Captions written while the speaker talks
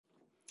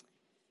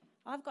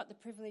I've got the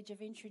privilege of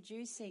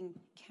introducing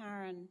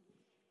Karen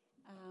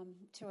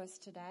to us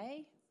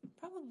today.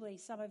 Probably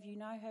some of you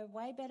know her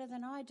way better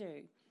than I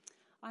do.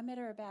 I met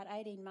her about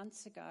 18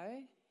 months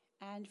ago,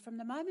 and from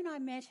the moment I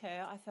met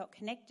her, I felt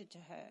connected to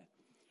her.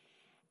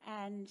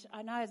 And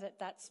I know that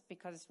that's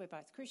because we're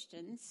both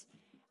Christians,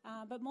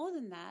 but more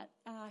than that,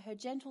 her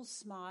gentle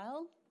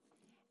smile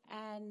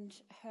and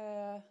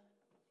her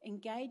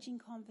engaging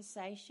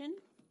conversation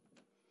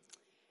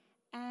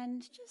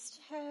and just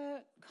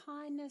her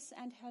kindness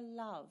and her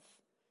love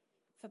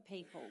for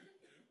people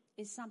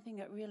is something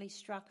that really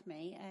struck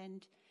me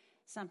and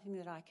something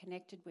that I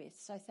connected with.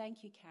 So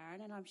thank you,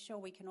 Karen, and I'm sure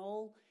we can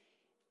all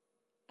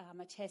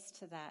attest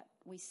to that.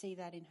 We see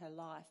that in her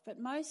life. But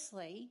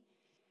mostly,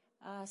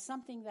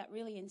 something that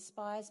really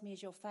inspires me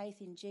is your faith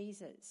in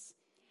Jesus.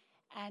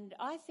 And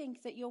I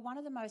think that you're one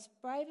of the most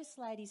bravest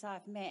ladies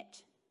I've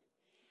met.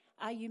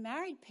 You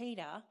married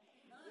Peter,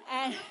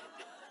 and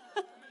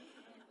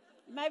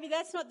maybe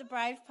that's not the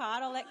brave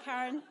part. I'll let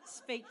Karen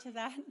speak to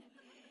that.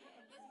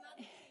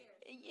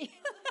 Yeah,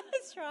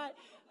 that's right.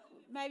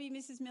 Maybe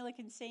Mrs.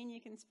 Milliken Senior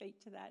can speak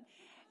to that.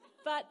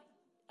 But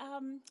who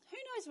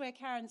knows where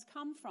Karen's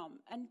come from?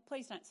 And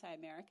please don't say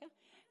America.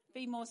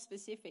 Be more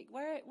specific.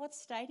 What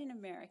state in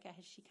America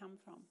has she come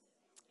from?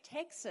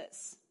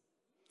 Texas.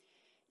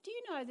 Do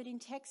you know that in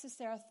Texas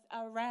there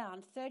are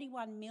around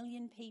 31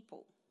 million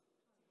people?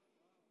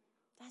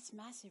 That's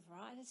massive,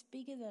 right? That's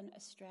bigger than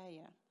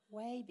Australia.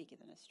 Way bigger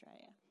than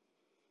Australia.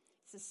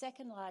 It's the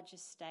second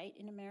largest state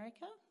in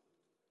America.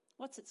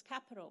 What's its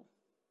capital?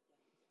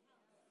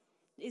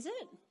 Is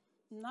it?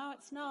 No,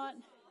 it's not.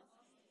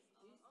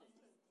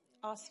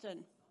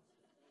 Austin.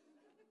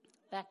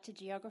 Back to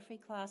geography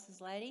classes,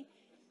 lady.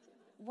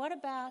 What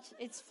about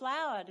its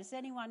flower? Does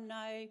anyone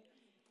know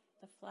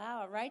the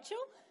flower? Rachel?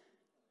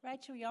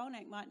 Rachel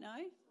Yolnick might know.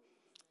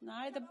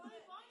 No,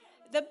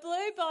 the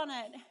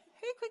bluebonnet.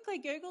 Who quickly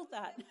Googled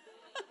that?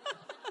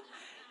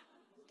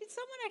 Did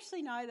someone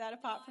actually know that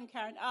apart from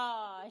Karen?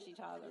 Oh, she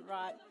told them,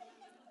 right.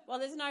 Well,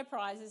 there's no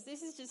prizes.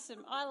 This is just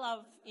I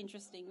love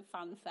interesting,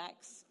 fun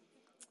facts.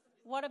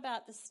 What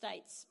about the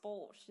state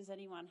sport? Does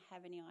anyone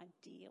have any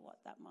idea what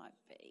that might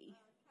be?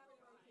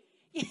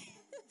 Yeah,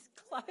 it's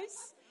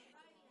close.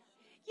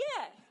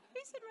 Yeah, who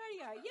said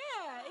radio?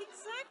 Yeah,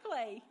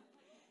 exactly.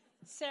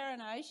 Sarah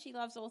knows, she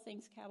loves all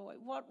things cowboy.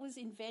 What was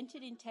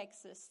invented in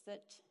Texas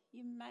that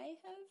you may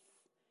have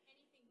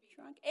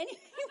drunk? Anything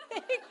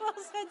big. Well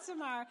said,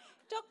 Samara.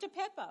 Dr.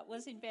 Pepper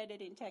was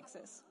invented in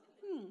Texas.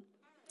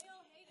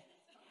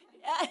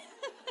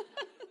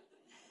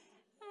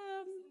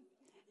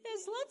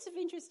 There's lots of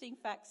interesting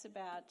facts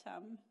about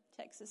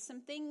Texas.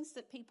 Some things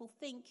that people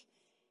think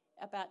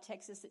about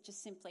Texas that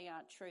just simply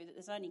aren't true, that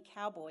there's only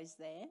cowboys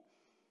there,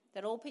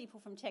 that all people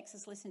from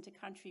Texas listen to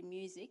country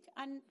music.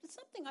 And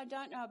something I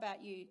don't know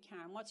about you,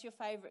 Karen. What's your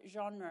favourite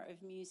genre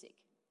of music?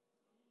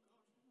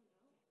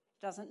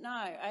 Doesn't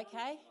know,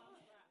 okay.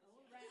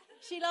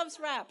 She loves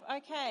rap,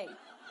 okay.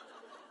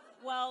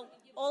 Well,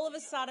 all of a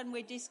sudden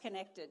we're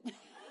disconnected.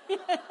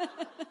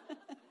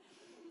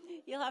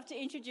 You'll have to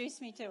introduce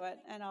me to it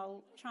and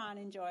I'll try and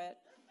enjoy it.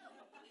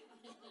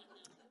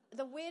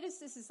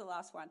 This is the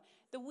last one.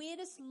 The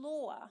weirdest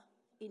law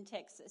in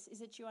Texas is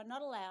that you are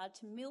not allowed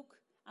to milk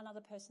another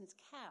person's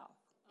cow.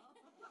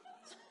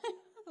 I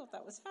thought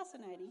that was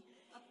fascinating.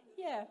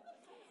 Yeah.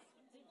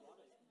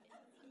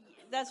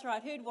 That's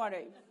right, who'd want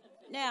to?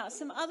 Now,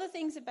 some other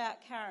things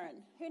about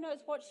Karen. Who knows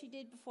what she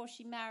did before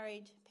she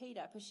married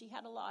Peter? Because she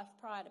had a life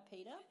prior to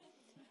Peter.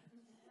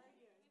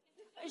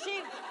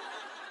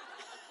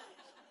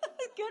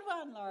 Good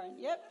one, Lauren.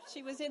 Yep,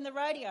 she was in the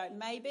radio.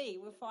 Maybe.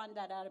 We'll find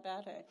that out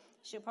about her.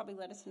 She'll probably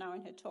let us know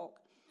in her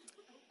talk.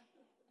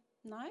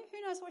 No?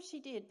 Who knows what she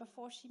did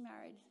before she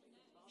married?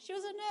 She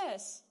was a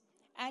nurse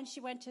and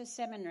she went to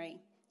seminary.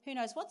 Who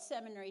knows what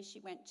seminary she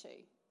went to?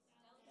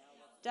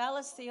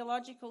 Dallas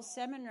Theological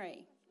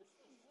Seminary.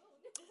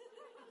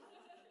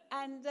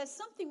 And there's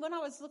something,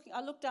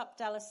 I looked up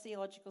Dallas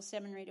Theological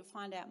Seminary to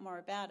find out more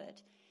about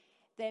it.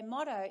 Their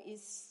motto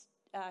is,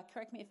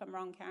 correct me if I'm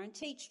wrong, Karen,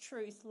 teach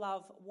truth,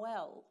 love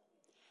well.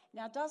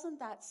 Now, doesn't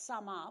that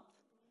sum up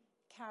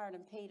Karen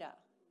and Peter?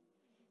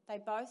 They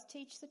both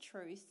teach the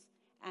truth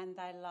and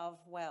they love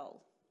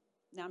well.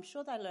 Now, I'm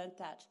sure they learnt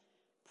that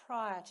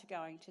prior to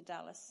going to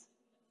Dallas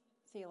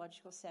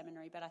Theological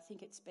Seminary, but I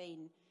think it's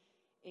been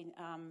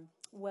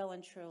well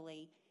and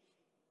truly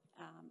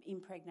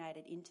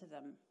impregnated into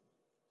them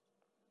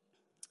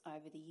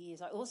over the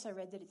years. I also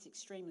read that it's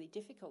extremely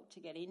difficult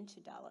to get into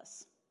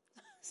Dallas.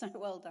 So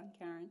well done,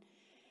 Karen.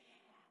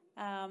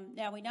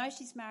 Now, we know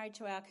she's married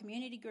to our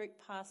community group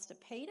pastor,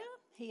 Peter.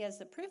 He has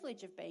the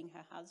privilege of being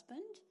her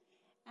husband.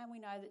 And we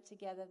know that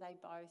together they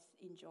both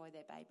enjoy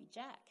their baby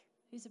Jack,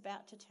 who's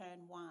about to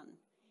turn 1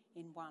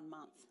 in 1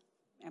 month.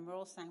 And we're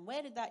all saying,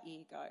 where did that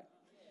year go?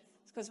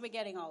 It's because we're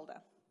getting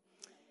older.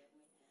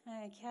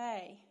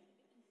 Okay.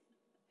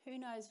 Who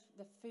knows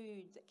the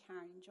food that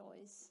Karen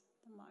enjoys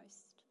the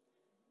most?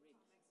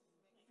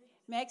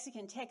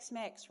 Mexican,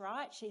 Tex-Mex,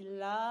 right? She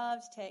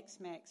loves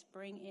Tex-Mex.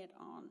 Bring it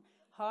on.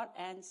 Hot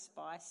and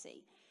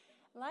spicy.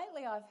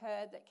 Lately I've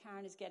heard that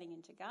Karen is getting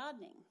into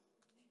gardening.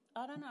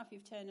 I don't know if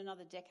you've turned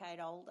another decade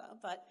older,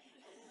 but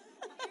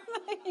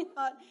maybe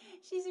not.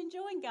 She's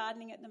enjoying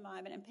gardening at the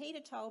moment, and Peter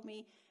told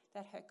me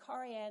that her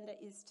coriander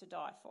is to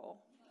die for.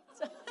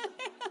 So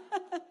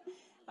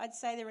I'd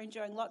say they're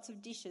enjoying lots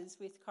of dishes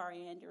with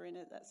coriander in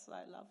it. That's so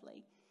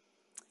lovely.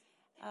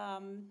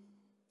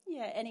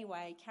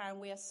 Anyway, Karen,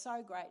 we are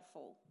so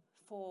grateful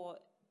for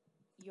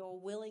your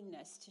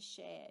willingness to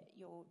share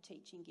your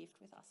teaching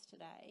gift with us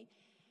today.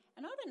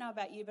 And I don't know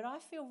about you, but I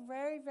feel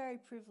very, very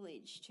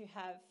privileged to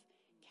have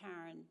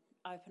Karen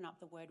open up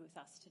the word with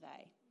us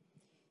today.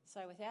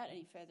 So without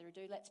any further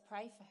ado, let's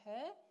pray for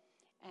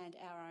her and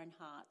our own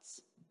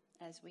hearts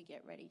as we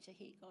get ready to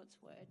hear God's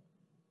word.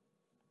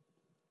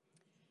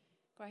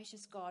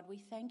 Gracious God, we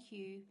thank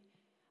you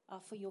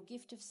for your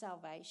gift of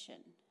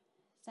salvation.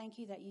 Thank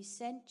you that you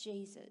sent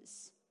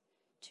Jesus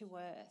to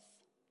earth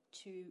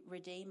to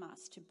redeem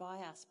us, to buy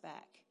us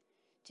back,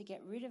 to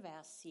get rid of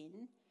our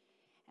sin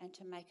and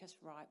to make us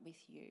right with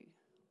you.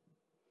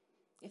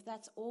 If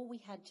that's all we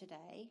had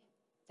today,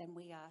 then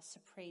we are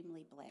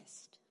supremely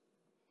blessed.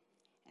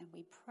 And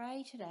we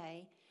pray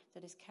today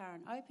that as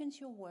Karen opens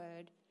your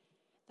word,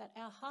 that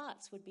our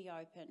hearts would be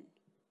open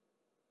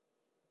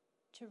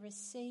to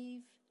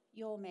receive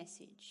your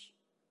message,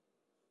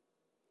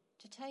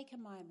 to take a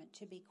moment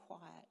to be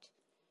quiet.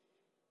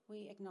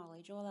 We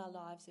acknowledge all our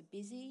lives are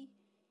busy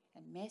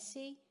and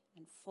messy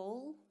and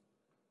full,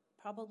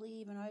 probably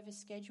even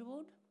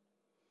overscheduled.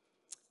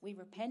 We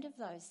repent of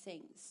those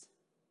things,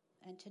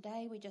 and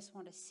today we just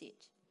want to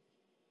sit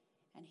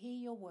and hear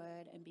your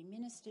word and be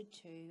ministered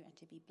to and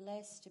to be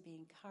blessed, to be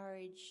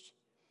encouraged,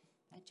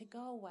 and to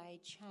go away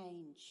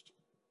changed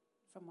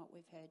from what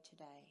we've heard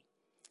today.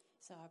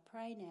 So I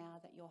pray now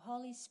that your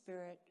Holy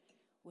Spirit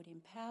would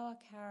empower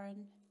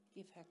Karen,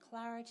 give her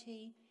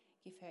clarity,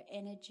 give her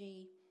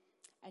energy,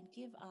 and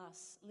give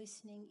us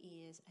listening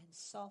ears and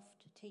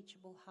soft,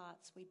 teachable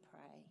hearts, we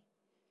pray.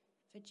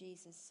 For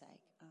Jesus'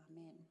 sake,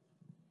 amen.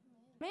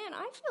 Man,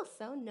 I feel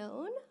so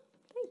known.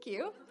 Thank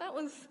you. That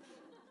was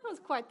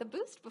quite the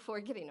boost before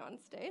getting on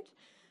stage.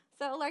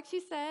 So like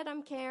she said,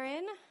 I'm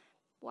Karen,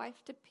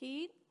 wife to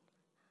Pete,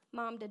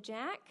 mom to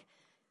Jack,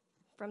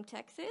 from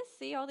Texas.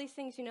 See all these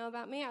things you know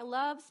about me. I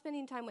love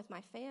spending time with my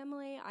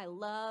family. I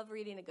love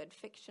reading a good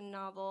fiction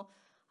novel.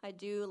 I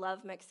do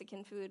love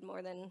Mexican food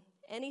more than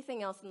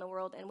anything else in the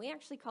world, and we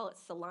actually call it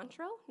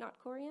cilantro, not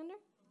coriander.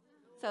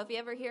 So if you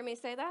ever hear me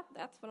say that,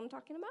 that's what I'm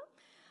talking about.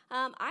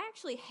 I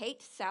actually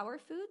hate sour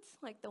foods,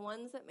 like the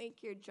ones that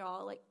make your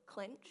jaw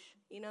clench.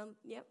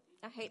 Yep,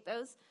 I hate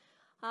those.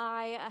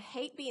 I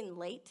hate being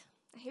late.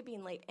 I hate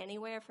being late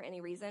anywhere for any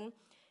reason.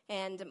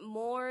 And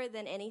more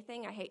than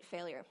anything, I hate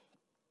failure.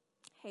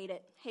 Hate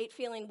it. Hate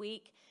feeling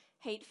weak.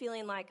 Hate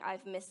feeling like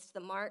I've missed the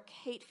mark.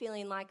 Hate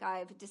feeling like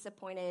I've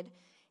disappointed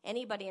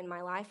anybody in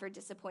my life or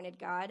disappointed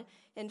God.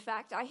 In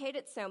fact, I hate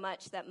it so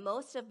much that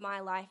most of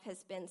my life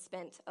has been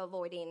spent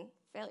avoiding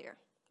failure.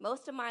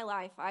 Most of my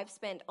life I've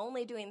spent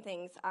only doing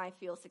things I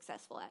feel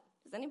successful at.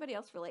 Does anybody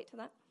else relate to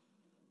that?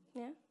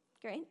 Yeah?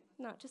 Great.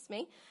 Not just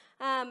me.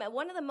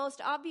 One of the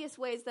most obvious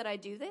ways that I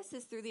do this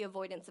is through the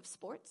avoidance of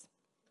sports.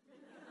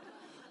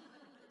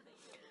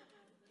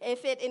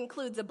 If it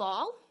includes a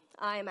ball,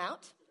 I am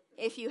out.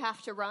 If you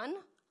have to run,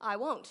 I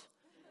won't.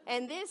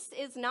 And this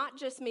is not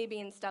just me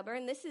being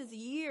stubborn. This is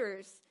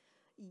years,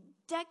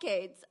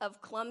 decades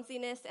of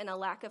clumsiness and a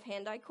lack of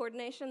hand-eye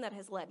coordination that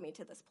has led me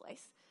to this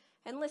place.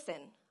 And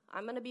listen,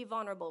 I'm going to be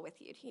vulnerable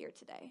with you here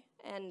today.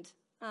 And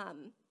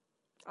I'm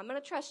going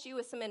to trust you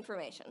with some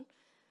information.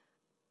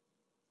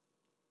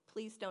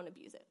 Please don't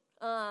abuse it.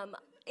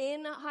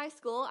 In high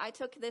school, I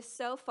took this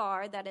so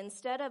far that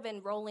instead of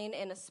enrolling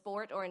in a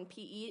sport or in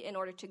PE in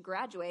order to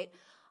graduate,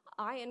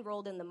 I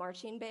enrolled in the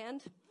marching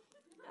band.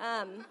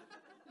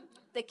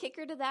 The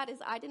kicker to that is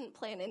I didn't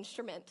play an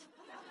instrument.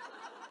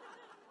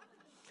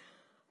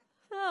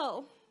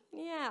 So,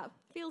 yeah,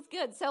 feels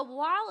good. So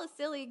while a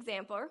silly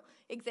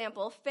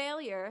example,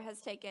 failure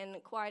has taken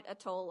quite a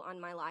toll on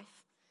my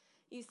life.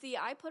 You see,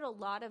 I put a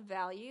lot of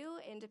value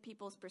into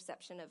people's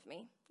perception of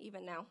me,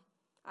 even now.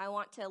 I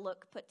want to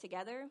look put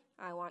together.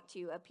 I want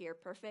to appear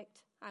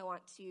perfect. I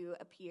want to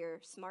appear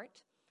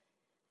smart.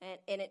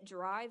 And it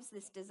drives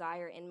this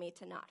desire in me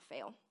to not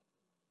fail.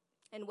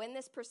 And when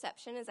this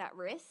perception is at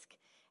risk,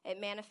 it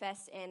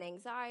manifests in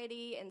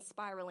anxiety and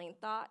spiraling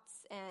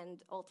thoughts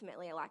and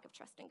ultimately a lack of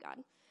trust in God.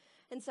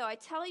 And so I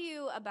tell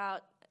you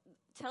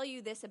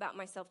this about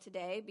myself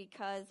today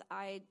because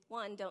I,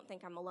 one, don't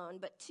think I'm alone,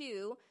 but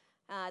two,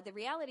 the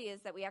reality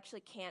is that we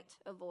actually can't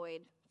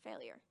avoid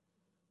failure.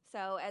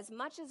 So as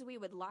much as we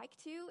would like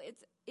to,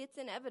 it's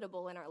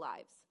inevitable in our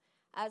lives.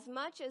 As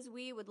much as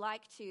we would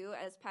like to,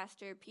 as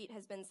Pastor Pete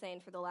has been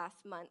saying for the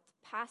last month,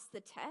 pass the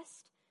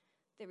test,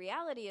 the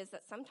reality is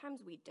that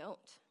sometimes we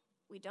don't.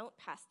 We don't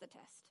pass the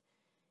test.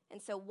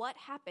 And so what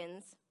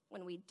happens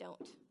when we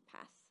don't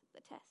pass the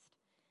test?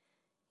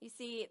 You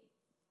see,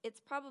 it's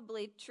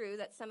probably true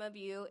that some of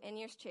you in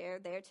your chair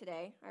there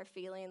today are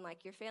feeling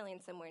like you're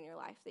failing somewhere in your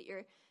life, that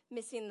you're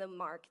missing the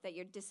mark, that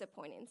you're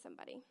disappointing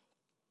somebody.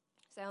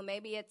 So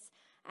maybe it's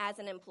as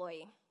an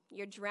employee.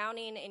 You're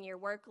drowning in your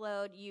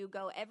workload. You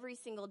go every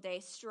single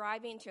day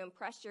striving to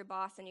impress your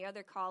boss and your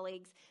other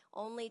colleagues,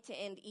 only to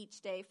end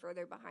each day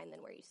further behind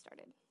than where you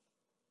started.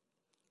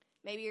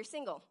 Maybe you're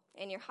single,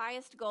 and your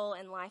highest goal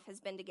in life has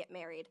been to get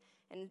married,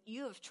 and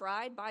you have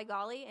tried, by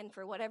golly, and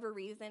for whatever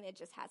reason, it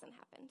just hasn't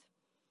happened.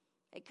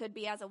 It could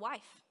be as a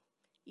wife.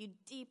 You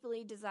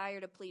deeply desire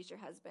to please your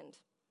husband.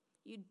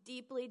 You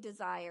deeply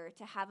desire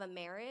to have a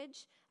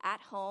marriage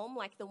at home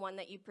like the one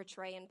that you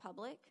portray in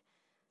public,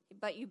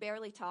 but you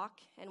barely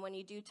talk, and when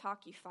you do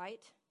talk, you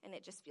fight, and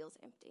it just feels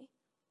empty.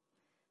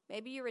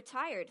 Maybe you're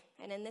retired,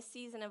 and in this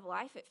season of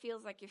life, it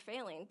feels like you're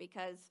failing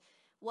because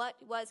what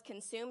was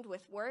consumed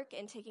with work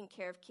and taking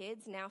care of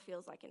kids now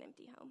feels like an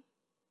empty home.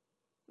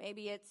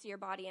 Maybe it's your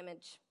body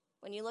image.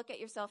 When you look at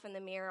yourself in the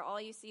mirror,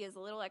 all you see is a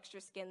little extra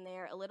skin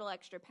there, a little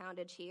extra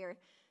poundage here.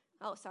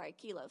 Oh, sorry,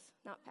 kilos,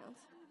 not pounds.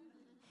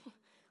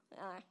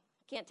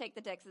 Can't take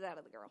the Texas out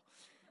of the girl.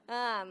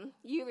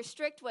 You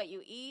restrict what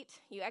you eat,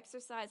 you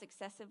exercise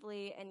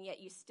excessively, and yet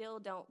you still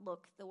don't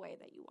look the way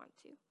that you want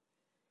to.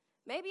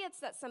 Maybe it's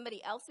that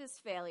somebody else's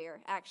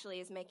failure actually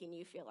is making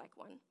you feel like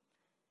one.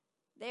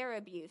 Their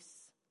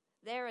abuse,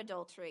 their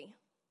adultery,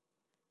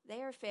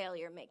 their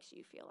failure makes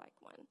you feel like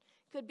one.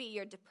 Could be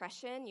your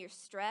depression, your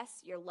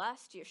stress, your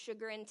lust, your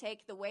sugar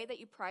intake, the way that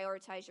you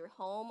prioritize your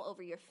home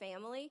over your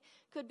family.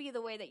 Could be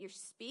the way that you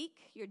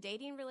speak, your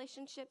dating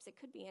relationships. It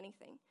could be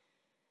anything.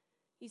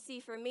 You see,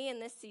 for me in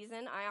this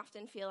season, I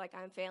often feel like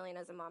I'm failing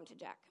as a mom to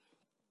Jack.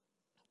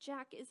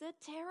 Jack is a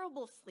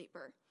terrible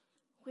sleeper,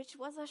 which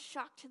was a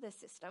shock to the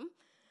system.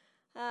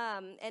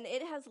 And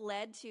it has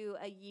led to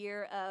a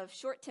year of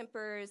short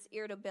tempers,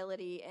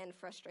 irritability, and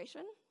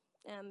frustration.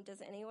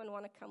 Does anyone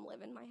want to come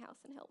live in my house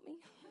and help me?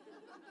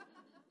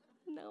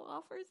 No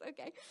offers?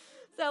 Okay.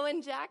 So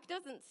when Jack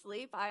doesn't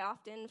sleep, I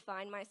often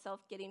find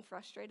myself getting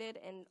frustrated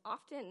and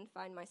often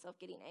find myself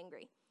getting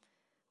angry.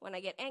 When I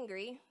get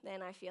angry,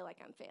 then I feel like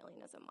I'm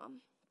failing as a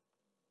mom.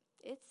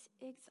 It's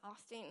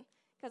exhausting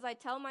because I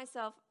tell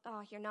myself,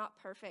 oh, you're not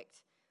perfect,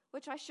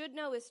 which I should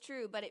know is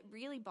true, but it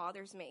really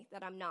bothers me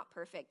that I'm not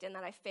perfect and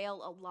that I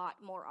fail a lot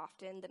more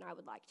often than I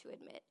would like to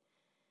admit.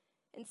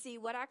 And see,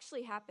 what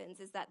actually happens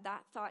is that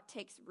thought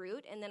takes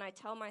root, and then I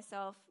tell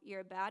myself, you're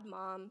a bad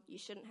mom, you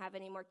shouldn't have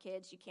any more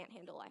kids, you can't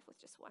handle life with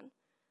just one.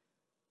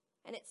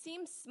 And it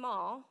seems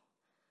small,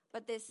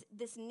 but this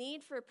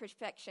need for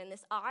perfection,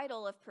 this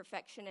idol of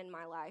perfection in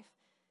my life,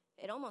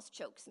 it almost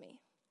chokes me.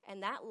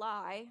 And that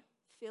lie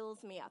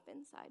fills me up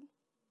inside.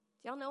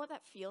 Do y'all know what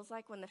that feels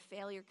like when the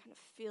failure kind of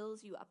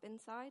fills you up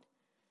inside?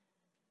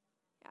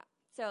 Yeah.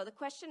 So the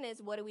question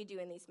is, what do we do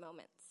in these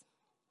moments?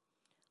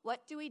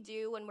 What do we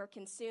do when we're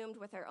consumed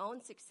with our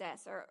own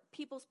success or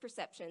people's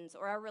perceptions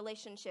or our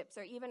relationships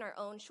or even our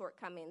own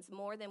shortcomings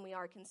more than we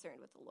are concerned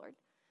with the Lord?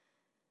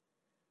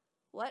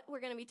 What we're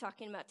going to be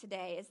talking about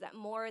today is that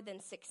more than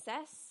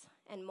success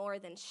and more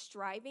than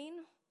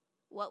striving,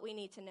 what we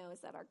need to know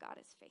is that our God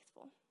is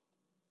faithful.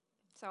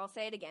 So I'll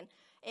say it again.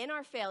 In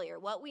our failure,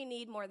 what we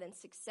need more than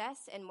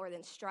success and more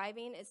than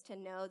striving is to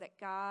know that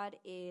God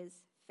is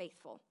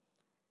faithful.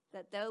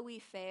 That though we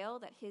fail,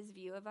 that his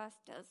view of us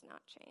does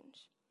not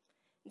change.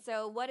 And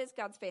so what is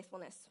God's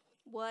faithfulness?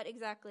 What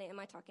exactly am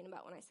I talking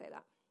about when I say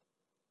that?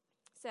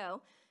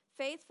 So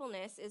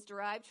faithfulness is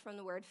derived from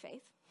the word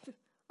faith,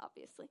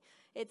 obviously.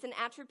 It's an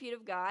attribute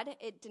of God.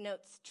 It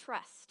denotes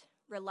trust,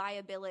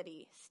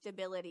 reliability,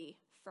 stability,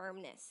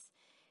 firmness.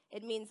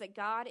 It means that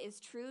God is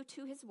true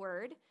to his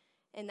word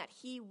and that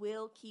he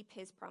will keep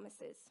his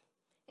promises.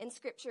 In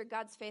Scripture,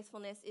 God's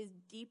faithfulness is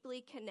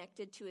deeply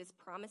connected to his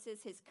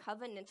promises, his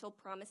covenantal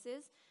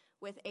promises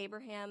with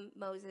Abraham,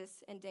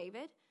 Moses, and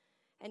David.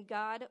 And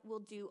God will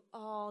do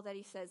all that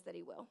he says that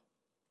he will.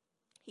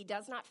 He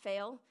does not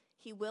fail.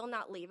 He will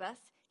not leave us.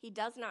 He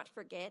does not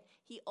forget.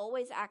 He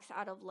always acts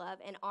out of love,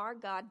 and our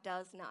God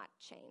does not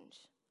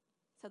change.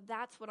 So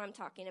that's what I'm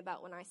talking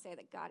about when I say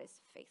that God is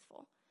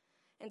faithful.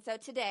 And so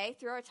today,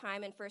 through our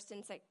time in 1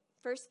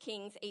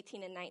 Kings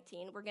 18 and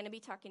 19, we're going to be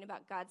talking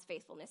about God's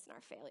faithfulness and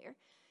our failure.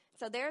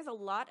 So there's a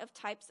lot of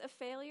types of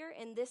failure.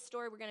 In this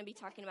story, we're going to be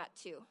talking about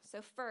two.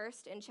 So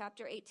first, in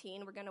chapter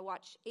 18, we're going to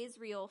watch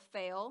Israel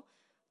fail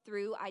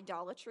through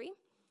idolatry.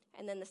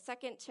 And then the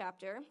second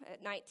chapter,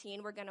 at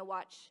 19, we're going to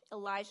watch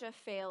Elijah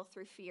fail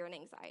through fear and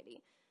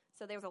anxiety.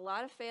 So there's a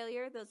lot of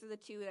failure. Those are the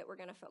two that we're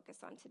going to focus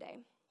on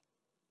today.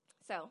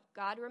 So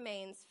God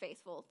remains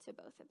faithful to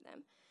both of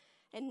them.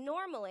 And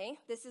normally,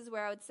 this is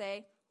where I would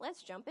say,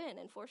 let's jump in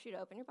and force you to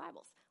open your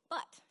Bibles.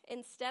 But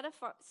instead of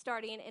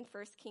starting in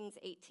 1 Kings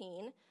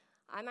 18,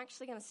 I'm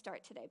actually going to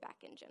start today back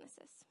in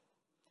Genesis.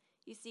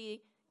 You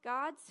see,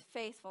 God's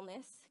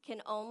faithfulness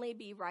can only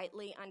be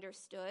rightly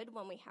understood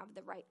when we have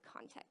the right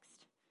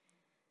context.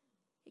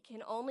 It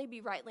can only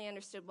be rightly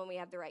understood when we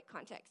have the right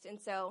context. And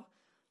so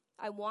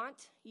I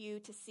want you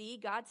to see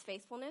God's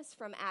faithfulness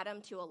from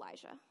Adam to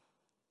Elijah.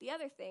 The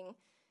other thing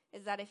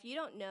is that if you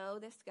don't know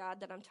this God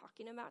that I'm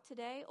talking about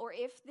today, or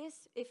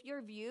if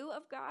your view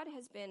of God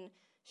has been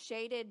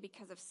shaded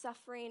because of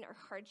suffering or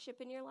hardship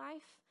in your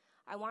life,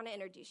 I want to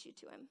introduce you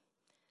to him,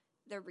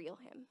 the real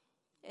him.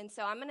 And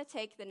so I'm going to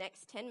take the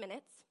next 10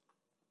 minutes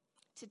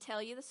to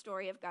tell you the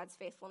story of God's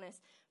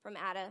faithfulness from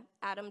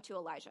Adam to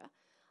Elijah.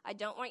 I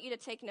don't want you to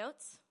take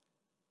notes,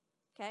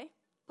 okay?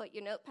 Put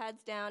your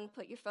notepads down,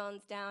 put your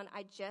phones down.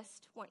 I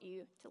just want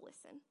you to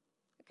listen,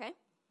 okay?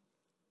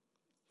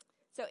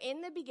 So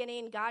in the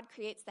beginning, God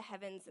creates the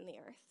heavens and the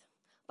earth.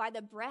 By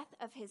the breath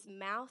of his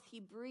mouth, he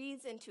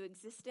breathes into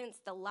existence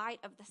the light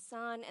of the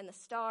sun and the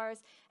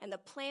stars and the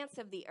plants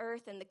of the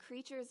earth and the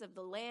creatures of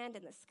the land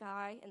and the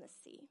sky and the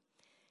sea.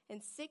 In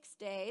 6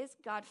 days,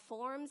 God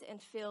forms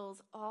and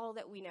fills all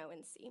that we know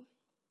and see.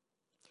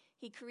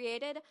 He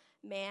created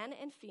man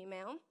and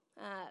female,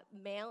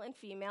 male and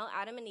female,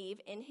 Adam and Eve,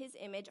 in his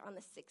image on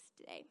the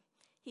 6th day.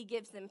 He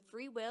gives them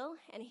free will,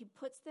 and he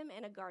puts them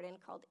in a garden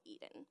called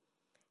Eden.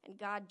 And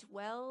God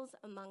dwells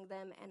among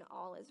them, and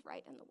all is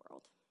right in the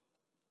world.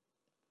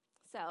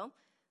 So,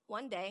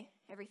 one day,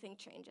 everything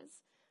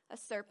changes. A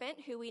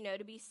serpent, who we know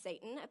to be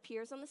Satan,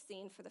 appears on the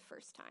scene for the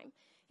first time.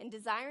 And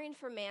desiring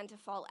for man to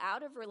fall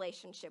out of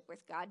relationship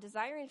with God,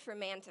 desiring for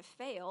man to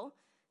fail,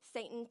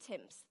 Satan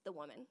tempts the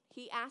woman.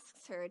 He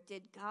asks her,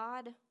 "Did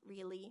God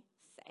really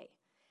say?"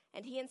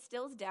 And he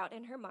instills doubt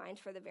in her mind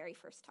for the very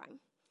first time.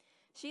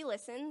 She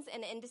listens,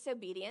 and in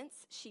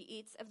disobedience, she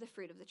eats of the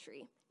fruit of the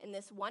tree. In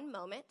this one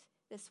moment,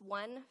 this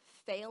one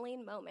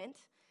failing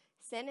moment,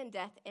 sin and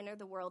death enter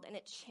the world, and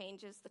it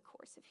changes the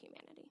course of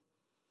humanity.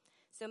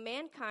 So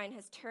mankind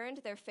has turned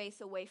their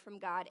face away from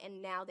God,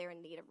 and now they're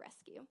in need of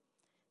rescue.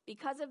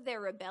 Because of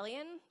their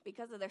rebellion,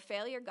 because of their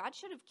failure, God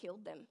should have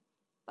killed them.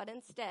 But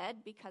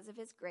instead, because of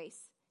his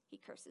grace, he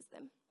curses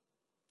them.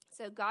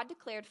 So God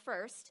declared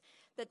first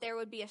that there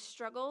would be a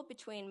struggle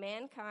between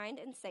mankind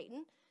and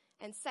Satan,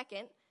 and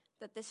second,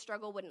 that this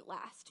struggle wouldn't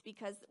last,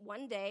 because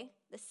one day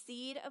the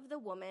seed of the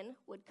woman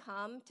would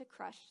come to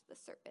crush the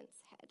serpent's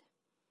head.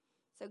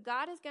 So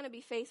God is going to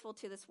be faithful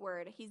to this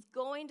word. He's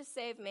going to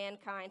save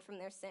mankind from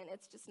their sin.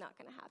 It's just not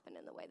going to happen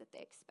in the way that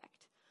they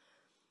expect.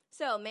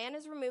 So man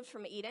is removed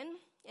from Eden,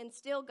 and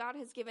still God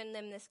has given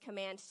them this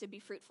command to be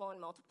fruitful and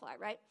multiply,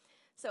 right?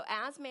 So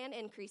as man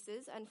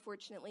increases,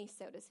 unfortunately,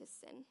 so does his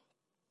sin.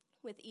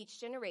 With each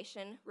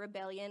generation,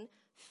 rebellion,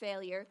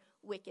 failure,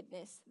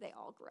 wickedness, they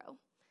all grow.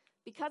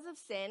 Because of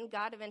sin,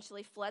 God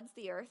eventually floods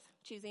the earth,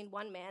 choosing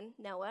one man,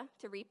 Noah,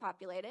 to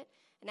repopulate it.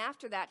 And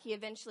after that, he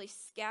eventually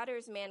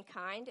scatters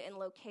mankind in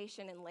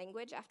location and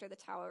language after the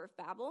Tower of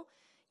Babel.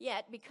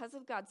 Yet, because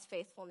of God's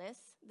faithfulness,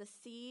 the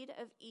seed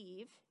of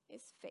Eve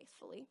is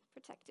faithfully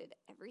protected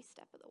every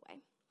step of the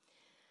way.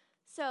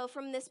 So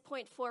from this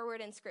point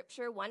forward in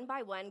Scripture, one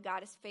by one,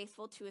 God is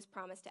faithful to his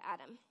promise to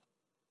Adam.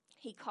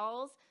 He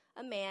calls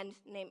a man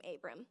named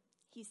Abram.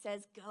 He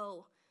says,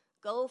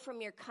 Go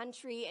from your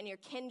country and your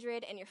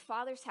kindred and your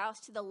father's house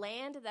to the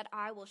land that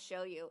I will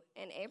show you.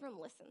 And Abram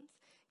listens.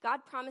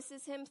 God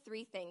promises him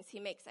 3 things. He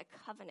makes a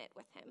covenant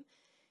with him.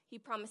 He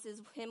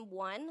promises him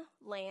one,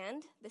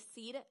 land,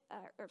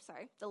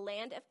 the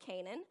land of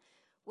Canaan,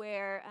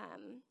 where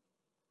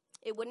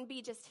it wouldn't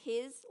be just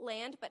his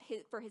land, but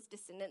for his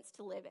descendants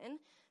to live in.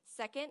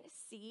 Second,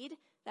 seed,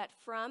 that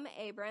from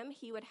Abram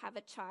he would have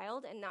a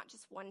child, and not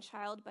just one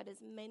child, but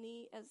as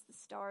many as the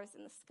stars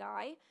in the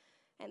sky.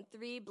 And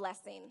 3,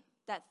 blessing,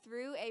 that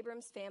through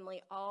Abram's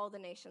family, all the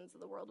nations of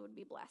the world would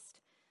be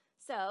blessed.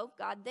 So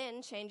God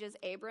then changes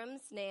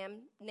Abram's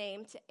name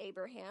to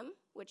Abraham,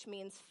 which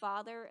means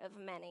father of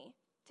many,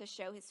 to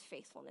show his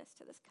faithfulness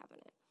to this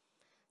covenant.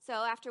 So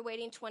after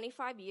waiting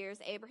 25 years,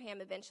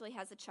 Abraham eventually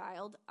has a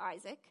child,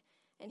 Isaac,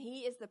 and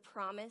he is the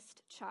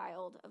promised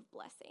child of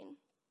blessing.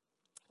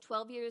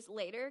 12 years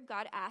later,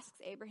 God asks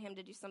Abraham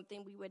to do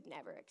something we would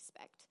never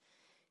expect.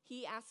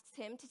 He asks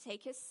him to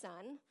take his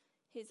son,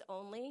 his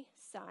only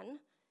son,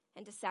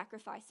 and to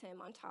sacrifice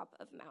him on top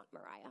of Mount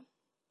Moriah.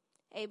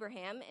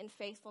 Abraham, in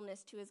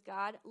faithfulness to his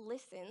God,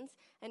 listens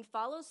and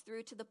follows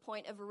through to the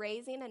point of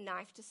raising a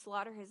knife to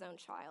slaughter his own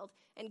child.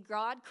 And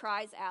God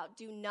cries out,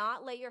 "Do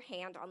not lay your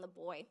hand on the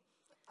boy."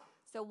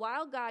 So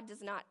while God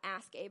does not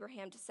ask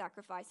Abraham to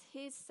sacrifice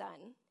his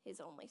son, his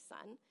only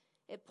son,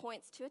 it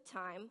points to a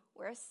time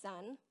where a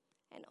son,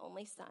 an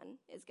only son,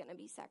 is going to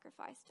be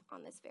sacrificed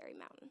on this very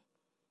mountain.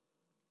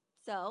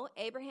 So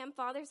Abraham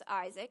fathers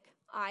Isaac.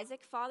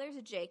 Isaac fathers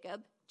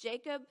Jacob.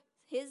 Jacob,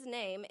 his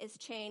name is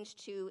changed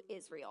to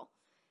Israel.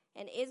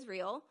 And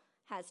Israel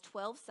has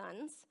 12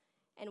 sons,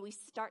 and we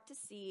start to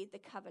see the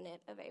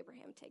covenant of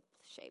Abraham take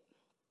shape.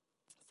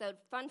 So,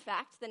 fun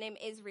fact, the name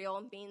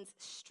Israel means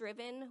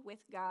striven with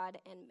God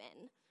and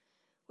men,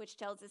 which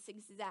tells us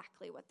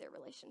exactly what their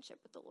relationship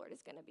with the Lord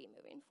is going to be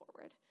moving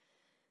forward.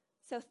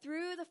 So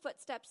through the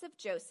footsteps of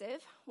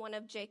Joseph, one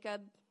of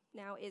Jacob,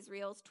 now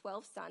Israel's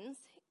 12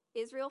 sons,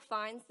 Israel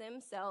finds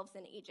themselves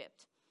in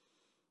Egypt.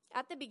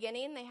 At the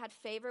beginning, they had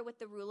favor with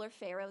the ruler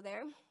Pharaoh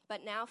there,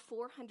 but now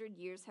 400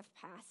 years have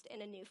passed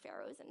and a new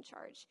Pharaoh is in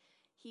charge.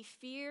 He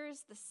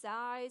fears the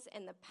size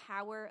and the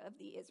power of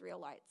the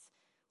Israelites,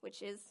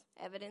 which is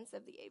evidence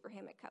of the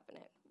Abrahamic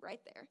covenant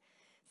right there.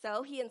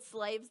 So he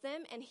enslaves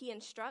them, and he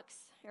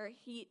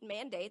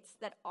mandates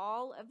that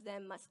all of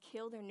them must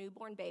kill their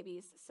newborn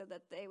babies so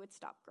that they would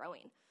stop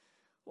growing.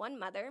 One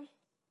mother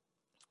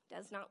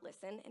does not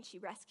listen, and she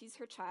rescues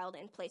her child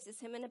and places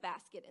him in a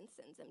basket and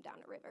sends him down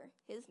a river.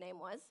 His name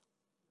was,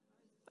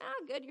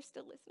 good, you're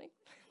still listening.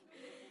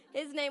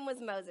 His name was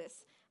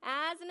Moses.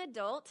 As an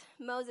adult,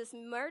 Moses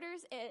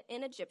murders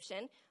an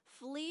Egyptian,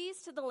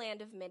 flees to the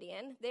land of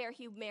Midian. There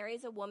he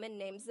marries a woman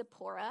named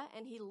Zipporah,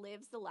 and he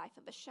lives the life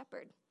of a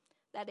shepherd.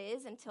 That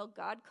is, until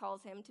God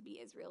calls him to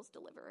be Israel's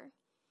deliverer.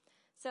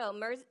 So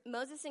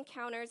Moses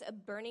encounters a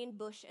burning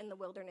bush in the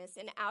wilderness,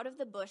 and out of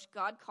the bush,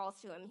 God calls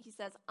to him. He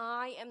says,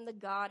 I am the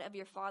God of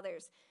your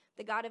fathers,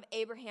 the God of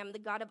Abraham, the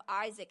God of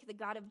Isaac, the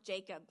God of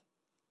Jacob.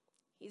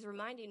 He's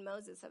reminding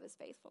Moses of his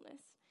faithfulness.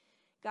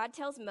 God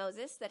tells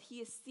Moses that he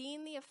has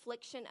seen the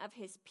affliction of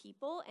his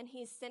people, and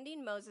he's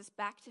sending Moses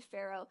back to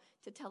Pharaoh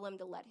to tell him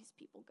to let his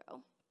people go.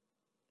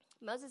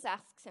 Moses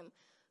asks him,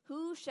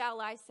 who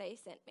shall I say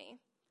sent me?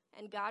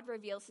 And God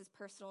reveals his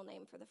personal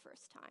name for the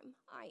first time.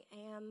 I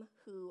am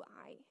who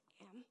I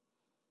am.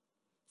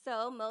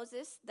 So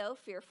Moses, though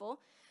fearful,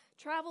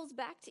 travels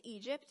back to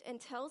Egypt and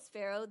tells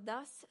Pharaoh,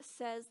 thus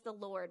says the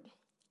Lord,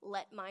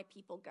 let my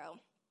people go.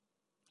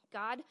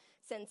 God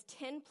sends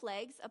 10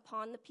 plagues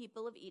upon the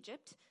people of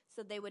Egypt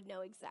so they would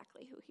know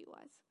exactly who he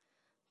was.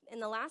 In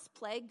the last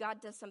plague,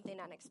 God does something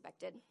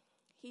unexpected.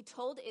 He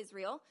told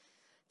Israel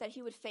that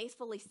he would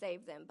faithfully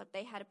save them, but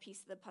they had a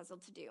piece of the puzzle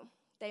to do.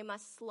 They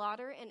must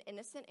slaughter an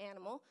innocent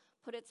animal,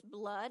 put its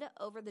blood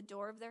over the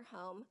door of their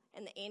home,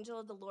 and the angel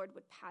of the Lord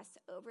would pass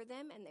over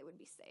them, and they would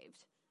be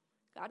saved.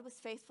 God was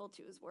faithful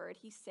to his word.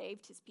 He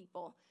saved his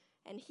people.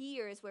 And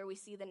here is where we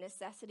see the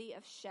necessity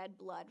of shed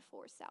blood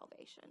for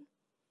salvation.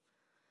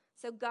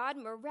 So God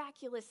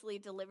miraculously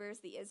delivers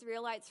the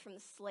Israelites from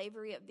the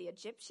slavery of the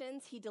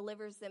Egyptians. He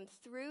delivers them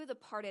through the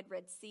parted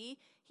Red Sea.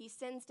 He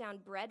sends down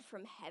bread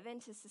from heaven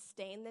to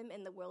sustain them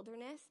in the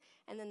wilderness.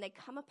 And then they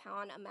come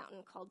upon a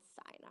mountain called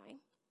Sinai.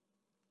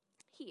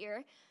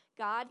 Here,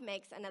 God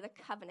makes another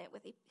covenant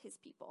with his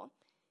people.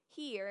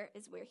 Here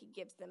is where he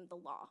gives them the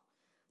law.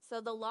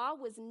 So the law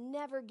was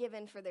never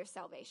given for their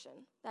salvation.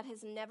 That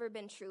has never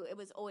been true. It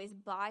was always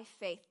by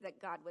faith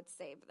that God would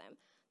save them.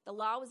 The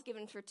law was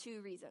given for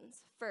two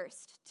reasons.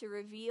 First, to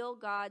reveal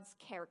God's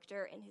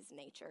character and his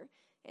nature.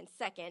 And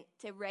second,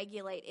 to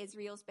regulate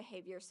Israel's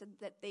behavior so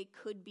that they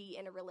could be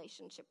in a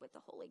relationship with the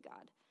holy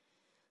God.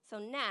 So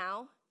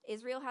now,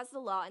 Israel has the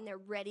law and they're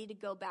ready to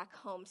go back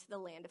home to the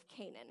land of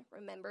Canaan.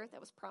 Remember,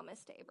 that was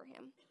promised to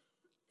Abraham.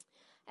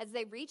 As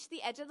they reach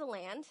the edge of the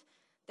land,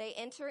 they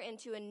enter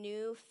into a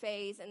new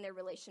phase in their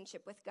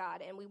relationship with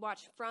God. And we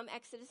watch from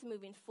Exodus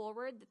moving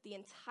forward that the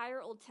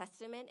entire Old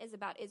Testament is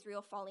about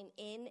Israel falling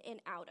in and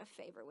out of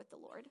favor with the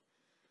Lord.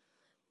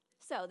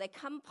 So they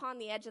come upon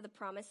the edge of the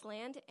promised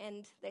land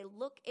and they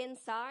look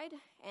inside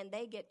and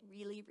they get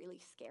really,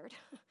 really scared.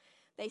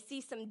 They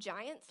see some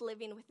giants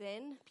living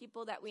within,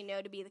 people that we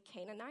know to be the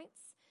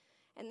Canaanites.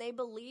 And they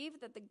believe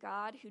that the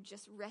God who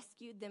just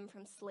rescued them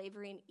from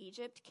slavery in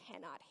Egypt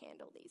cannot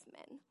handle these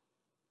men.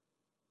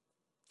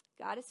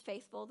 God is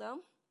faithful, though.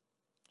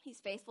 He's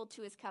faithful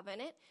to his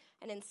covenant.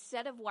 And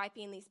instead of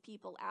wiping these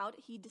people out,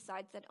 he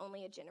decides that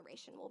only a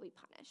generation will be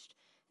punished.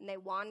 And they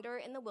wander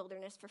in the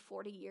wilderness for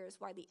 40 years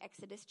while the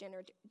Exodus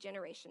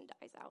generation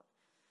dies out.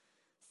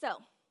 So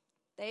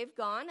they've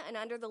gone, and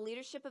under the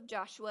leadership of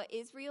Joshua,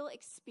 Israel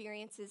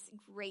experiences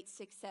great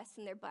success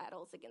in their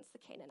battles against the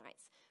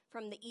Canaanites.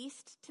 From the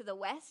east to the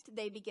west,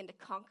 they begin to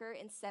conquer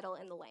and settle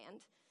in the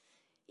land.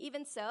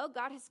 Even so,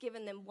 God has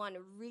given them one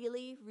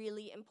really,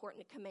 really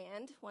important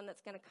command, one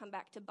that's going to come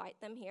back to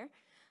bite them here,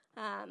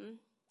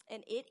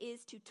 and it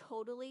is to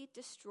totally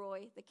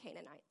destroy the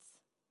Canaanites.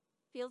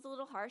 Feels a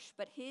little harsh,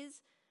 but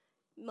his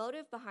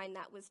motive behind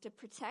that was to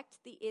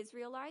protect the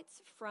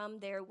Israelites from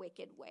their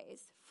wicked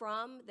ways,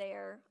 from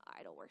their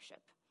idol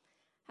worship.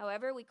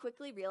 However, we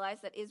quickly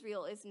realize that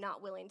Israel is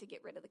not willing to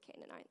get rid of the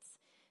Canaanites.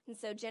 And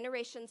so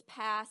generations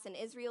pass and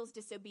Israel's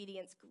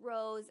disobedience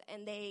grows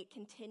and they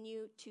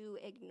continue to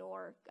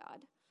ignore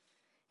God.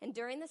 And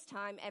during this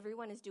time,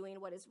 everyone is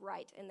doing what is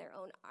right in their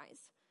own eyes.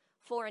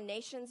 Foreign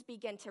nations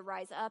begin to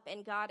rise up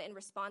and God in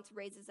response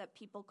raises up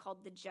people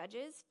called the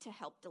Judges to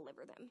help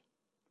deliver them.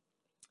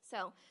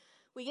 So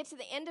we get to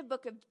the end of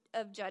book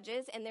of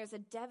Judges and there's a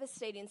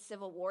devastating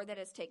civil war that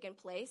has taken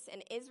place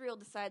and Israel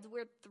decides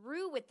we're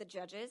through with the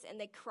Judges and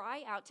they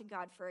cry out to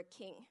God for a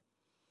king.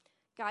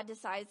 God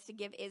decides to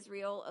give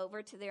Israel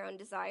over to their own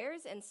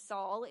desires, and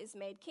Saul is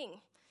made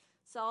king.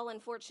 Saul,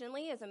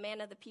 unfortunately, is a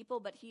man of the people,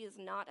 but he is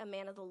not a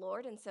man of the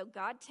Lord, and so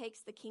God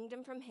takes the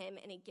kingdom from him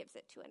and he gives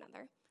it to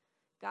another.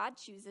 God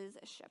chooses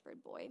a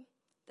shepherd boy,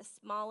 the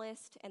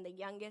smallest and the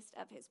youngest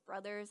of his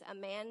brothers, a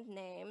man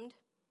named...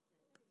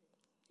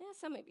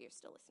 some of you are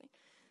still listening.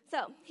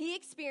 So he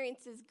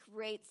experiences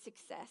great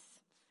success.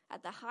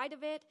 At the height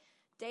of it,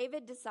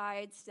 David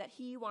decides that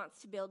he wants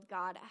to build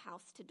God a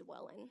house to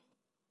dwell in.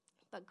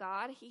 But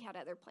God, he had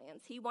other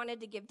plans. He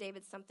wanted to give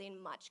David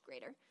something much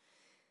greater.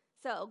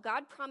 So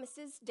God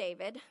promises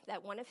David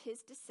that one of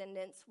his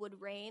descendants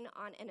would reign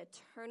on an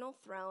eternal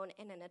throne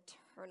in an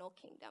eternal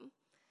kingdom.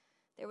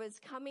 There was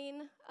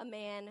coming a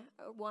man,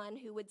 one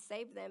who would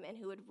save them and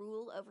who would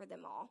rule over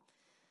them all.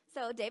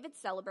 So David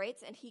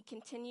celebrates, and he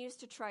continues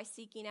to try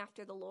seeking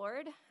after the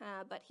Lord,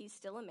 but he's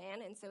still a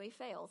man, and so he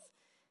fails.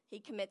 He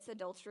commits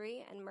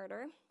adultery and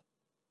murder,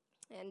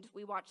 and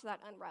we watch that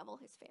unravel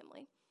his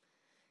family.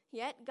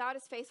 Yet God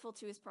is faithful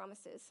to his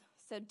promises.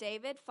 So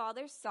David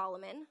fathers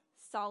Solomon.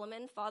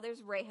 Solomon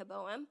fathers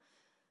Rehoboam.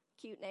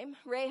 Cute name.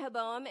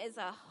 Rehoboam is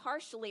a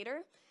harsh leader,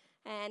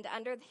 and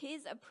under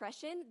his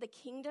oppression, the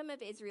kingdom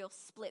of Israel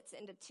splits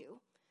into two.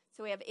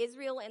 So we have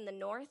Israel in the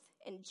north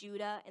and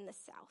Judah in the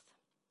south.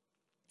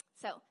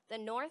 So the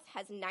north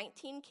has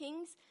 19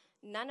 kings,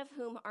 none of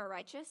whom are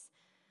righteous.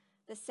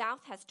 The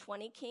south has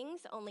 20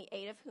 kings, only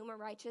 8 of whom are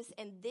righteous.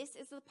 And this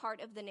is the part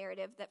of the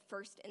narrative that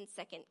 1st and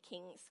 2nd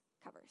Kings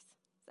covers.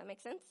 Does that make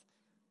sense?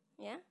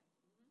 Yeah?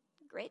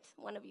 Great.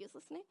 One of you is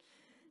listening.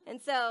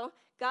 And so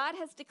God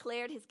has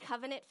declared his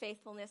covenant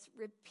faithfulness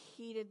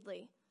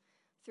repeatedly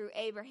through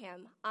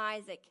Abraham,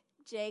 Isaac,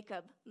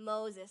 Jacob,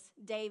 Moses,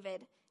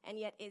 David, and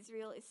yet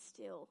Israel is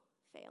still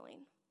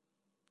failing.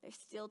 They're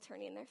still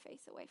turning their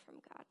face away from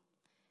God.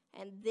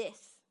 And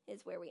this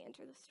is where we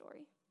enter the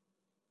story.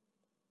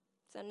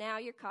 So now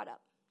you're caught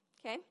up,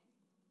 okay?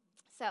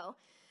 So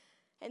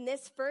in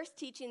this first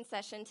teaching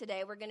session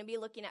today, we're going to be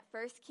looking at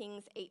 1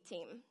 Kings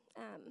 18.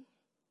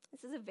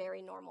 This is a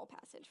very normal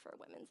passage for a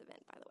women's event,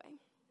 by the way.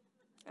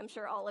 I'm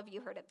sure all of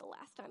you heard it the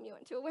last time you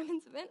went to a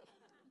women's event.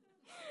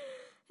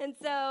 And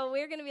so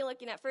we're going to be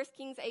looking at 1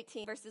 Kings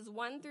 18. Verses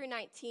 1 through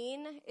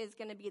 19 is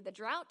going to be the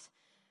drought.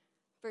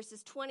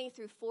 Verses 20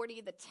 through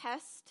 40, the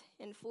test.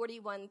 And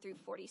 41 through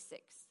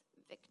 46,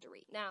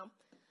 victory. Now,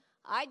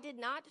 I did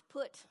not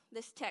put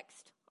this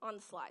text on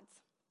the slides.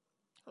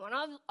 I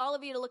want all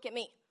of you to look at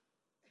me.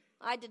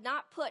 I did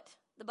not put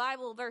the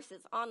Bible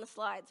verses on the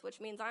slides,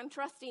 which means I'm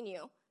trusting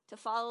you to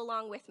follow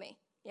along with me.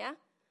 Yeah?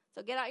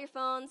 So get out your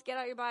phones, get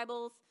out your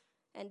Bibles,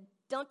 and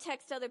don't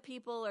text other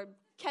people or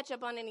catch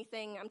up on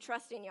anything. I'm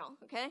trusting y'all,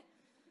 okay?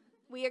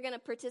 We are going to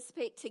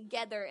participate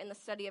together in the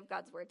study of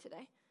God's word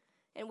today.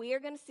 And we are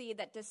going to see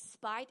that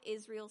despite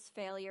Israel's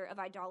failure of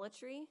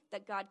idolatry,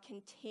 that God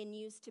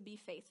continues to be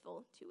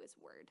faithful to his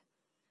word.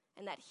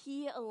 And that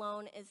he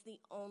alone is the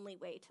only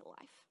way to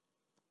life.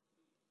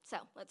 So,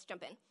 let's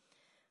jump in.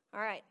 All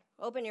right,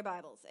 open your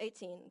Bibles.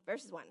 18,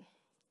 verses 1.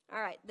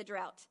 All right, the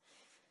drought.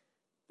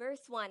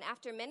 Verse 1,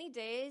 after many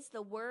days,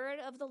 the word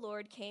of the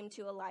Lord came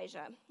to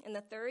Elijah in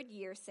the 3rd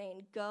year,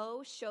 saying,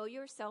 go, show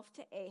yourself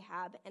to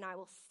Ahab, and I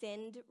will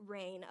send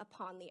rain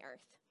upon the earth.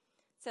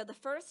 So the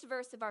first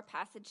verse of our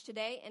passage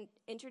today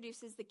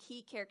introduces the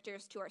key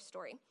characters to our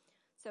story.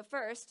 So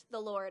first, the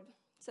Lord.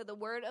 So the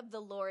word of the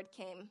Lord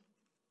came.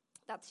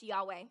 That's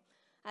Yahweh.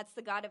 That's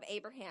the God of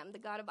Abraham, the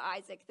God of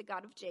Isaac, the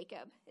God of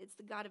Jacob. It's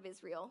the God of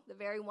Israel, the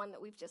very one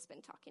that we've just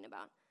been talking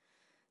about.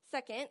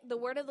 Second, the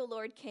word of the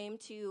Lord came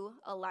to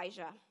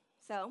Elijah.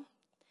 So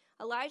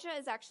Elijah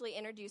is actually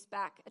introduced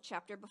back a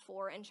chapter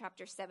before in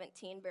chapter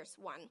 17, verse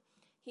 1.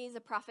 He's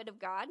a prophet of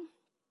God.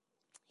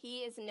 He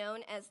is known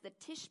as the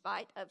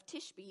Tishbite of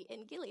Tishbe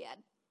in Gilead.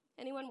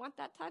 Anyone want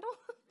that title?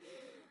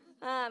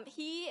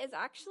 He is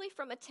actually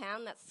from a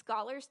town that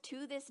scholars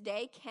to this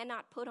day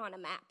cannot put on a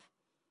map.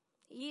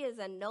 He is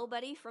a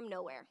nobody from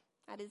nowhere.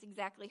 That is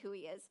exactly who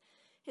he is.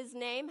 His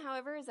name,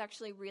 however, is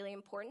actually really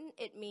important.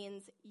 It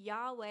means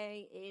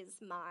Yahweh is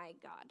my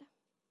God.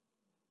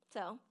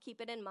 So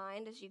keep it in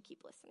mind as you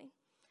keep listening.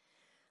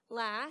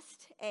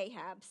 Last,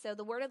 Ahab. So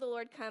the word of the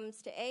Lord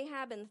comes to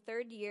Ahab in the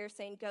 3rd year,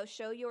 saying, go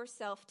show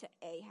yourself to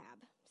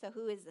Ahab. So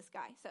who is this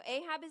guy? So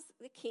Ahab is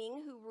the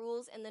king who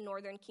rules in the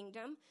northern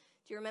kingdom.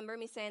 Do you remember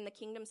me saying the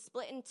kingdom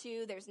split in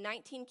two? There's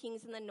 19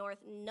 kings in the north,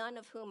 none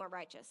of whom are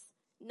righteous.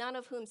 None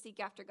of whom seek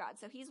after God.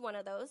 So he's one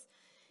of those.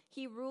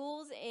 He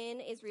rules in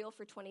Israel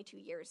for 22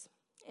 years.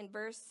 In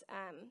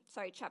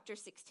chapter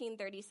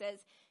 16:30 says,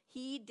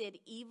 he did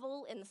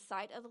evil in the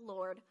sight of the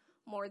Lord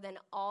more than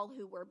all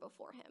who were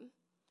before him.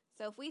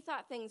 So if we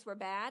thought things were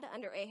bad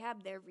under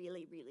Ahab, they're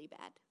really, really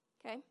bad,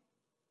 okay?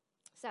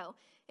 So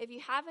if you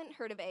haven't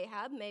heard of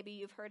Ahab, maybe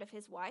you've heard of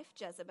his wife,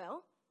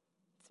 Jezebel.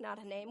 It's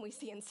not a name we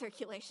see in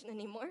circulation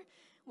anymore.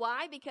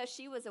 Why? Because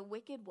she was a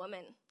wicked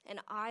woman,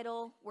 an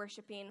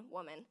idol-worshiping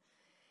woman.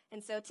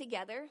 And so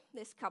together,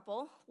 this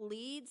couple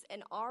leads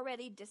an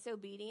already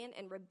disobedient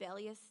and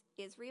rebellious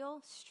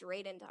Israel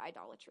straight into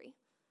idolatry.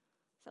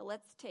 So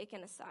let's take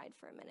an aside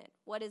for a minute.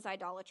 What is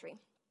idolatry?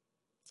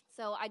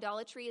 So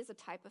idolatry is a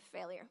type of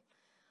failure.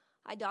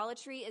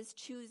 Idolatry is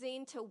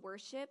choosing to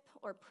worship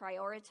or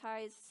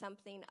prioritize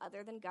something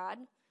other than God.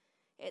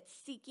 It's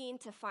seeking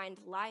to find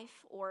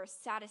life or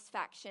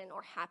satisfaction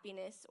or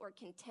happiness or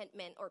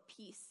contentment or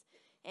peace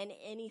in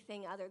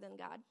anything other than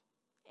God,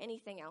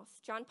 anything else.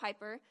 John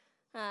Piper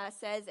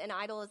says an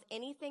idol is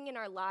anything in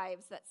our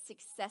lives that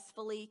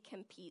successfully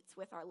competes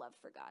with our love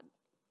for God.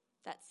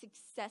 That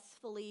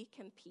successfully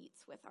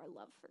competes with our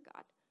love for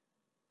God.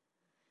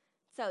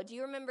 So do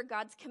you remember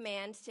God's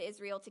command to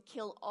Israel to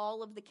kill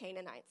all of the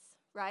Canaanites,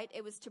 right?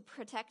 It was to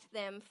protect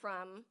them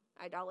from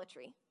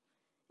idolatry.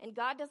 And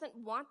God doesn't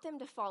want them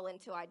to fall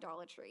into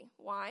idolatry.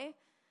 Why?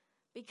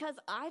 Because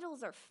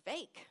idols are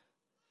fake.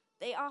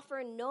 They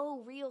offer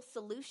no real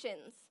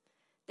solutions.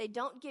 They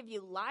don't give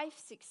you life,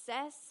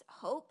 success,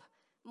 hope.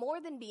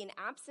 More than being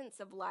absence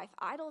of life,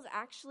 idols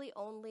actually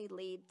only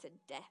lead to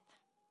death.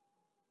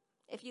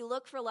 If you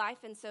look for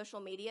life in social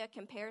media,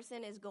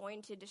 comparison is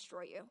going to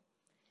destroy you.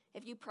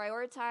 If you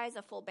prioritize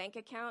a full bank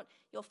account,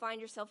 you'll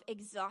find yourself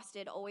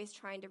exhausted, always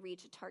trying to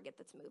reach a target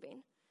that's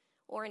moving.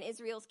 Or in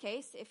Israel's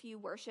case, if you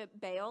worship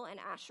Baal and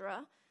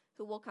Asherah,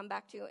 who we'll come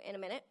back to in a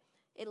minute,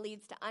 it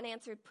leads to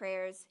unanswered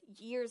prayers,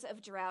 years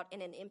of drought,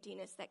 and an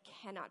emptiness that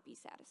cannot be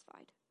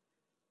satisfied.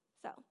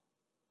 So,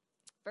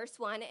 verse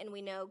 1, and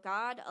we know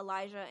God,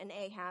 Elijah, and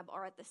Ahab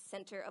are at the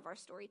center of our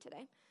story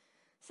today.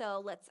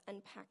 So let's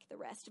unpack the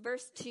rest.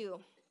 Verse 2,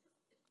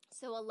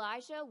 so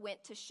Elijah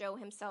went to show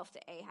himself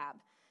to Ahab.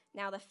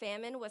 Now the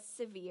famine was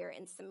severe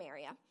in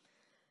Samaria.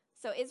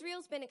 So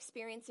Israel's been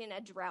experiencing a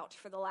drought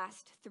for the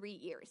last 3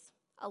 years.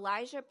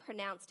 Elijah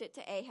pronounced it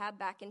to Ahab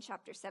back in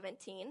chapter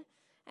 17.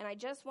 And I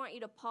just want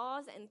you to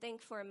pause and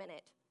think for a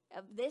minute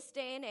of this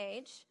day and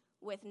age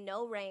with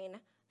no rain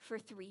for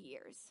 3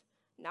 years.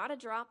 Not a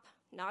drop,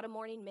 not a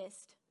morning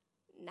mist,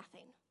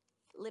 nothing.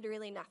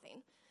 Literally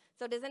nothing.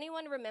 So does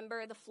anyone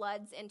remember the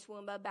floods in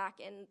Toowoomba back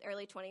in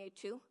early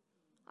 2022?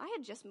 I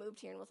had just moved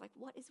here and was like,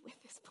 what is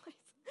with this place?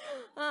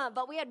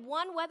 But we had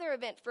one weather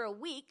event for a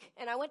week,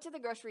 and I went to the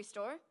grocery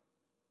store,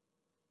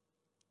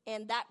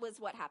 and that was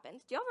what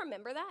happened. Do y'all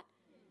remember that?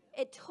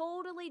 It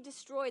totally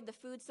destroyed the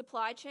food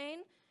supply chain,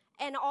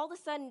 and all of a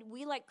sudden,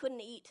 we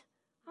couldn't eat.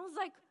 I was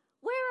like,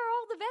 where are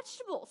all the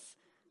vegetables?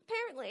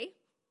 Apparently,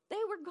 they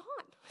were gone.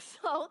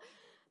 So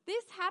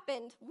this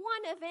happened,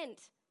 one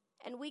event,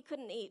 and we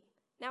couldn't eat.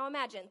 Now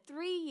imagine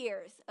 3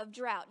 years of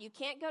drought. You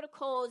can't go to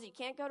Kohl's, you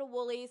can't go to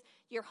Woolies.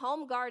 Your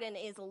home garden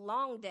is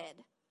long dead.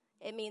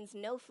 It means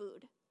no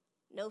food.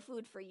 No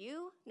food for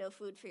you, no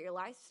food for your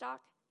livestock,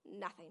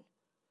 nothing.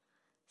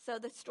 So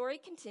the story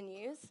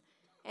continues,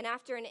 and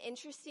after an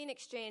interesting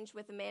exchange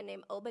with a man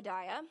named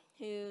Obadiah,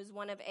 who's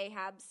one of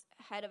Ahab's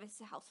head of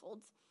his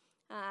households,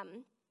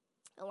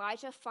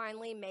 Elijah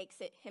finally makes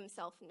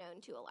himself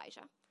known to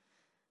Elijah.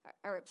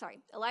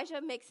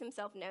 Elijah makes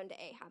himself known to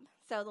Ahab.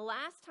 So the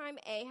last time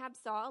Ahab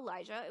saw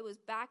Elijah, it was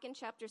back in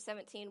chapter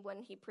 17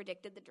 when he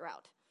predicted the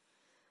drought.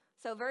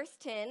 So verse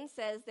 10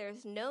 says,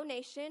 there's no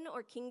nation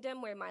or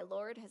kingdom where my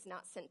Lord has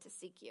not sent to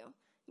seek you.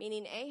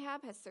 Meaning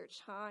Ahab has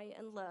searched high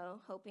and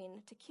low,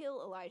 hoping to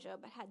kill Elijah,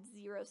 but had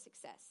zero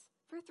success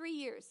for 3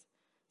 years.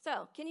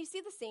 So can you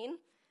see the scene?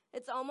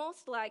 It's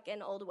almost like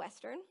an old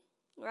Western,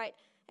 right?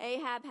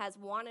 Ahab has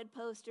wanted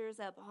posters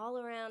up all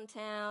around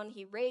town.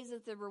 He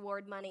raises the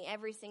reward money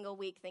every single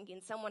week, thinking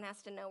someone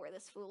has to know where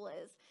this fool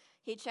is.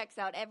 He checks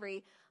out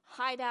every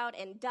hideout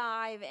and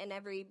dive and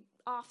every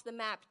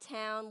off-the-map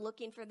town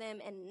looking for them,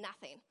 and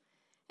nothing.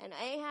 And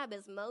Ahab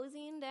is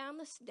moseying down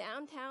the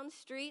downtown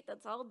street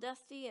that's all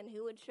dusty, and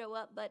who would show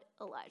up but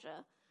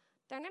Elijah?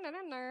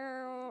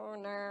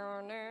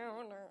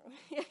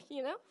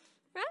 You know,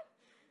 right?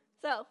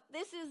 So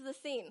this is the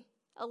scene.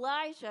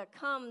 Elijah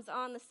comes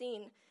on the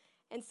scene.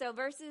 And so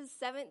verses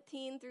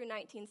 17 through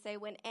 19 say,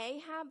 when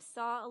Ahab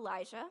saw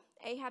Elijah,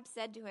 Ahab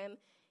said to him,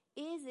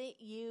 is it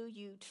you,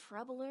 you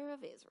troubler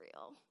of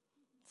Israel?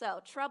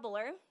 So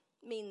troubler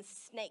means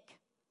snake,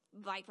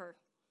 viper.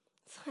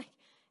 It's like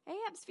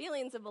Ahab's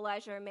feelings of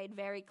Elijah are made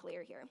very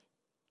clear here.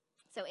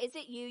 So is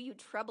it you, you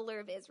troubler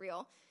of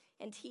Israel?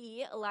 And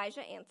he,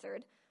 Elijah,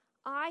 answered,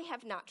 I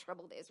have not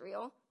troubled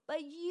Israel,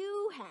 but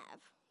you have.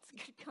 It's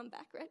a good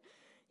comeback, right?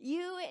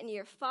 You and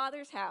your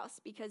father's house,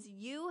 because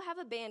you have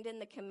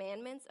abandoned the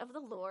commandments of the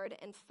Lord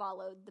and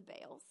followed the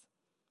Baals.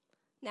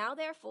 Now,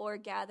 therefore,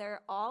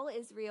 gather all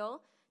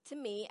Israel to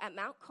me at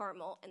Mount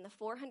Carmel, and the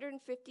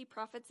 450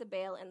 prophets of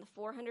Baal and the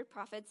 400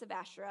 prophets of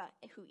Asherah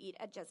who eat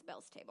at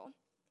Jezebel's table.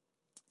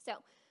 So,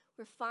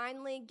 we're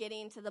finally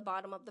getting to the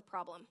bottom of the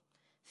problem.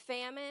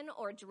 Famine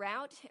or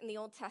drought in the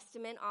Old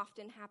Testament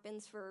often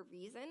happens for a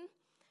reason.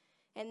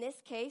 In this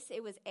case,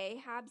 it was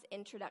Ahab's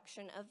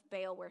introduction of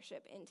Baal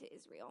worship into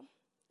Israel.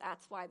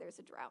 That's why there's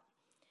a drought.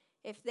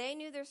 If they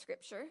knew their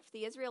scripture, if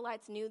the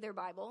Israelites knew their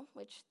Bible,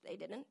 which they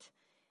didn't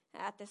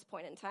at this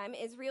point in time,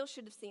 Israel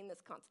should have seen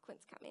this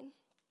consequence coming.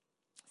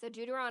 So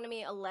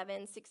Deuteronomy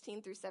 11,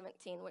 16 through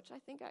 17, which I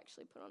think I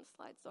actually put on a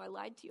slide, so I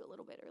lied to you a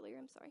little bit earlier,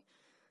 I'm sorry.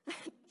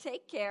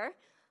 Take care,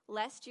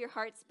 lest your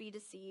hearts be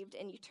deceived,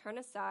 and you turn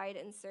aside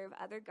and serve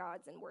other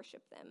gods and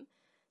worship them.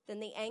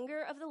 Then the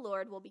anger of the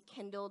Lord will be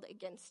kindled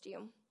against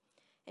you,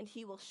 and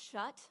he will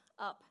shut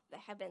up the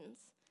heavens,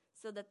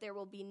 so that there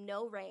will be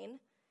no rain,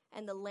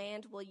 and the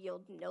land will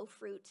yield no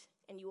fruit,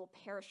 and you will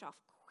perish off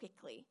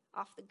quickly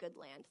off the good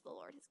land the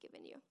Lord has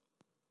given you.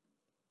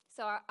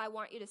 So I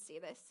want you to see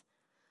this.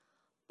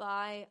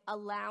 By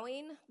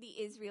allowing the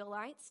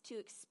Israelites to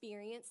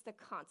experience the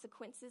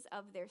consequences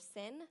of their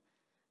sin,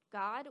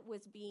 God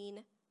was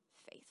being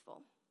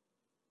faithful.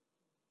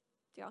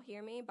 Do y'all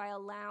hear me? By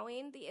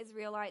allowing the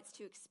Israelites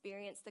to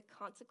experience the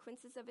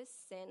consequences of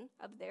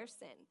their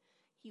sin,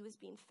 he was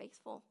being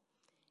faithful.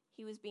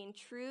 He was being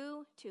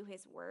true to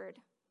his word.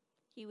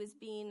 He was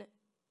being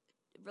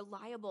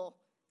reliable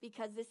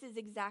because this is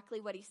exactly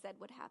what he said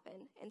would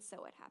happen, and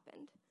so it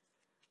happened.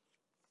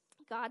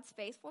 God's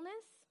faithfulness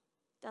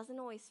doesn't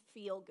always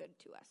feel good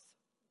to us,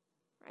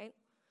 right?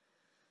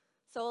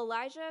 So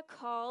Elijah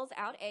calls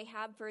out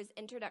Ahab for his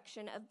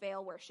introduction of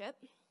Baal worship.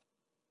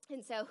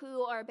 And so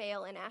who are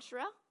Baal and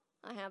Asherah?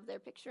 I have their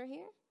picture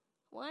here.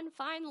 One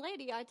fine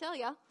lady, I tell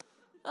ya.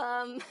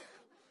 Baal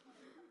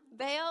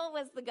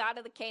was the god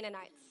of the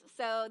Canaanites.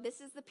 So this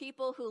is the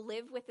people who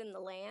lived within the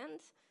land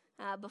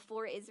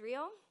before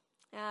Israel.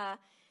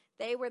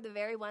 They were the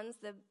very ones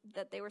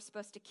that they were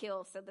supposed to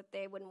kill so that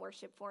they wouldn't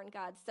worship foreign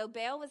gods. So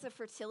Baal was a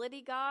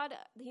fertility god.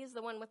 He's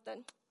the one with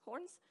the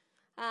horns.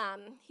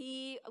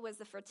 He was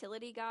the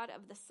fertility god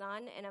of the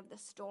sun and of the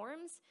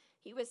storms.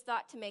 He was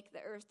thought to make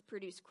the earth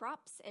produce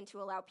crops and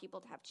to allow people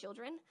to have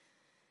children.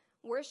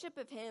 Worship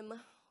of him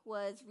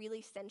was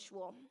really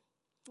sensual.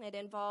 It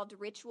involved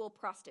ritual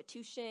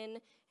prostitution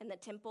in the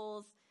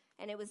temples,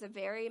 and it was a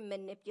very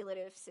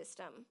manipulative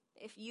system.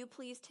 If you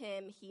pleased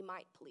him, he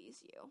might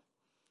please you.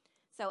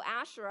 So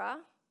Asherah,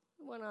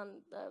 the one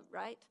on the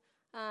right,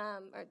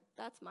 or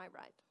that's my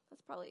right.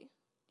 That's probably,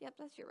 yep,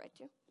 that's your right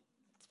too.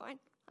 It's fine.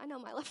 I know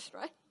my left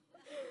and right.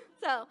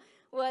 So,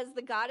 was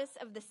the goddess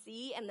of the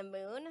sea and the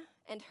moon,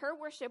 and her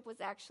worship was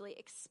actually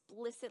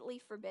explicitly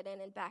forbidden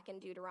and back in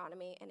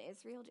Deuteronomy, and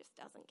Israel just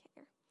doesn't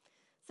care.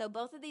 So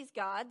both of these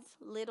gods,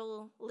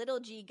 little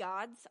g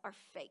gods, are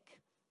fake.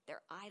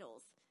 They're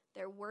idols.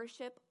 Their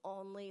worship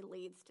only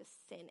leads to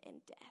sin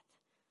and death.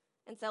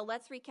 And so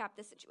let's recap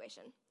the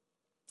situation.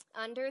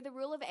 Under the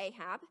rule of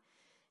Ahab,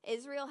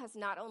 Israel has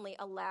not only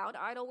allowed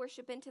idol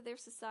worship into their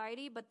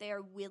society, but they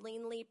are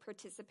willingly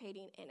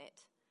participating in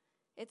it.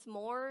 It's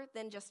more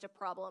than just a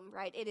problem,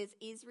 right? It is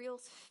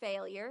Israel's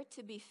failure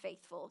to be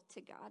faithful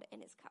to God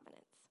and his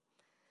covenants.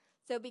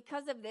 So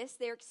because of this,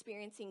 they're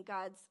experiencing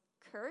God's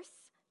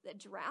curse, the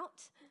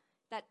drought,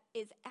 that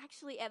is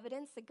actually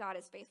evidence that God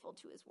is faithful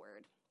to his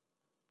word.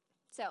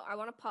 So I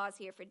want to pause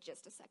here for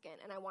just a second,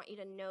 and I want you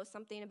to know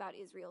something about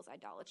Israel's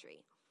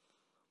idolatry.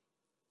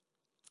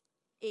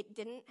 It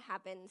didn't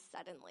happen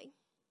suddenly,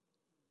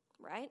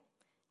 right?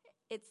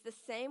 It's the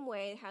same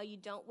way how you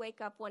don't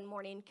wake up one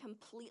morning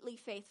completely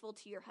faithful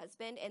to your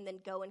husband and then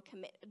go and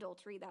commit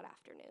adultery that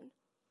afternoon.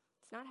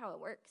 It's not how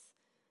it works.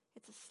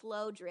 It's a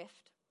slow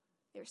drift.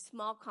 There's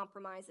small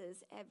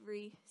compromises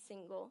every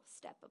single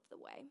step of the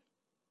way.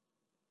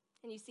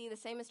 And you see, the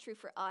same is true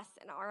for us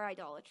and our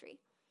idolatry.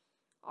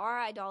 Our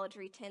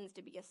idolatry tends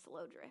to be a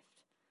slow drift,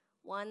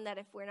 one that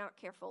if we're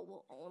not careful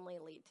will only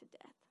lead to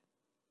death.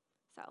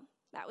 So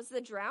that was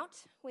the drought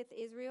with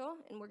Israel,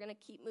 and we're going to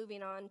keep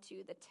moving on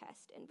to the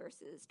test in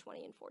verses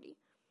 20 and 40.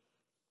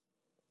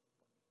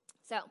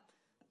 So,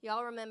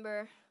 y'all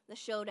remember the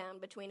showdown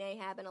between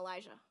Ahab and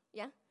Elijah,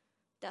 yeah?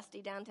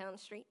 Dusty downtown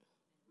street.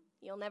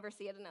 You'll never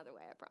see it another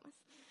way, I promise.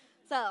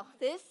 So,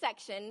 this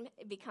section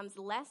becomes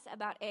less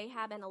about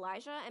Ahab and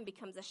Elijah and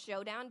becomes a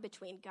showdown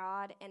between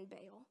God and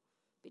Baal,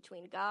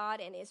 between God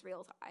and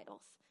Israel's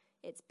idols.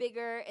 It's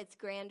bigger, it's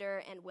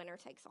grander, and winner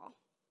takes all.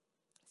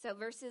 So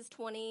verses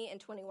 20 and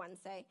 21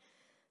 say,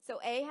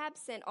 So Ahab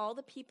sent all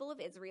the people of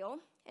Israel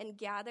and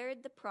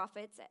gathered the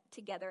prophets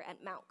together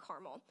at Mount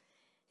Carmel.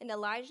 And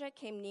Elijah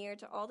came near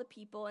to all the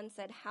people and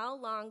said, How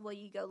long will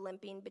you go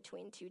limping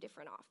between two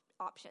different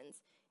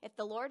options? If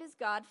the Lord is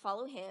God,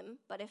 follow him,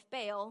 but if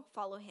Baal,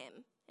 follow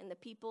him. And the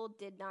people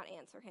did not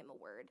answer him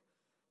a word.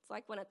 It's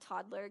like when a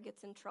toddler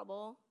gets in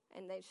trouble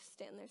and they just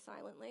stand there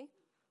silently.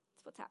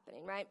 That's what's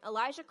happening, right?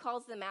 Elijah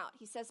calls them out.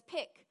 He says,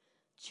 Pick.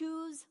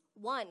 Choose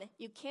one.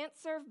 You can't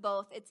serve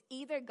both. It's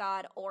either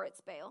God or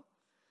it's Baal.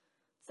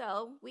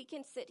 So we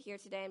can sit here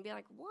today and be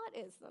like, what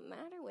is the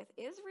matter with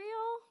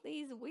Israel?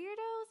 These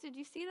weirdos? Did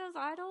you see those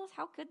idols?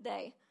 How could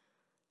they?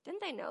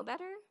 Didn't they know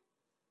better?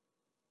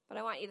 But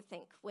I want you to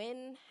think,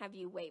 when have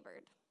you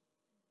wavered?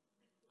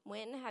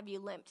 When have you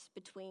limped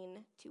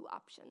between two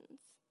options?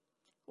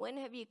 When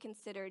have you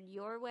considered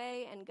your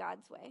way and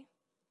God's way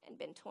and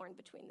been torn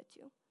between the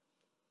two?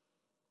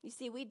 You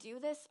see, we do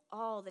this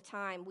all the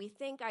time. We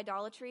think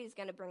idolatry is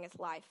going to bring us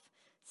life,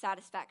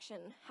 satisfaction,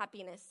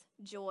 happiness,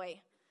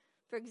 joy.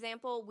 For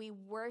example, we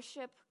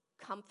worship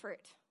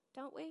comfort,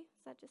 don't we?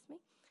 Is that just me?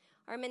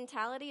 Our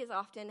mentality is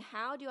often,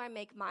 how do I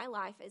make my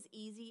life as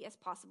easy as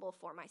possible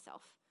for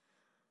myself?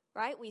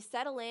 Right? We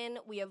settle in,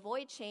 we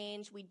avoid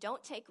change, we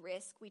don't take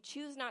risk, we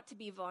choose not to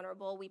be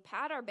vulnerable, we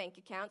pad our bank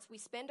accounts, we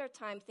spend our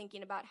time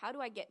thinking about how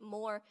do I get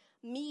more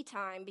me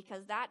time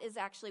because that is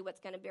actually what's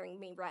going to bring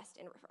me rest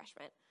and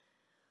refreshment.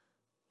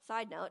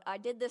 Side note, I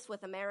did this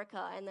with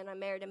America, and then I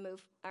married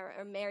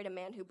a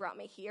man who brought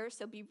me here,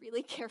 so be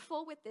really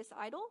careful with this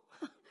idol.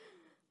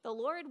 The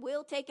Lord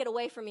will take it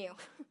away from you.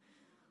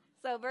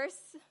 So verse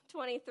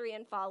 23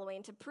 and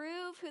following, to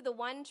prove who the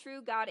one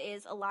true God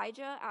is,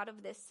 Elijah out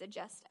of this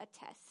suggests a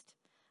test,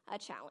 a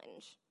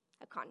challenge,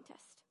 a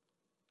contest.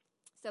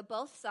 So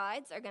both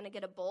sides are going to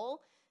get a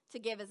bull to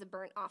give as a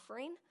burnt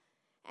offering,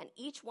 and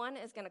each one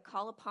is going to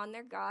call upon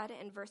their God.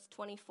 In verse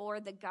 24,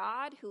 the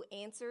God who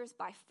answers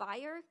by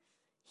fire,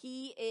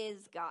 he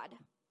is God.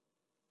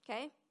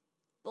 Okay?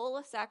 Bull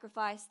of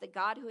sacrifice, the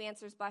God who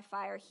answers by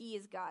fire, he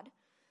is God.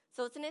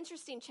 So it's an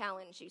interesting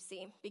challenge, you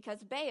see, because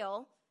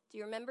Baal, do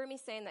you remember me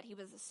saying that he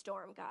was a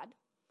storm god?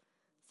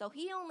 So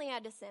he only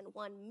had to send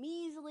one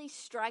measly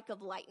strike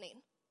of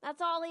lightning.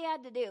 That's all he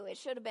had to do. It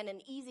should have been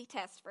an easy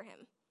test for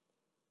him.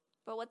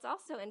 But what's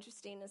also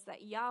interesting is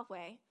that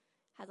Yahweh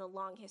has a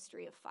long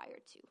history of fire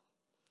too.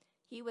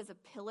 He was a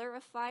pillar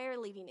of fire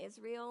leading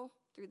Israel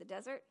through the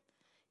desert.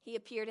 He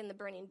appeared in the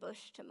burning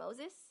bush to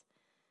Moses.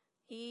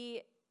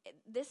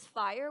 This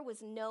fire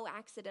was no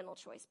accidental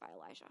choice by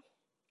Elijah.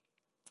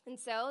 And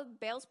so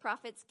Baal's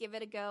prophets give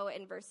it a go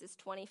in verses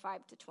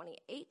 25 to 28.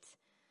 It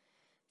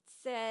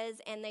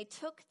says, and they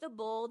took the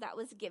bull that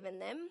was given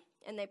them,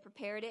 and they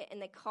prepared it,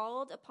 and they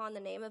called upon the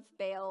name of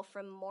Baal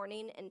from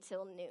morning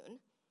until noon.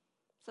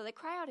 So they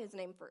cry out his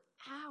name for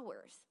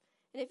hours.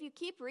 And if you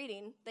keep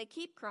reading, they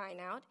keep crying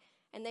out,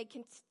 and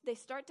they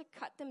start to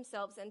cut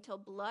themselves until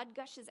blood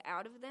gushes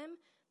out of them,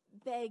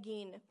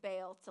 begging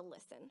Baal to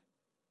listen.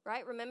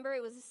 Right? Remember,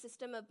 it was a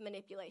system of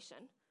manipulation.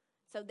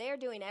 So they're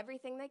doing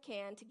everything they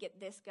can to get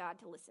this God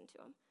to listen to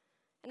them.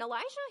 And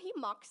Elijah, he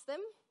mocks them,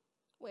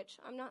 which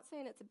I'm not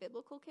saying it's a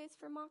biblical case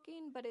for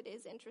mocking, but it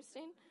is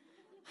interesting.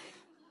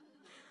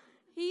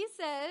 He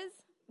says,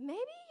 maybe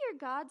your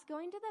God's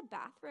going to the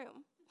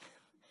bathroom.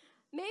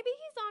 Maybe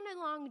he's on a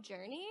long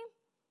journey.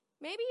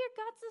 Maybe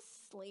your God's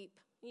asleep.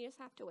 You just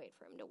have to wait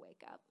for him to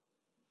wake up.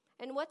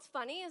 And what's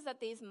funny is that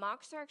these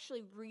mocks are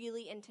actually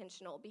really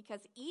intentional,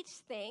 because each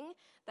thing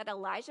that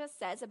Elijah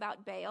says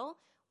about Baal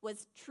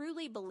was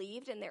truly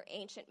believed in their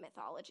ancient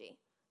mythology.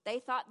 They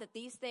thought that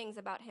these things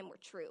about him were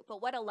true.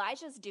 But what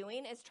Elijah's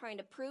doing is trying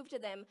to prove to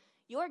them,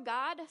 your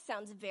God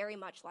sounds very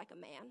much like a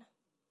man,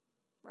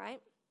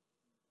 right?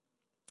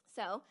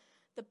 So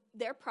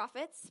their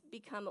prophets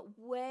become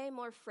way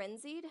more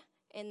frenzied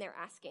in their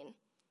asking.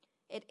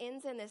 It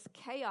ends in this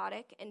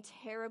chaotic and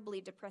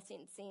terribly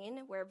depressing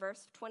scene where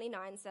verse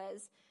 29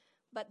 says,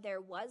 but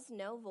there was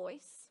no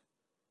voice,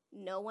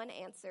 no one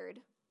answered,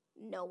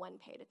 no one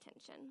paid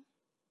attention.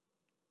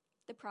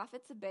 The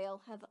prophets of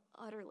Baal have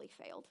utterly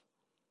failed.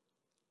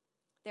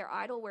 Their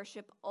idol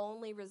worship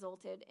only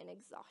resulted in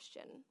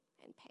exhaustion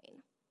and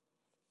pain.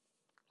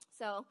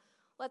 So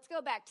let's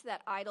go back to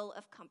that idol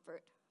of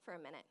comfort for a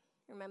minute.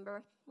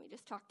 Remember, we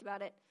just talked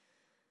about it.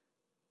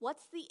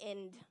 What's the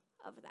end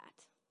of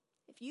that?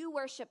 If you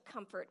worship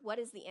comfort, what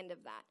is the end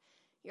of that?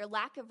 Your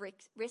lack of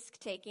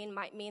risk-taking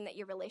might mean that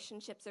your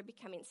relationships are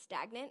becoming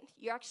stagnant.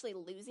 You're actually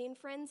losing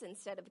friends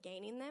instead of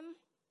gaining them.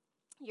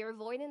 Your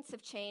avoidance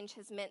of change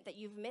has meant that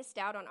you've missed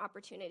out on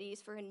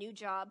opportunities for a new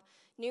job,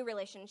 new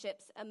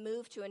relationships, a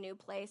move to a new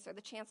place, or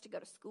the chance to go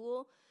to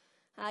school.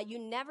 You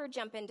never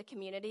jump into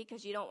community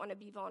because you don't want to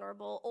be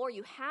vulnerable, or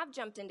you have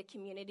jumped into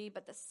community,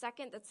 but the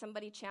second that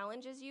somebody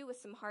challenges you with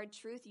some hard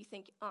truth, you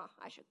think,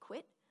 I should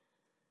quit,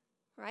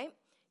 right?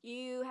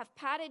 You have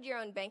padded your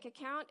own bank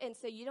account, and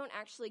so you don't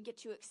actually get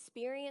to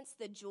experience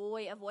the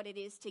joy of what it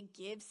is to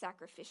give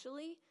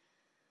sacrificially.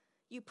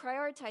 You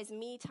prioritize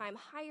me time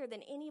higher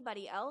than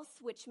anybody else,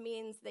 which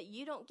means that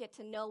you don't get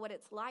to know what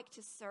it's like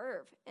to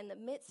serve in the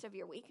midst of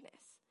your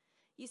weakness.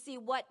 You see,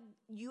 what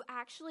you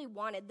actually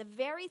wanted, the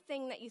very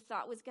thing that you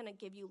thought was going to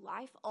give you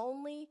life,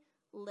 only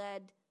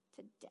led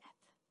to death.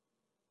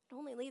 It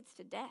only leads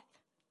to death.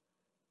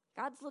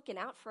 God's looking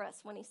out for us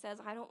when he says,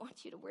 I don't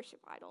want you to worship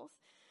idols.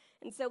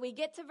 And so we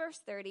get to verse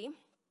 30,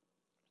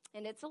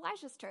 and it's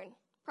Elijah's turn.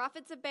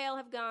 Prophets of Baal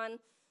have gone.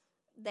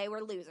 They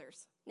were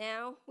losers.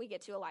 Now we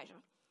get to Elijah.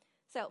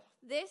 So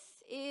this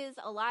is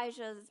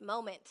Elijah's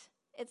moment.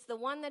 It's the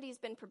one that he's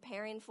been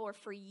preparing for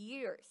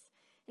years.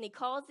 And he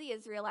calls the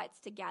Israelites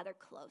to gather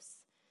close.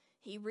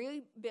 He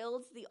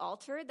rebuilds the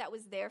altar that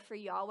was there for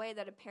Yahweh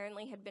that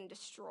apparently had been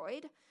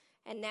destroyed.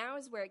 And now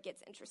is where it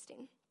gets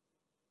interesting.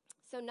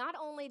 So not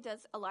only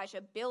does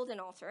Elijah build an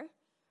altar,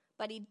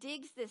 but he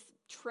digs this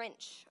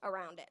trench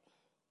around it,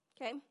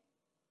 okay?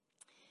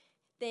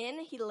 Then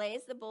he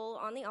lays the bull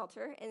on the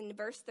altar. And in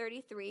verse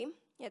 33,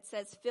 it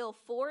says, fill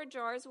 4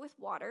 jars with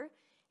water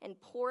and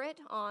pour it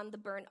on the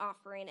burnt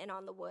offering and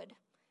on the wood.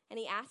 And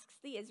he asks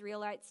the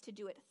Israelites to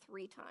do it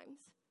 3 times,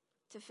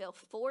 to fill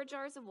 4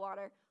 jars of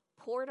water,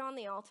 pour it on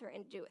the altar,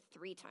 and do it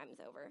 3 times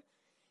over.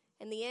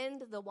 In the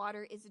end, the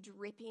water is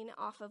dripping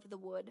off of the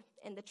wood,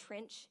 and the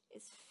trench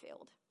is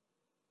filled.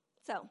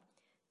 So,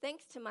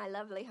 thanks to my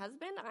lovely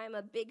husband, I'm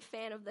a big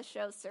fan of the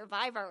show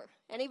Survivor.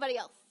 Anybody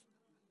else?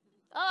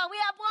 Oh, we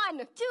have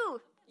 1,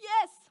 2.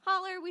 Yes,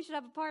 holler, we should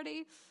have a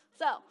party.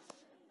 So,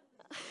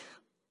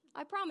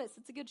 I promise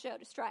it's a good show.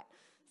 Just try it.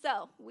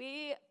 So,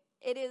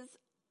 it is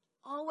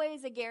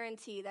always a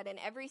guarantee that in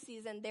every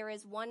season there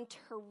is one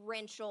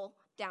torrential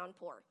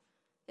downpour.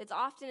 It's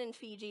often in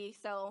Fiji,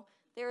 so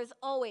there is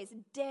always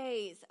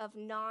days of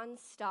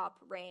nonstop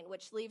rain,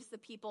 which leaves the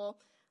people,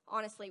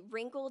 honestly,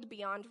 wrinkled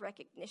beyond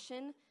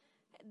recognition.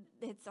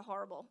 It's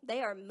horrible.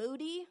 They are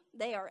moody,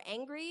 they are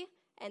angry,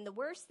 and the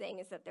worst thing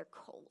is that they're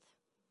cold.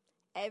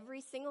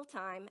 Every single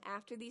time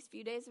after these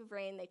few days of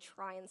rain, they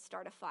try and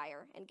start a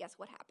fire, and guess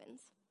what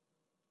happens?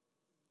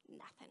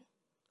 Nothing.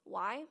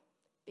 Why?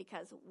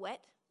 Because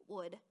wet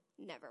wood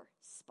never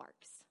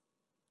sparks.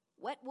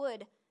 Wet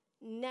wood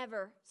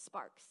never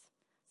sparks.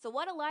 So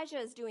what Elijah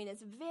is doing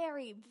is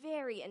very,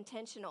 very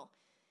intentional.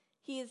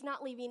 He is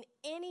not leaving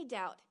any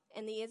doubt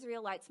in the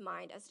Israelites'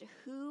 mind as to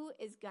who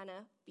is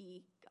gonna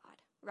be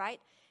God,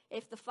 right?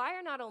 If the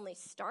fire not only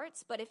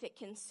starts, but if it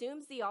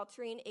consumes the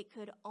altering, it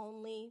could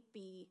only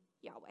be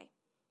Yahweh.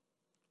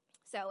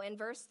 So in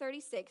verse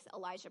 36,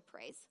 Elijah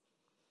prays.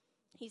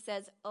 He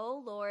says, "O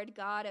Lord,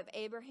 God of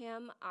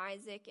Abraham,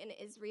 Isaac, and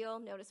Israel,"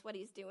 notice what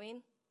he's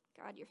doing.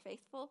 God, you're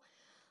faithful.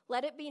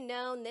 "Let it be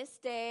known this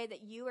day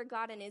that you are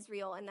God in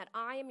Israel, and that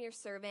I am your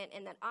servant,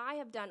 and that I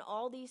have done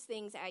all these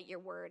things at your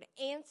word.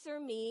 Answer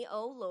me,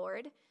 O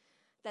Lord,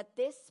 that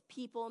this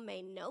people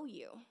may know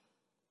you.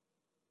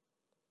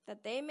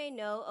 That they may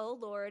know, O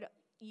Lord,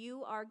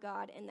 you are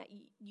God, and that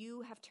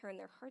you have turned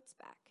their hearts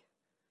back."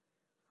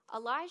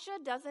 Elijah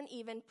doesn't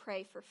even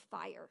pray for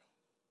fire.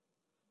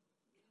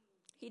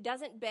 He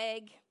doesn't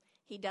beg.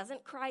 He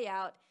doesn't cry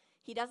out.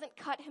 He doesn't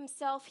cut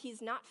himself.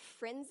 He's not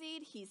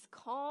frenzied. He's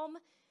calm.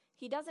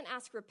 He doesn't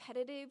ask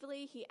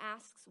repetitively. He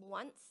asks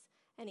once,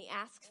 and he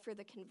asks for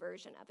the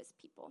conversion of his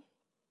people.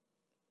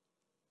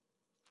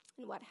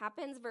 And what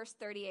happens? Verse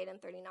 38 and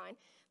 39.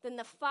 "Then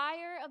the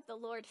fire of the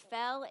Lord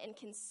fell and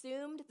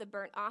consumed the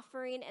burnt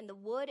offering and the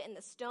wood and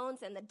the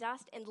stones and the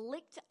dust and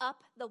licked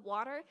up the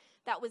water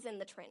that was in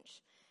the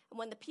trench. And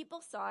when the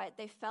people saw it,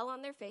 they fell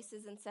on their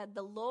faces and said,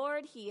 'The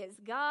Lord, he is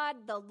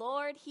God. The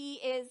Lord, he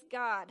is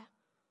God.'"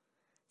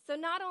 So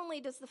not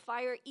only does the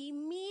fire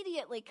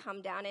immediately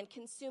come down and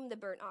consume the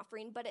burnt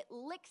offering, but it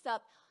licks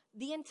up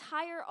the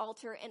entire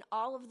altar and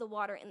all of the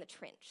water in the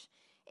trench.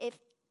 If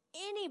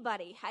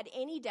anybody had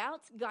any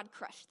doubts, God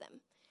crushed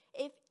them.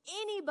 If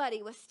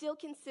anybody was still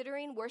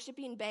considering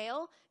worshiping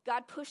Baal,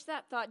 God pushed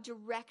that thought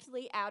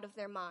directly out of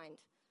their mind.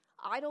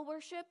 Idol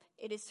worship,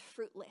 it is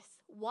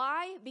fruitless.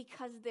 Why?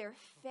 Because they're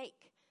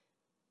fake.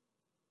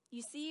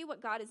 You see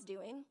what God is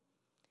doing?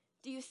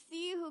 Do you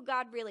see who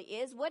God really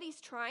is? What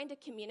he's trying to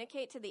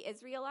communicate to the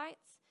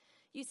Israelites?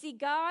 You see,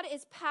 God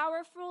is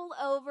powerful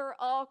over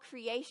all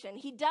creation.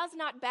 He does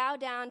not bow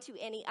down to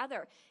any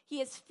other.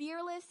 He is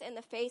fearless in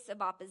the face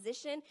of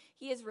opposition.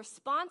 He is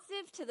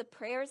responsive to the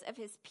prayers of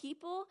his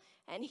people,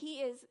 and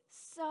he is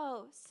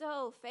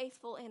so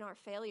faithful in our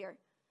failure.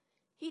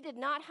 He did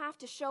not have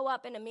to show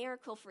up in a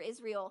miracle for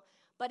Israel,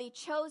 but he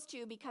chose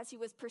to because he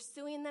was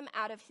pursuing them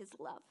out of his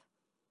love.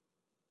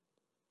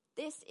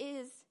 This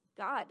is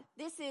God.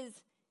 This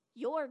is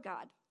your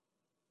God.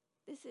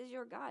 This is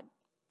your God.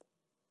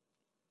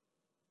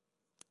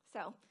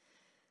 So,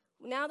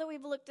 now that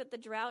we've looked at the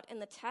drought and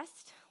the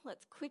test,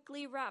 let's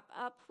quickly wrap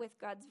up with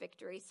God's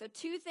victory. So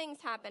 2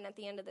 things happen at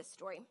the end of this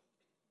story.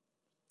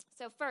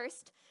 So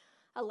first,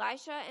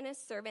 Elisha and his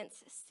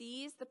servants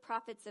seize the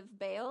prophets of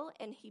Baal,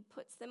 and he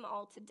puts them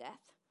all to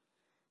death.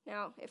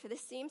 Now, if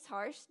this seems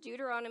harsh,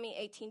 Deuteronomy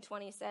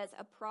 18:20 says,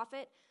 "A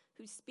prophet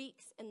who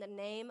speaks in the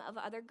name of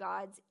other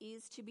gods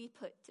is to be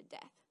put to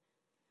death."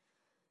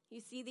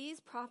 You see, these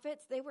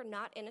prophets, they were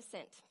not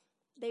innocent.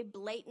 They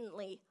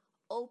blatantly,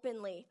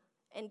 openly,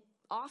 and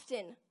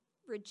often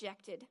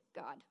rejected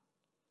God.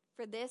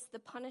 For this, the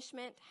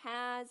punishment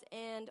has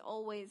and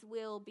always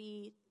will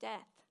be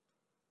death.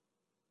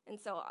 And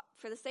so,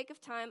 for the sake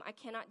of time, I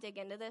cannot dig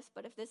into this,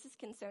 but if this is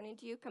concerning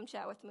to you, come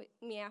chat with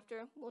me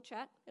after. We'll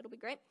chat. It'll be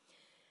great.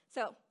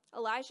 So,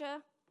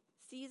 Elijah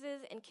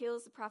seizes and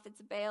kills the prophets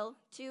of Baal.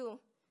 2,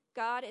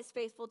 God is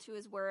faithful to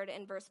his word,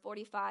 and verse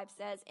 45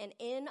 says, "And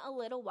in a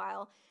little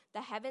while,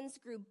 the heavens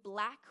grew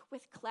black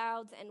with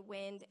clouds and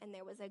wind, and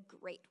there was a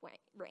great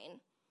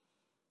rain."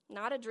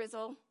 Not a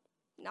drizzle,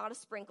 not a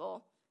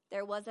sprinkle.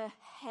 There was a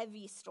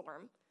heavy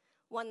storm,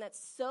 one that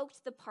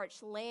soaked the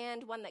parched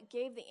land, one that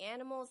gave the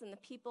animals and the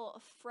people a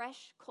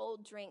fresh,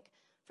 cold drink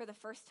for the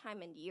first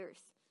time in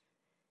years.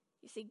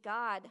 You see,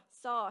 God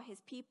saw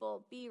his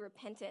people be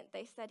repentant.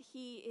 They said,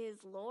 "He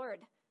is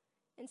Lord."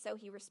 And so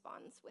he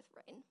responds with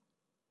rain.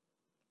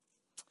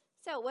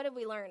 So what have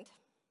we learned?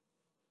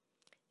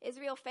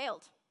 Israel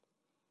failed.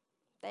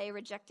 They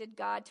rejected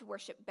God to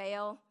worship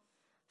Baal,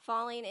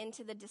 falling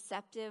into the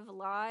deceptive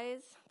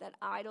lies that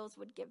idols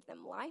would give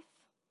them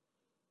life.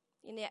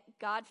 And yet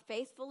God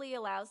faithfully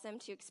allows them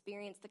to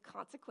experience the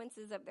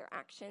consequences of their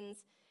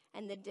actions,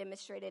 and then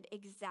demonstrated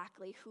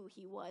exactly who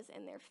he was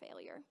in their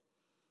failure.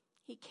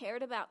 He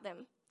cared about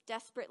them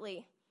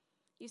desperately.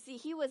 You see,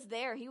 he was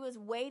there. He was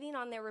waiting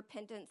on their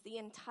repentance the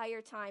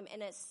entire time,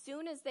 and as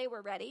soon as they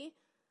were ready,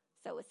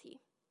 so was he.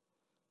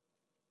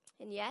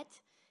 And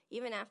yet,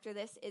 even after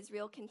this,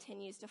 Israel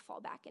continues to fall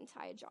back into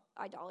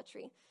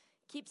idolatry.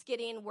 Keeps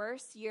getting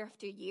worse year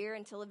after year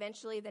until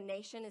eventually the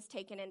nation is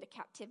taken into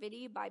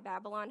captivity by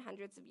Babylon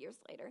hundreds of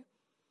years later.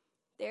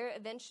 They're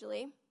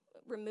eventually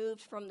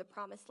removed from the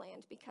promised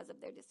land because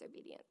of their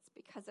disobedience,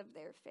 because of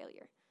their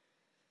failure.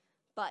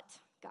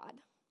 But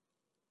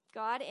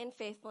God in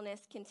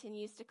faithfulness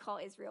continues to call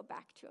Israel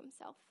back to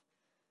himself.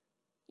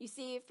 You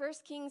see,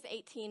 1 Kings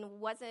 18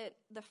 wasn't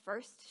the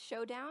first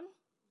showdown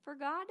for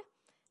God,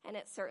 and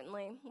it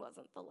certainly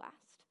wasn't the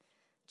last.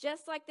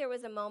 Just like there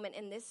was a moment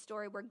in this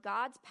story where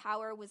God's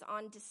power was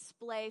on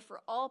display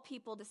for all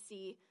people to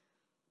see,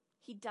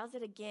 he does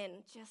it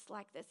again just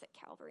like this at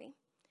Calvary.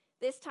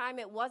 This time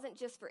it wasn't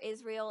just for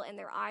Israel and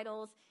their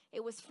idols,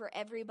 it was for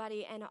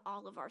everybody and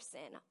all of our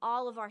sin,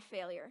 all of our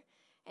failure.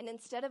 And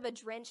instead of a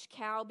drenched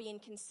cow being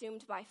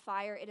consumed by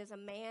fire, it is a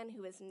man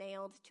who is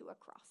nailed to a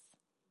cross.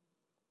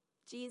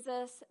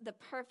 Jesus, the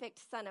perfect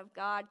Son of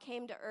God,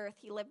 came to earth.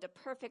 He lived a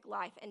perfect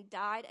life and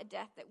died a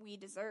death that we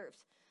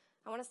deserved.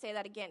 I want to say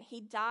that again. He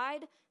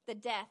died the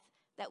death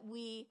that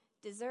we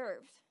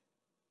deserved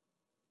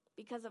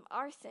because of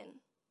our sin,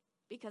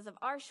 because of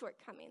our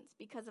shortcomings,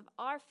 because of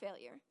our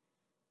failure.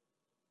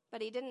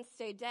 But he didn't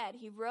stay dead.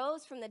 He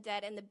rose from the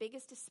dead in the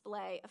biggest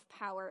display of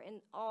power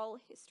in all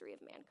history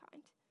of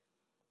mankind.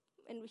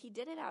 And he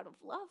did it out of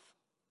love.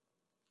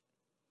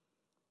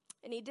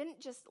 And he didn't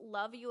just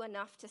love you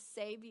enough to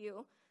save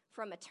you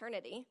from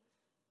eternity.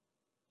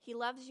 He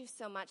loves you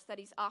so much that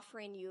he's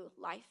offering you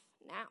life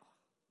now.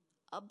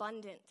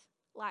 Abundant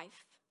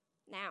life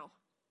now.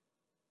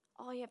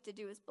 All you have to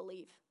do is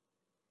believe.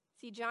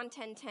 See, John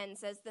 10:10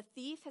 says, "The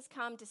thief has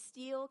come to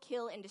steal,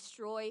 kill, and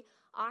destroy.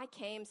 I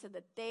came so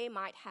that they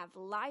might have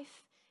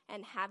life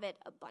and have it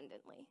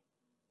abundantly."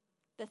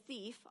 The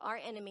thief, our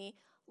enemy,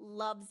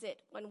 loves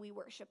it when we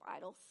worship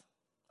idols.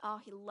 Oh,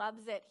 he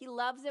loves it. He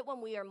loves it when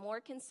we are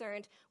more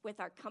concerned with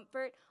our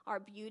comfort, our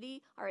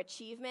beauty, our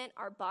achievement,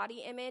 our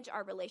body image,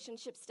 our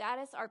relationship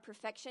status, our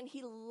perfection.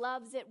 He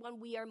loves it when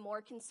we are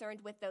more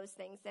concerned with those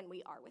things than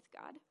we are with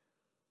God,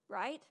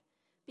 right?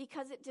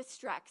 Because it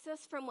distracts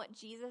us from what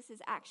Jesus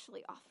is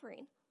actually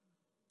offering.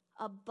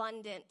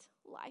 Abundant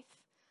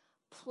life,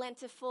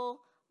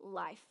 plentiful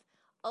life,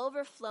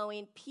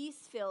 overflowing,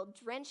 peace-filled,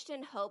 drenched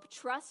in hope,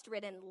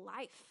 trust-ridden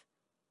life.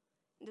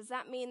 And does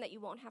that mean that you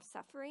won't have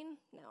suffering?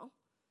 No.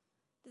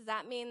 Does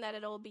that mean that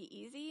it'll be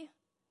easy?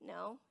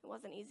 No, it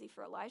wasn't easy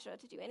for Elijah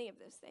to do any of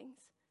those things.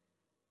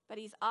 But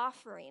he's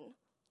offering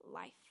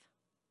life.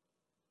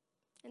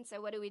 And so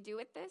what do we do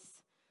with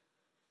this?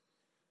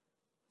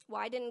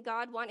 Why didn't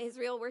God want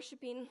Israel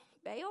worshiping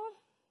Baal?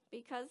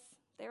 Because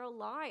they're a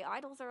lie.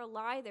 Idols are a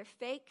lie. They're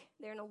fake.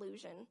 They're an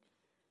illusion.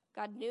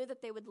 God knew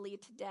that they would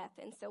lead to death.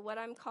 And so what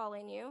I'm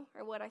calling you,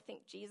 or what I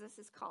think Jesus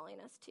is calling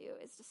us to,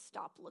 is to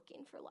stop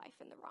looking for life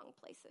in the wrong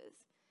places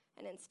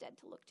and instead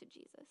to look to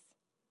Jesus.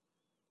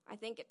 I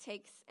think it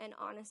takes an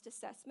honest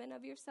assessment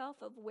of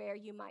yourself of where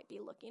you might be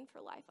looking for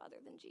life other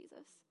than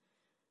Jesus.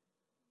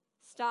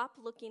 Stop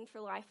looking for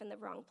life in the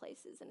wrong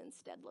places and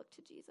instead look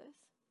to Jesus.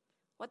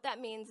 What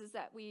that means is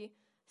that we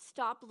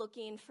stop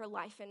looking for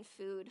life in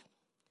food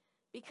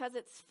because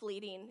it's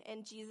fleeting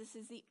and Jesus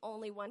is the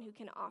only one who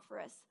can offer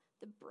us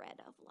the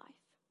bread of life.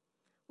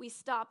 We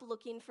stop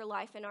looking for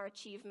life in our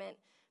achievement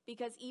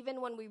because even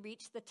when we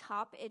reach the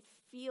top, it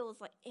feels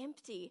like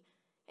empty.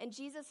 And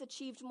Jesus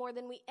achieved more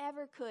than we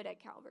ever could at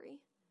Calvary.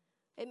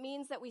 It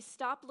means that we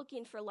stop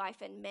looking for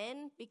life in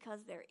men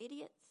because they're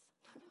idiots.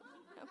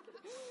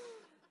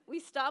 We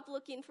stop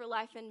looking for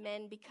life in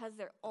men because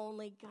they're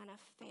only gonna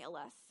fail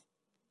us.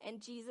 And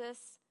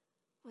Jesus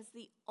is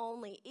the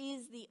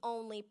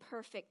only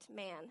perfect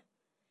man.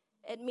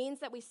 It means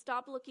that we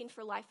stop looking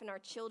for life in our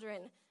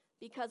children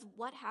because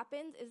what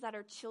happens is that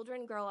our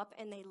children grow up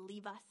and they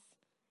leave us.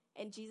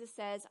 And Jesus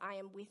says, "I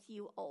am with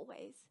you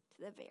always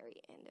to the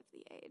very end of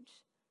the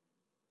age."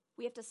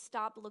 We have to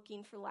stop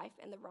looking for life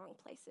in the wrong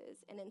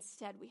places, and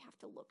instead we have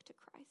to look to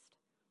Christ.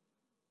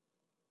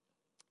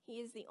 He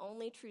is the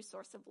only true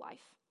source of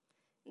life.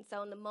 And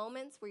so in the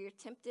moments where you're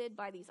tempted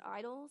by these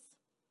idols,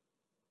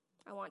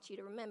 I want you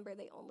to remember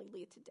they only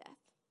lead to death,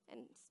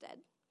 and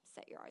instead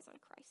set your eyes on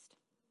Christ.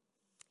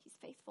 He's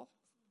faithful.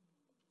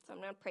 So I'm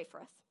going to pray for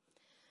us.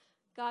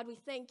 God, we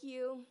thank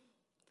you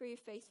for your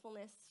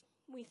faithfulness.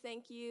 We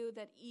thank you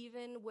that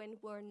even when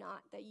we're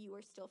not, that you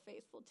are still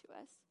faithful to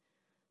us,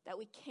 that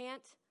we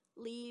can't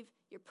leave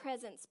your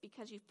presence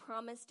because you've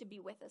promised to be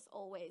with us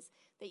always,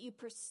 that you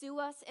pursue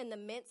us in the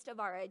midst of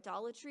our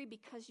idolatry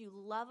because you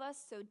love us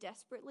so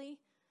desperately.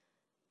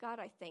 God,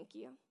 I thank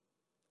you.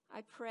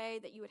 I pray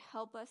that you would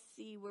help us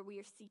see where we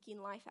are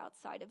seeking life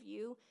outside of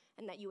you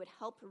and that you would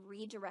help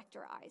redirect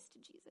our eyes to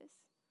Jesus.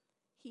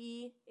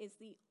 He is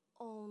the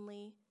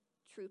only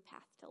true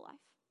path to life.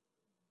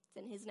 It's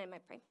in his name I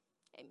pray.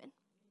 Amen.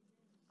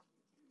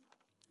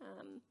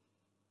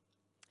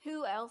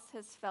 Who else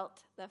has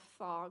felt the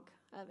fog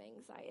of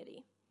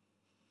anxiety?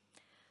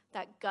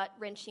 That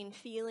gut-wrenching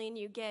feeling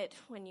you get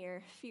when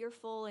you're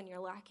fearful and you're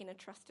lacking a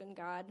trust in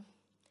God.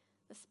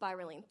 The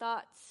spiraling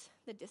thoughts,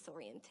 the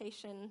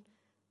disorientation,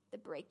 the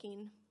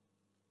breaking.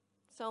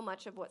 So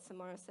much of what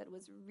Samara said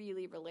was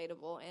really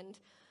relatable. And,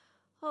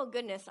 oh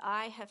goodness,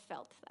 I have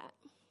felt that.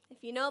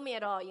 If you know me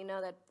at all, you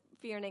know that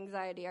fear and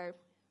anxiety are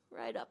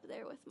right up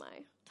there with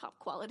my top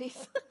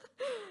qualities.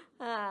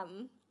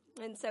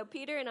 And so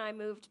Peter and I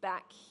moved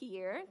back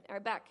here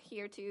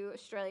to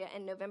Australia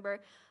in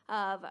November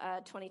of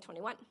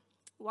 2021.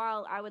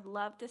 While I would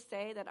love to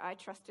say that I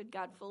trusted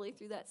God fully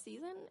through that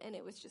season and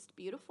it was just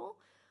beautiful,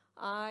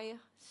 I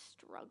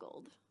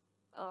struggled.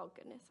 Oh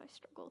goodness, I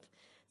struggled.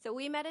 So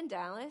we met in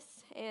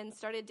Dallas and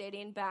started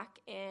dating back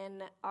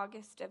in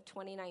August of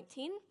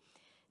 2019.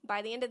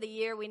 By the end of the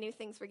year, we knew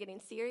things were getting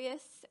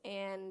serious,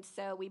 and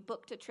so we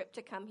booked a trip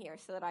to come here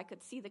so that I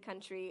could see the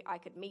country, I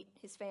could meet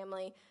his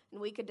family, and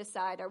we could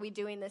decide, are we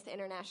doing this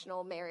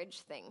international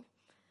marriage thing?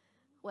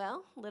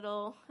 Well,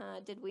 little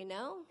did we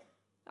know,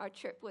 our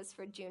trip was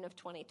for June of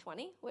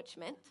 2020, which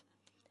meant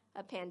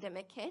a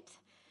pandemic hit,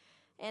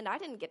 and I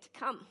didn't get to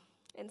come.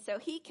 And so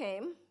he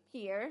came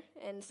here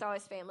and saw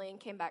his family and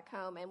came back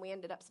home, and we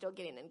ended up still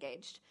getting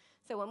engaged.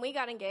 So when we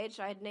got engaged,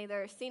 I had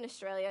neither seen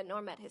Australia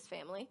nor met his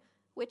family,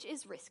 which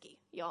is risky,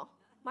 y'all.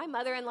 My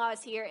mother-in-law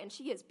is here, and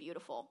she is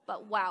beautiful,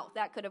 but wow,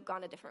 that could have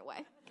gone a different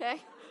way,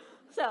 okay?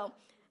 So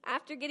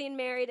after getting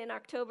married in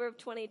October of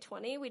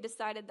 2020, we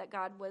decided that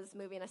God was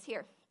moving us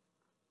here.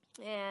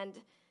 And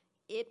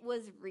it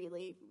was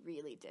really,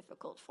 really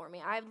difficult for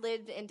me. I've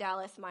lived in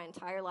Dallas my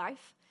entire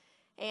life,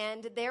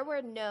 and there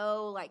were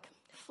no,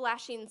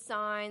 flashing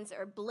signs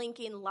or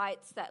blinking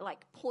lights that,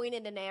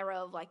 pointed an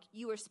arrow of,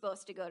 you were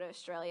supposed to go to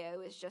Australia. It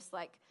was just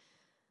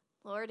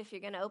Lord, if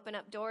you're going to open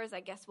up doors,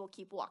 I guess we'll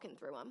keep walking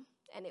through them.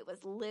 And it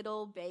was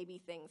little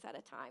baby things at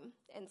a time.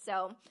 And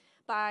so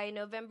by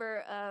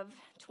November of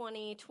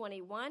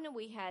 2021,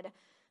 we had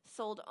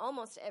sold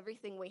almost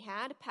everything we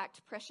had,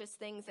 packed precious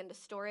things into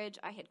storage.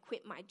 I had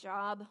quit my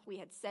job. We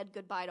had said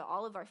goodbye to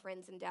all of our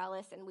friends in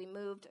Dallas, and we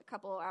moved a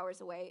couple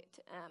hours away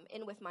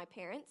in with my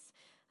parents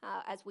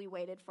as we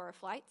waited for our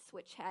flights,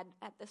 which had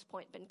at this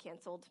point been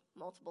canceled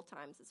multiple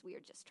times as we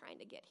were just trying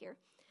to get here.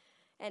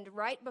 And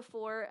right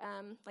before,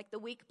 the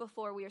week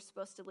before we were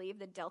supposed to leave,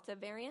 the Delta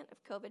variant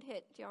of COVID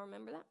hit. Do y'all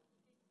remember that?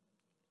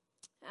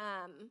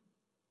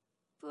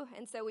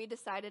 And so we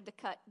decided to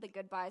cut the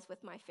goodbyes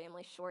with my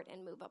family short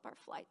and move up our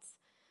flights.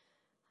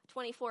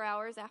 24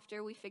 hours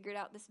after we figured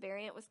out this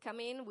variant was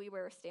coming, we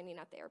were standing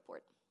at the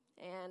airport.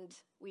 And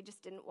we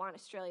just didn't want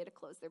Australia to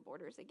close their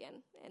borders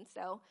again. And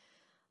so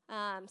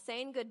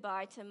saying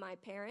goodbye to my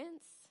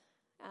parents,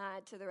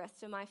 to the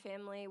rest of my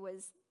family,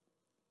 was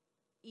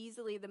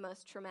easily the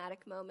most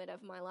traumatic moment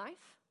of my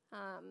life.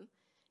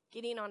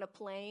 Getting on a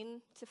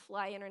plane to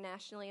fly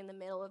internationally in the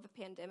middle of a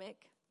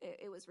pandemic,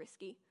 it was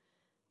risky.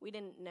 We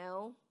didn't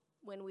know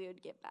when we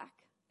would get back.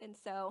 And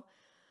so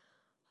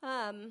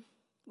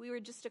we were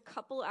just a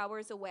couple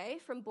hours away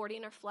from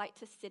boarding our flight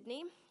to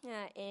Sydney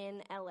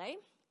in LA.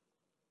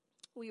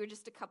 We were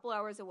just a couple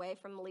hours away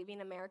from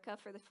leaving America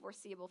for the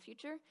foreseeable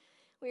future.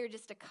 We were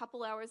just a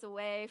couple hours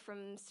away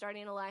from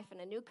starting a life in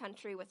a new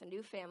country with a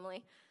new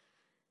family.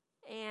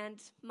 And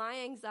my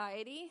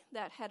anxiety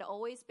that had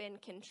always been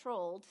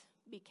controlled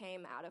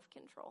became out of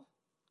control.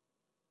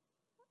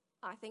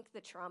 I think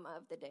the trauma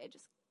of the day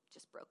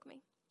just broke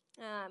me.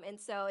 And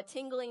so a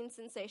tingling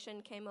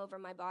sensation came over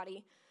my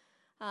body.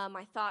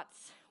 My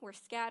thoughts were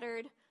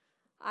scattered.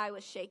 I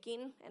was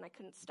shaking, and I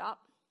couldn't stop.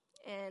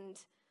 And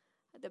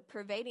the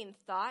pervading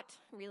thought,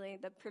 really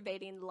the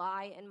pervading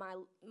lie in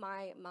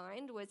my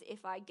mind was,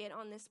 if I get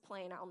on this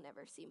plane, I'll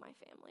never see my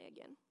family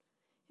again.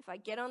 If I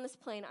get on this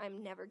plane,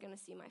 I'm never going to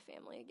see my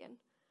family again.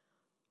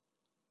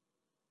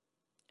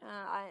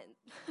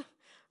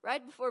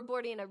 Right before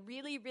boarding a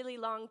really, really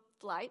long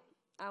flight,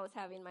 I was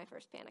having my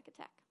first panic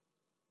attack.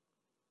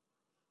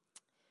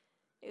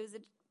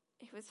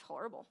 It was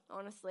horrible,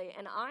 honestly.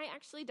 And I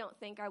actually don't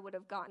think I would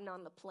have gotten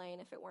on the plane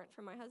if it weren't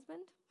for my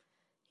husband.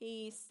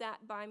 He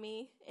sat by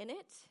me in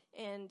it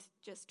and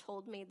just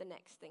told me the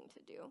next thing to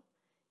do.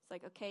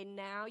 It's okay,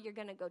 now you're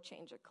going to go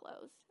change your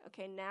clothes.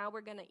 Okay, now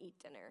we're going to eat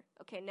dinner.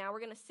 Okay, now we're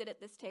going to sit at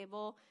this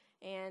table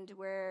and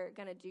we're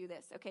going to do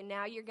this. Okay,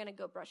 now you're going to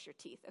go brush your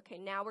teeth. Okay,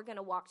 now we're going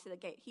to walk to the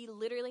gate. He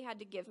literally had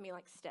to give me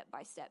step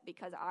by step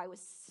because I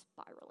was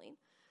spiraling.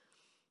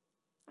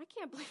 I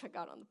can't believe I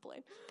got on the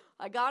plane.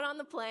 I got on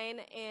the plane,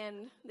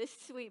 and this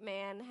sweet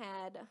man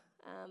had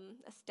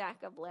a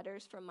stack of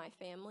letters from my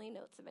family,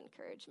 notes of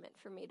encouragement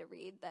for me to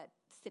read, that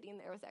sitting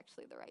there was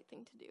actually the right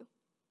thing to do.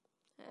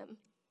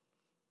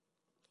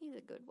 He's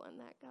a good one,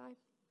 that guy.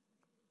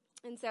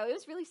 And so it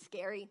was really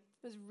scary.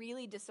 It was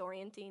really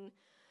disorienting.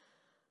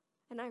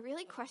 And I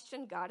really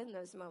questioned God in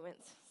those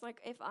moments. It's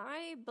if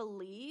I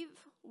believe,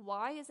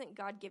 why isn't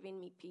God giving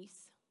me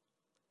peace?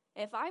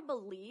 If I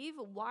believe,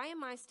 why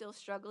am I still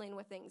struggling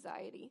with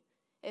anxiety?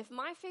 If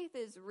my faith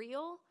is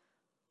real,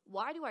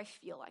 why do I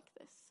feel like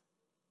this?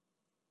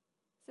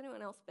 Has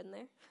anyone else been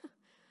there?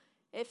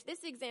 If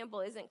this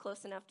example isn't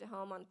close enough to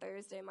home, on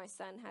Thursday, my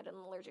son had an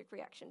allergic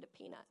reaction to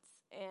peanuts.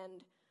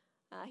 And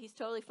he's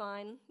totally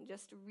fine,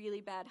 just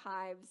really bad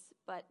hives,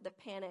 but the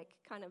panic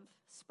kind of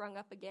sprung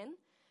up again.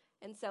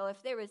 And so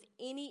if there was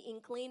any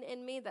inkling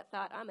in me that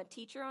thought I'm a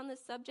teacher on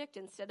this subject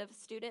instead of a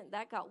student,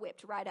 that got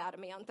whipped right out of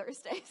me on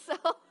Thursday. So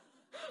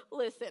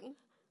listen,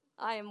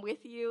 I am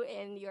with you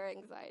in your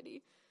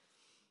anxiety.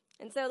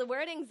 And so the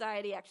word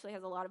anxiety actually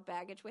has a lot of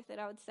baggage with it,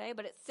 I would say,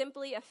 but it's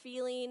simply a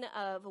feeling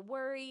of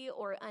worry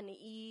or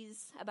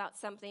unease about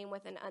something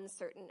with an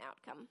uncertain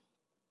outcome,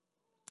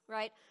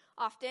 right?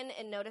 Often,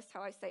 and notice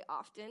how I say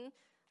often,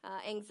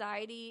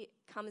 anxiety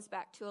comes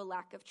back to a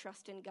lack of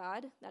trust in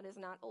God. That is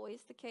not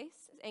always the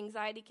case.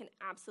 Anxiety can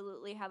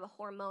absolutely have a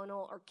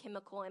hormonal or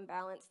chemical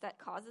imbalance that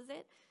causes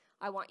it.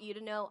 I want you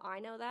to know I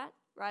know that.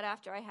 Right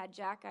after I had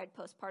Jack, I had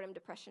postpartum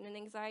depression and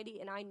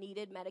anxiety, and I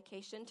needed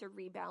medication to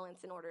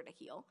rebalance in order to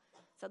heal.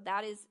 So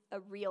that is a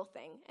real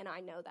thing, and I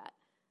know that.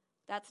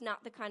 That's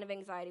not the kind of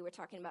anxiety we're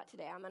talking about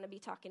today. I'm going to be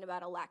talking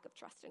about a lack of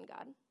trust in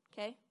God,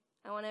 okay?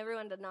 I want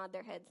everyone to nod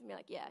their heads and be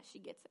like, yeah, she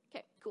gets it.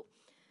 Okay, cool.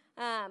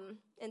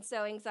 And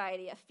so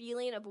anxiety, a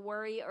feeling of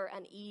worry or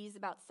unease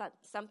about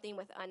something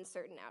with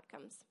uncertain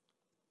outcomes.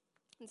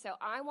 And so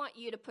I want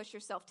you to push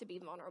yourself to be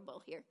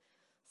vulnerable here.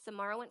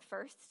 Samara went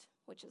first,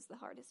 which is the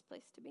hardest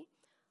place to be.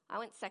 I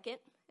went second,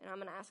 and I'm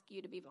going to ask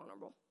you to be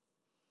vulnerable.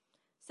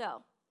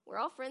 So we're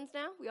all friends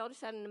now. We all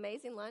just had an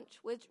amazing lunch,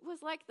 which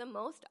was like the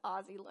most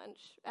Aussie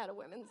lunch at a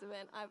women's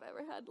event I've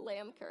ever had.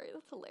 Lamb curry.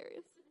 That's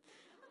hilarious.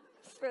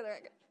 For the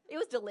record. It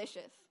was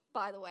delicious,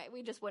 by the way.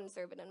 We just wouldn't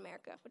serve it in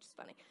America, which is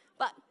funny.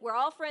 But we're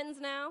all friends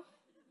now.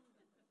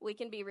 We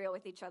can be real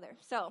with each other.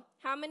 So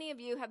how many of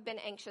you have been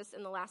anxious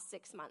in the last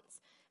 6 months?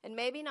 And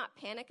maybe not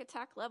panic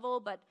attack level,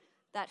 but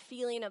that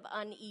feeling of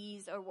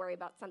unease or worry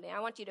about something.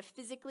 I want you to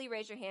physically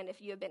raise your hand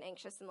if you have been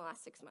anxious in the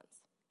last 6 months.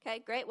 Okay,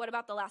 great. What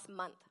about the last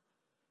month?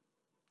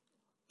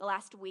 The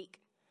last week?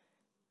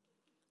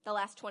 The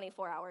last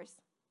 24 hours?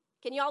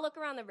 Can you all look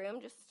around the room?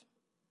 Just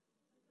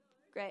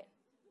great.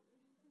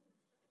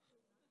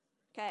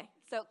 Okay,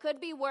 so it could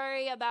be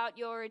worry about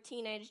your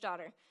teenage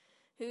daughter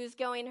who's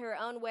going her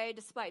own way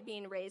despite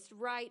being raised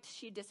right.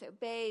 She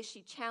disobeys,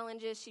 she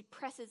challenges, she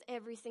presses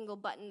every single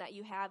button that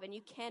you have, and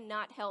you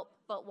cannot help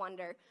but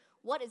wonder,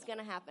 what is going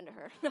to happen to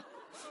her?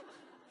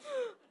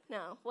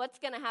 No, what's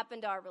going to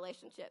happen to our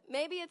relationship?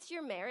 Maybe it's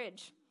your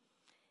marriage.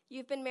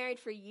 You've been married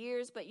for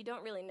years, but you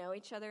don't really know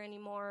each other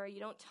anymore. You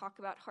don't talk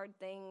about hard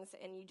things,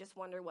 and you just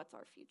wonder, what's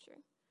our future?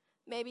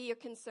 Maybe you're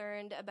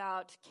concerned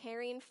about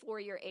caring for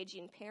your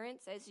aging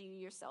parents as you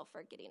yourself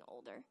are getting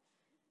older.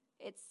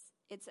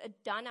 It's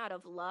done out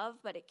of love,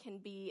 but it can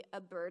be a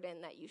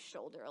burden that you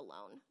shoulder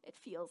alone. It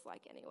feels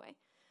like anyway.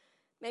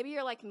 Maybe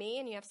you're like me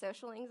and you have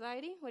social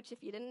anxiety, which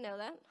if you didn't know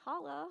that,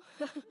 holla.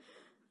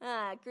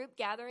 Group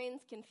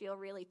gatherings can feel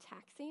really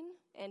taxing,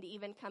 and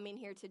even coming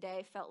here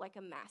today felt like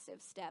a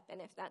massive step.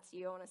 And if that's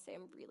you, I want to say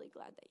I'm really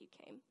glad that you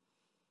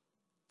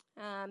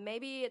came.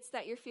 Maybe it's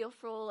that you're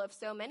fearful of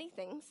so many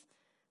things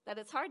that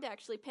it's hard to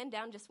actually pin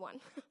down just one.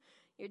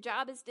 Your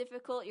job is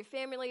difficult, your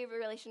family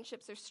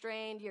relationships are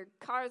strained, your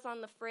car's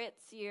on the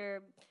fritz,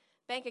 your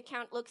bank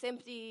account looks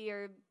empty,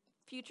 your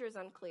future is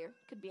unclear.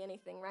 Could be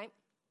anything, right?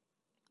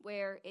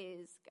 Where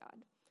is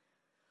God?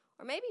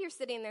 Or maybe you're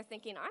sitting there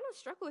thinking, I don't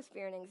struggle with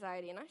fear and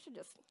anxiety, and I should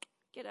just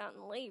get out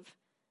and leave.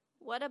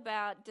 What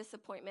about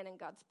disappointment in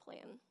God's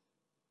plan?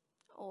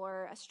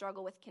 Or a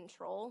struggle with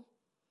control?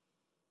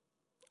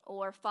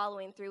 Or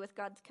following through with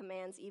God's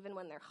commands even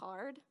when they're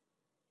hard?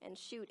 And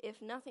shoot,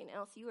 if nothing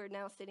else, you are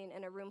now sitting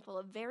in a room full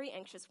of very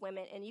anxious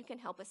women, and you can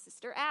help a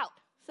sister out.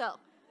 So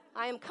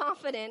I am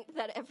confident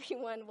that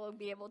everyone will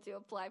be able to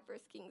apply 1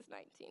 Kings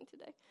 19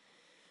 today.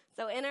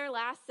 So in our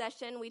last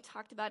session, we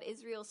talked about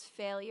Israel's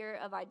failure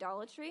of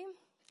idolatry.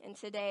 And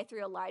today,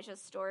 through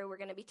Elijah's story, we're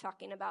going to be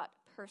talking about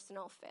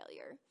personal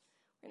failure.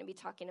 We're going to be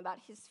talking about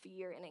his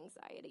fear and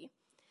anxiety.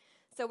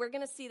 So we're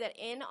going to see that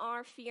in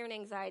our fear and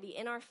anxiety,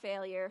 in our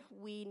failure,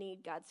 we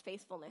need God's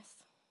faithfulness.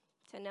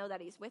 To know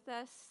that he's with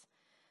us,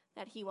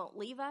 that he won't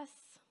leave us,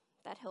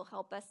 that he'll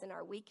help us in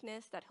our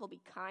weakness, that he'll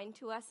be kind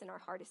to us in our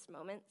hardest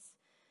moments.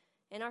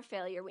 In our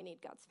failure, we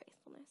need God's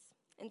faithfulness.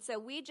 And so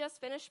we just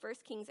finished 1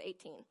 Kings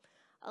 18.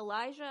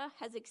 Elijah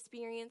has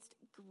experienced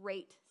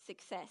great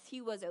success. He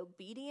was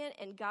obedient,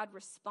 and God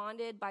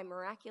responded by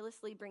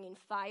miraculously bringing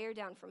fire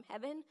down from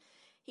heaven.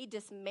 He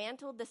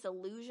dismantled this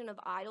illusion of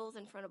idols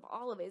in front of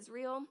all of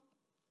Israel,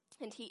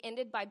 and he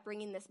ended by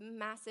bringing this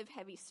massive,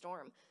 heavy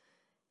storm.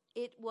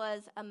 It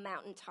was a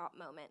mountaintop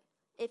moment.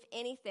 If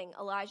anything,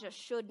 Elijah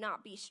should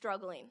not be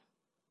struggling,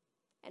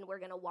 and we're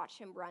going to watch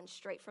him run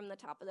straight from the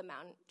top of the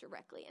mountain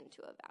directly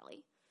into a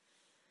valley.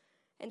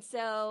 And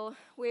so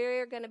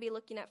we're going to be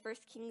looking at 1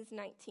 Kings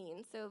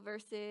 19. So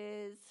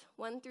verses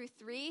 1 through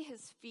 3,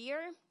 his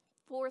fear,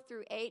 4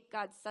 through 8,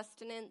 God's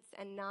sustenance,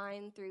 and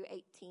 9 through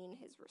 18,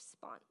 his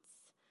response.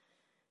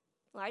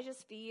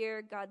 Elijah's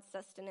fear, God's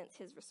sustenance,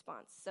 his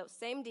response. So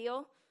same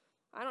deal.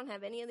 I don't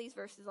have any of these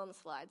verses on the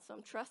slide, so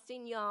I'm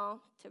trusting y'all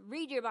to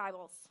read your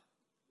Bibles.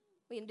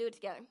 We can do it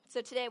together.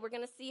 So today we're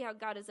going to see how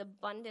God is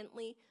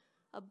abundantly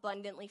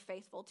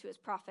faithful to his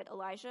prophet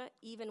Elijah,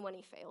 even when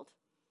he failed.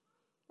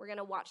 We're going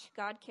to watch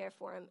God care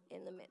for him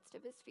in the midst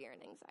of his fear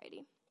and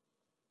anxiety.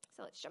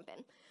 So let's jump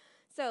in.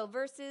 So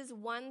verses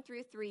 1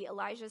 through 3,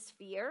 Elijah's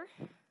fear.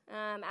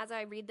 As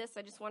I read this,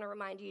 I just want to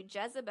remind you,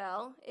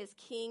 Jezebel is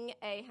King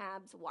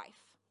Ahab's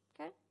wife.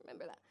 Okay,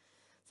 remember that.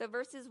 So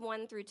verses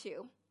 1 through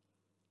 2.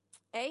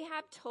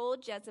 Ahab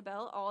told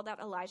Jezebel all that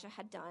Elijah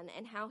had done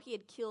and how he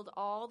had killed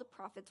all the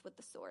prophets with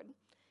the sword.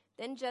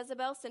 Then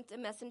Jezebel sent a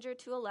messenger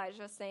to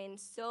Elijah saying,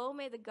 "So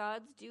may the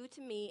gods do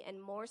to me,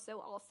 and more so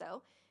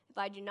also, if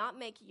I do not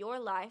make your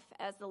life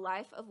as the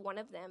life of one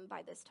of them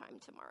by this time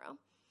tomorrow."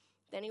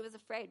 Then he was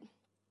afraid.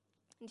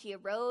 And he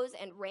arose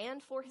and ran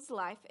for his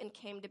life and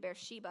came to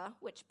Beersheba,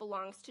 which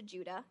belongs to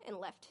Judah, and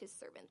left his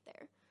servant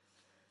there.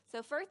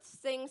 So first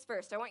things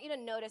first, I want you to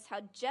notice how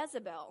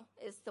Jezebel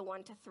is the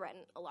one to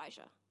threaten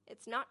Elijah.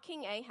 It's not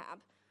King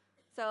Ahab.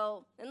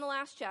 So in the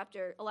last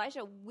chapter,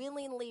 Elijah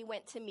willingly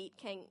went to meet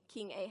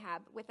King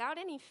Ahab without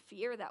any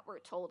fear that we're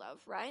told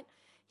of, right?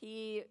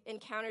 He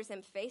encounters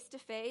him face to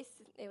face.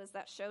 It was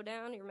that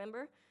showdown, you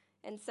remember?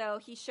 And so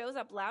he shows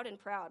up loud and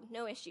proud,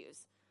 no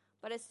issues.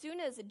 But as soon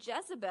as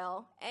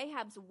Jezebel,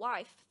 Ahab's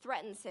wife,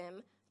 threatens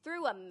him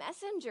through a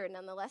messenger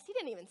nonetheless, he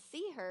didn't even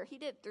see her, he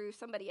did it through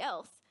somebody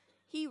else,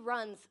 he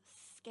runs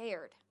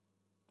scared.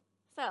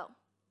 So,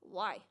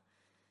 why?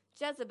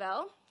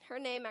 Jezebel, her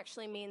name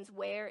actually means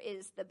where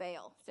is the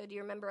Baal? So do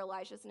you remember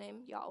Elijah's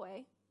name?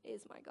 Yahweh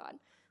is my God.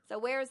 So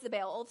where is the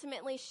Baal?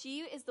 Ultimately, she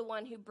is the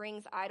one who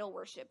brings idol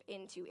worship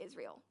into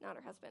Israel, not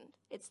her husband.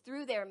 It's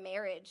through their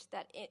marriage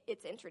that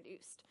it's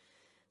introduced.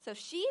 So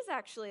she's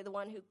actually the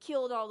one who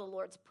killed all the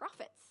Lord's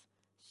prophets.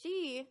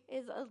 She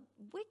is a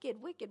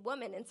wicked, wicked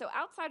woman. And so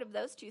outside of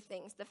those two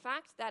things, the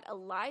fact that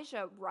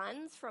Elijah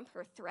runs from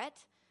her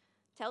threat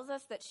tells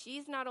us that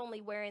she's not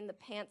only wearing the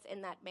pants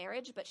in that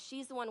marriage, but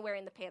she's the one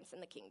wearing the pants in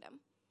the kingdom,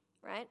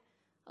 right?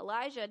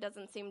 Elijah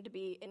doesn't seem to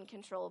be in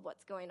control of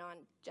what's going on.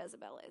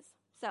 Jezebel is.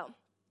 So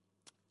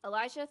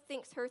Elijah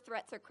thinks her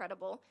threats are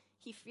credible.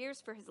 He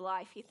fears for his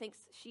life. He thinks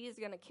she is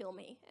going to kill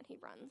me, and he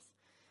runs.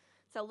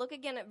 So look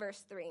again at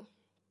verse 3.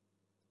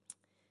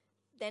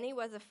 Then he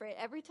was afraid.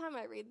 Every time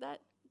I read that,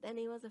 then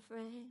he was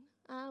afraid.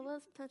 I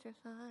was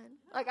petrified.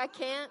 Like, I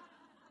can't.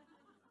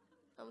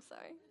 I'm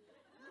sorry.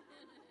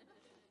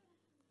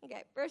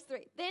 Okay, verse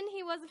 3. Then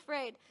he was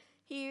afraid.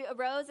 He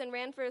arose and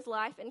ran for his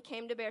life and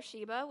came to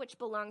Beersheba, which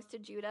belongs to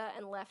Judah,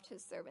 and left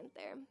his servant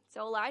there. So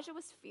Elijah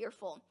was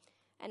fearful,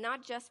 and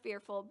not just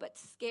fearful, but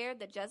scared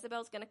that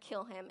Jezebel's going to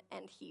kill him,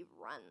 and he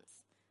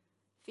runs.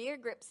 Fear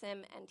grips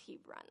him, and he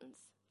runs.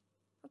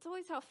 That's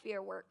always how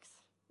fear works,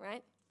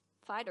 right?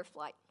 Fight or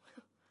flight.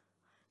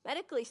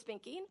 Medically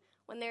speaking,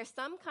 when there's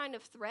some kind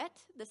of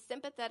threat, the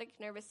sympathetic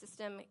nervous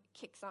system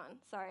kicks on.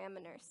 Sorry, I'm a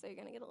nurse, so you're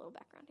going to get a little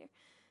background here.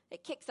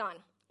 It kicks on.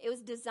 It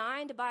was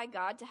designed by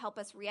God to help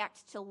us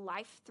react to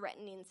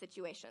life-threatening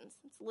situations.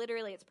 It's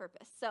literally its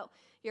purpose. So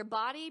your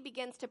body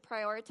begins to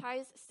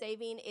prioritize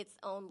saving its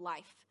own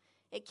life.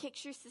 It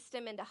kicks your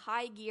system into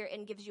high gear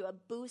and gives you a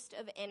boost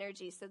of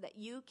energy so that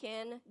you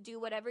can do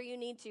whatever you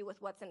need to with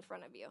what's in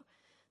front of you.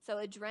 So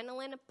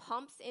adrenaline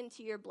pumps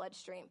into your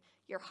bloodstream.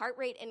 Your heart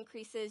rate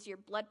increases, your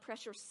blood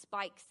pressure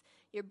spikes,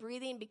 your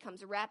breathing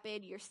becomes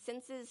rapid, your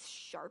senses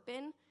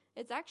sharpen.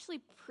 It's actually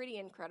pretty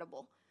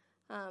incredible,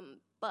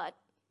 but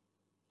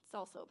it's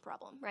also a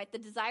problem, right? The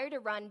desire to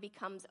run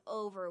becomes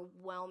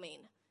overwhelming.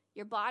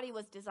 Your body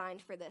was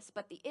designed for this,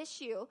 but the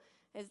issue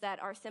is that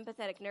our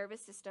sympathetic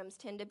nervous systems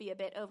tend to be a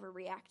bit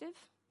overreactive,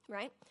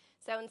 right?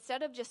 So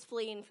instead of just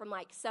fleeing from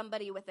like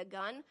somebody with a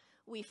gun,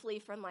 we flee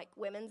from like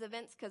women's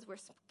events because we're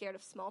scared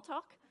of small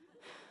talk,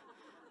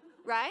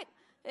 right?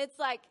 It's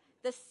like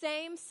the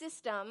same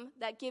system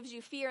that gives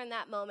you fear in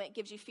that moment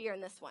gives you fear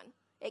in this one.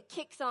 It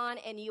kicks on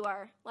and you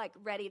are like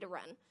ready to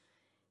run.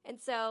 And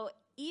so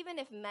even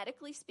if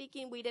medically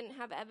speaking, we didn't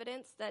have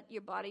evidence that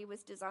your body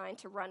was designed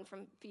to run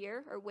from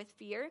fear or with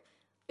fear,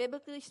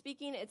 biblically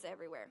speaking, it's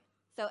everywhere.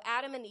 So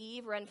Adam and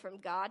Eve run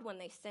from God when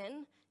they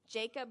sin.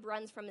 Jacob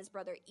runs from his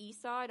brother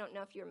Esau. I don't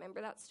know if you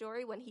remember that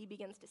story when he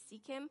begins to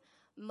seek him.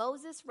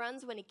 Moses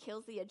runs when he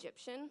kills the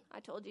Egyptian. I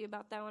told you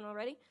about that one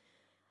already.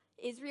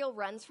 Israel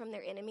runs from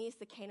their enemies,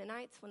 the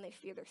Canaanites, when they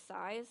fear their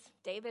size.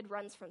 David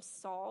runs from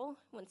Saul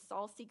when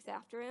Saul seeks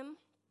after him.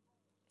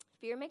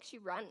 Fear makes you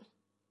run.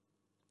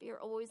 Fear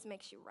always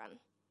makes you run.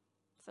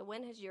 So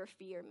when has your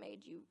fear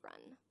made you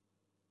run?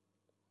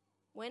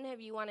 When have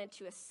you wanted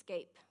to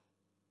escape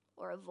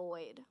or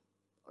avoid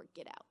or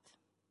get out?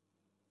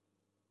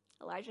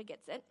 Elijah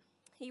gets it.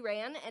 He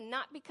ran, and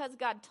not because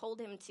God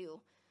told him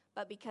to,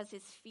 but because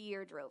his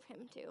fear drove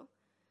him to.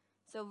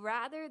 So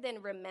rather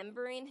than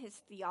remembering his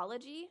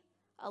theology,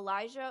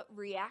 Elijah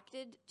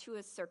reacted to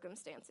his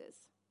circumstances.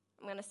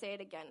 I'm going to say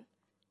it again.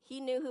 He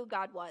knew who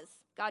God was.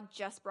 God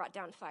just brought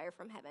down fire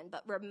from heaven.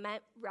 But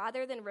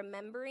rather than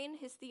remembering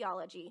his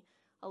theology,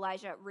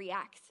 Elijah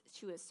reacts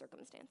to his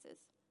circumstances.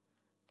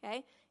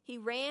 Okay? He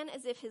ran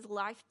as if his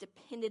life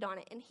depended on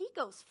it. And he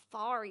goes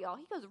far, y'all.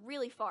 He goes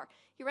really far.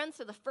 He runs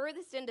to the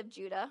furthest end of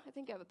Judah. I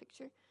think I have a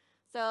picture.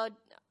 So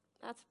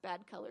that's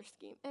bad color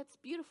scheme. It's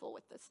beautiful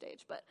with this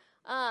stage. But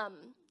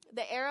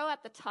the arrow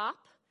at the top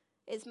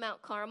is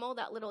Mount Carmel,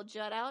 that little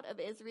jut out of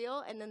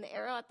Israel. And then the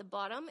arrow at the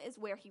bottom is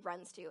where he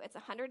runs to. It's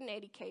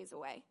 180 Ks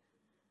away.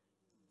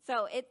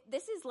 So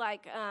this is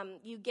like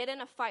you get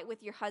in a fight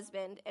with your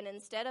husband, and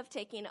instead of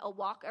taking a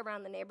walk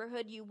around the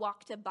neighborhood, you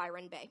walk to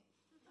Byron Bay.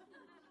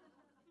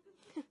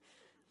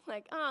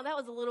 Like, oh, that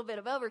was a little bit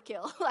of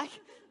overkill, like,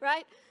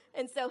 right?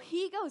 And so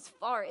he goes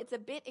far. It's a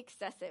bit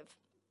excessive.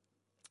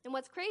 And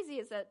what's crazy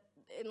is that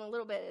in a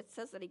little bit, it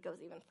says that he goes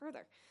even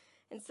further.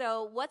 And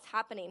so what's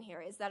happening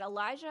here is that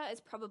Elijah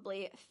is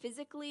probably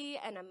physically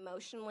and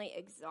emotionally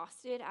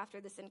exhausted after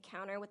this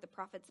encounter with the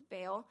prophets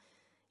Baal,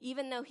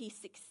 even though he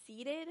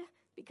succeeded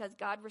because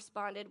God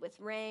responded with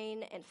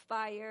rain and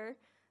fire,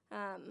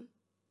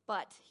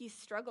 but he's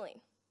struggling.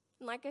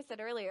 And like I said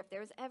earlier, if there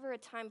was ever a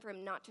time for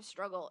him not to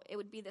struggle, it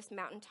would be this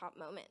mountaintop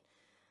moment.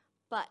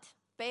 But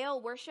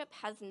Baal worship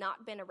has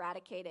not been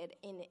eradicated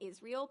in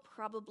Israel,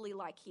 probably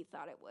like he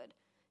thought it would.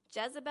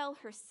 Jezebel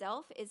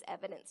herself is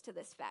evidence to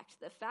this fact.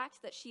 The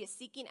fact that she is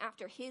seeking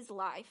after his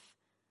life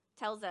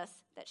tells us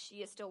that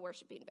she is still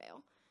worshiping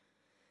Baal.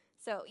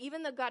 So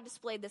even though God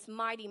displayed this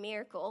mighty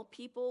miracle,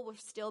 people were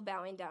still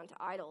bowing down to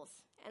idols.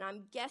 And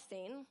I'm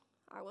guessing,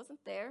 I wasn't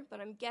there, but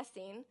I'm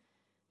guessing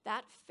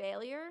that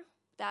failure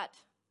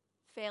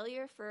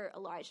for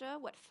Elijah,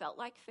 what felt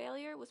like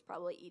failure, was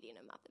probably eating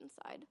him up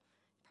inside.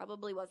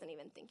 Probably wasn't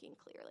even thinking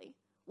clearly.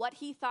 What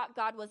he thought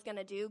God was going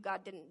to do,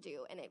 God didn't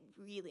do, and it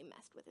really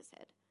messed with his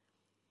head.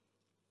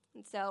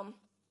 And so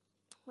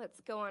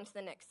let's go on to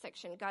the next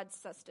section, God's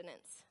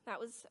sustenance. That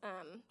was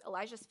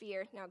Elijah's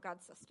fear, now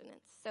God's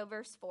sustenance. So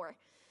verse 4,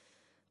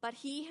 but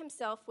he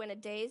himself went a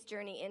day's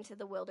journey into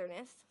the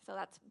wilderness, so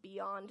that's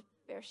beyond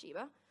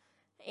Beersheba,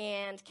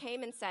 and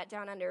came and sat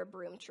down under a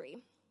broom tree.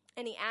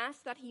 And he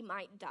asked that he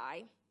might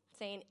die,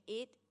 saying,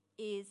 it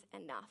is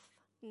enough.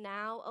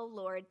 Now, O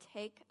Lord,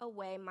 take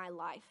away my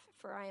life,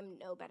 for I am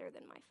no better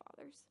than my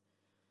father's.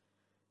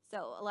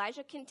 So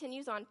Elijah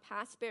continues on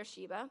past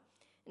Beersheba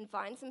and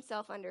finds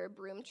himself under a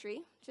broom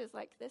tree, which is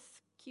like this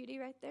cutie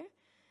right there.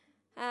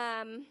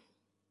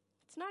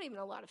 It's not even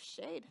a lot of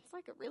shade. It's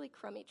like a really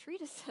crummy tree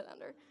to sit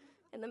under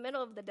in the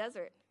middle of the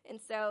desert.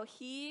 And so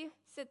he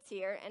sits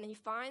here and he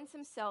finds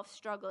himself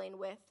struggling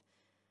with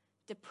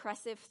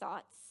depressive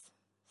thoughts,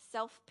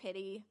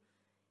 self-pity,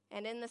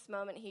 and in this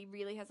moment, he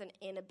really has an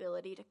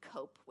inability to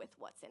cope with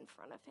what's in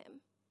front of him.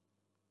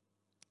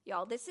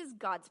 Y'all, this is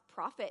God's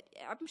prophet.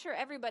 I'm sure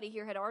everybody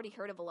here had already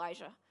heard of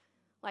Elijah.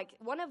 Like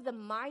one of the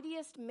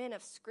mightiest men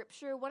of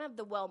Scripture, one of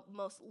the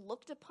most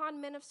looked upon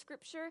men of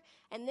Scripture,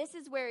 and this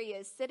is where he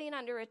is, sitting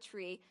under a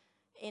tree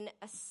in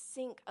a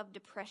sink of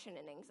depression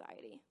and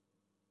anxiety.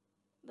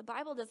 The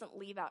Bible doesn't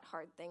leave out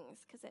hard things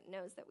because it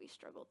knows that we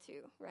struggle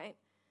too, right?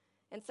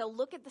 And so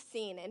look at the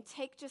scene and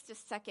take just a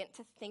second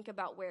to think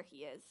about where he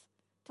is,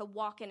 to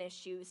walk in his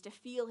shoes, to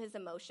feel his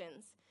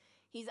emotions.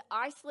 He's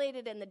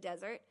isolated in the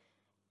desert,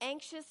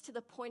 anxious to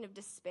the point of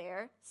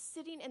despair,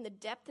 sitting in the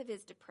depth of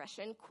his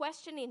depression,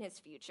 questioning his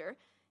future,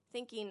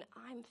 thinking,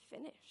 I'm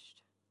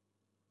finished.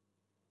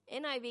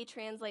 NIV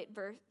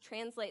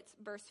translates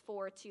verse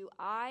 4 to,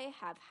 I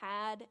have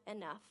had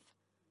enough.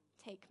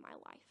 Take my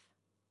life.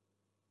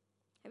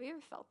 Have you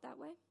ever felt that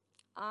way?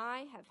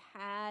 I have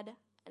had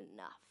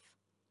enough.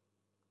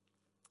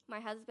 My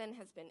husband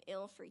has been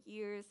ill for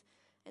years,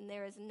 and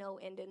there is no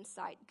end in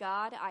sight.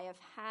 God, I have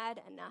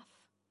had enough.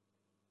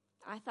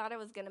 I thought I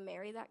was going to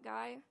marry that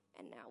guy,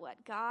 and now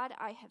what? God,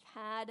 I have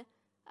had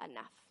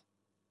enough.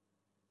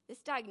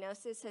 This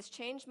diagnosis has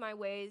changed my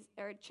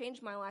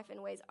life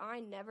in ways I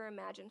never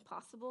imagined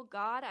possible.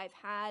 God, I've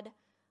had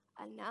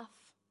enough.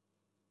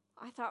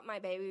 I thought my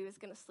baby was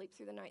going to sleep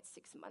through the night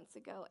 6 months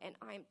ago, and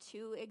I'm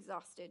too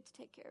exhausted to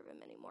take care of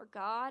him anymore.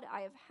 God,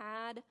 I have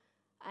had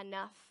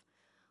enough.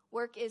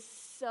 Work is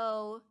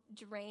so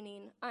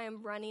draining. I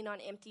am running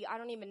on empty. I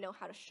don't even know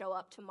how to show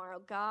up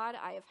tomorrow. God,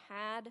 I have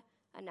had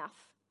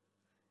enough.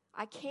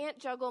 I can't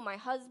juggle my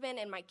husband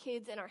and my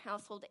kids in our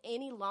household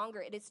any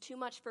longer. It is too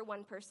much for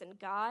one person.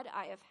 God,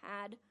 I have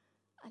had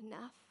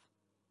enough.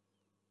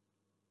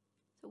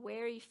 So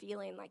where are you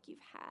feeling like you've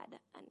had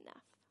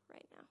enough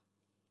right now?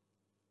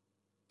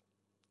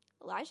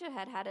 Elijah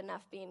had had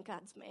enough being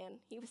God's man.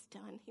 He was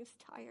done. He was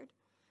tired.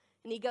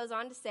 And he goes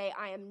on to say,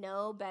 I am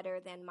no better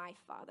than my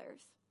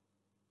fathers.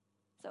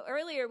 So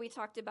earlier we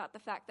talked about the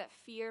fact that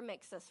fear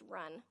makes us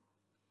run.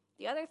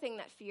 The other thing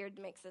that fear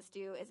makes us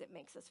do is it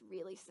makes us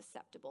really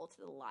susceptible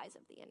to the lies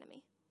of the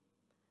enemy.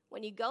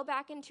 When you go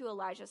back into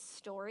Elijah's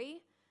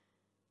story,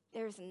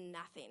 there's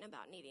nothing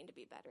about needing to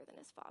be better than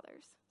his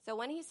fathers. So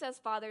when he says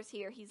fathers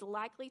here, he's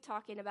likely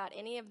talking about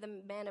any of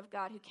the men of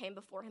God who came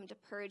before him to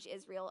purge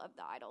Israel of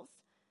the idols.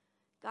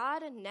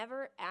 God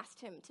never asked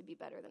him to be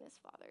better than his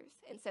fathers.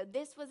 And so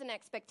this was an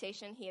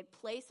expectation he had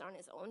placed on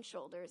his own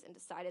shoulders and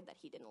decided that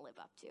he didn't live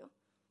up to.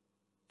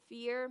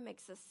 Fear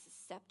makes us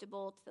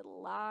susceptible to the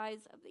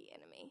lies of the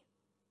enemy.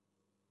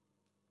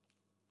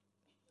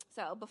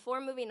 So before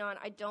moving on,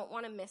 I don't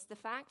want to miss the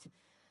fact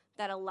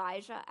that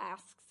Elijah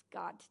asks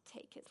God to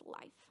take his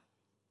life.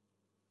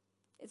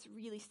 It's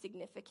really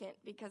significant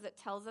because it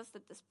tells us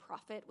that this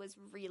prophet was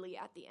really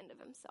at the end of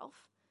himself.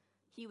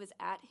 He was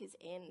at his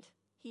end.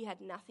 He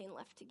had nothing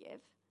left to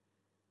give.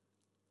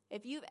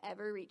 If you've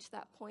ever reached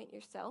that point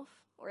yourself,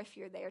 or if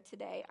you're there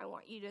today, I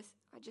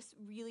just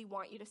really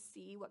want you to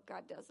see what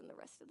God does in the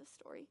rest of the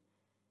story.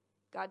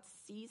 God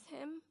sees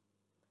him,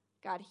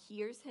 God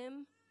hears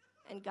him,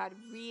 and God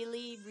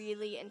really,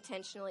 really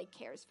intentionally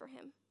cares for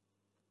him.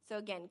 So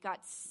again, God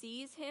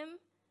sees him,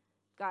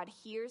 God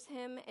hears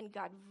him, and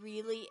God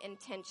really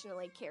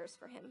intentionally cares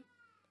for him.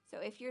 So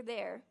if you're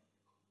there,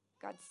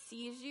 God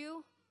sees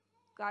you,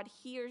 God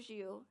hears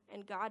you,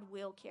 and God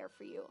will care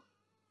for you.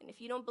 And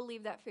if you don't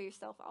believe that for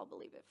yourself, I'll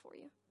believe it for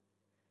you.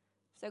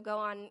 So go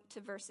on to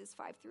verses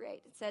 5 through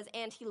 8. It says,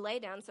 and he lay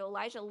down. So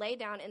Elijah lay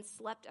down and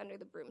slept under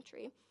the broom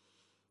tree.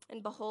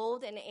 And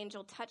behold, an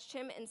angel touched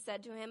him and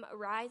said to him,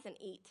 arise and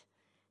eat.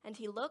 And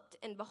he looked,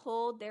 and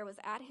behold, there was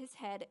at his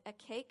head a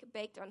cake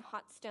baked on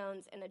hot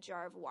stones and a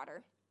jar of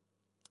water.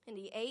 And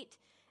he ate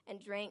and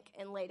drank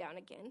and lay down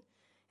again.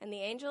 And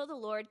the angel of the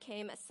Lord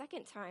came a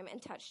second time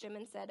and touched him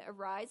and said,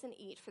 "Arise and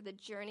eat, for the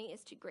journey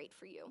is too great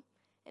for you."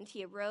 And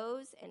he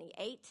arose, and he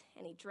ate,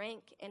 and he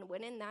drank, and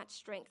went in that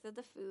strength of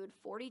the food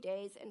 40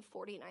 days and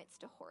 40 nights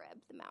to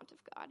Horeb, the mount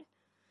of God.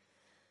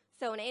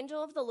 So an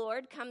angel of the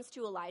Lord comes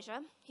to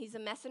Elijah. He's a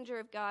messenger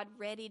of God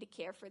ready to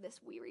care for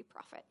this weary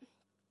prophet.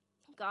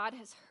 God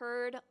has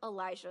heard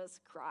Elijah's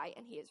cry,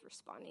 and he is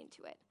responding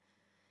to it.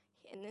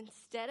 And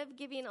instead of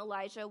giving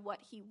Elijah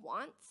what he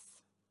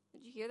wants,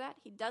 did you hear that?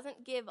 He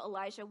doesn't give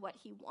Elijah what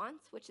he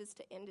wants, which is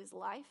to end his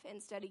life.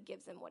 Instead, he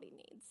gives him what he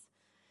needs.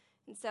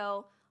 And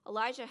so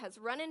Elijah has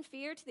run in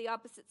fear to the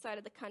opposite side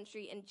of the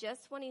country, and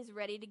just when he's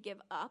ready to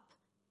give up,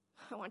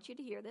 I want you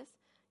to hear this,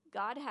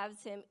 God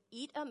has him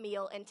eat a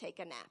meal and take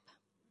a nap.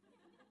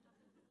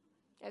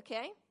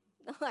 Okay?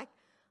 Like,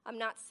 I'm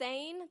not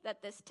saying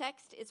that this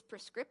text is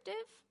prescriptive,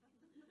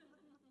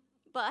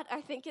 but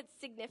I think it's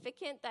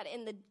significant that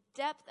in the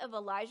depth of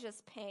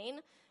Elijah's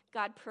pain,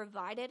 God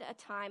provided a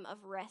time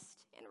of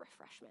rest and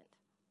refreshment.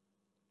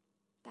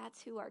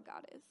 That's who our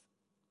God is,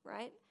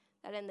 right?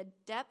 That in the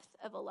depth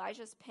of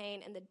Elijah's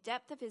pain, in the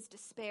depth of his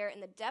despair,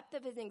 in the depth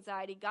of his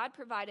anxiety, God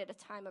provided a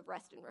time of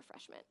rest and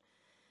refreshment.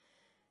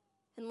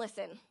 And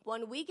listen,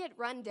 when we get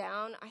run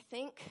down, I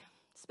think,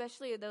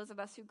 especially those of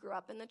us who grew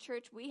up in the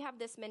church, we have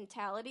this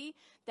mentality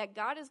that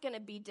God is going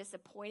to be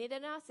disappointed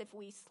in us if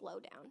we slow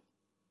down.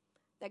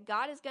 That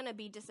God is going to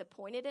be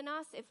disappointed in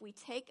us if we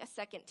take a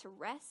second to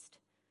rest.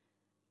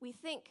 We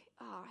think,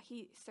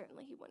 he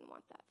wouldn't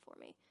want that for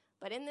me.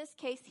 But in this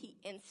case, he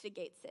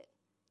instigates it.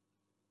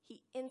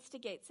 He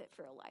instigates it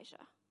for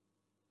Elijah.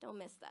 Don't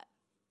miss that.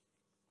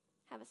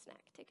 Have a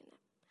snack, take a nap.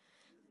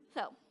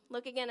 So,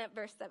 look again at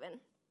verse 7.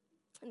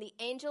 And the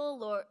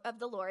angel of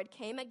the Lord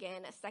came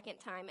again a second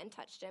time and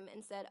touched him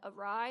and said,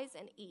 "Arise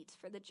and eat,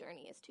 for the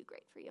journey is too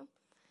great for you."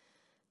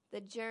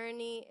 The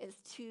journey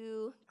is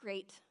too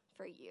great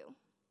for you.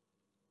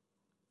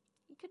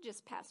 You could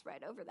just pass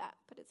right over that,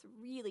 but it's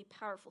a really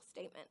powerful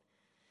statement.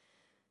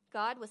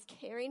 God was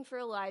caring for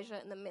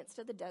Elijah in the midst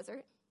of the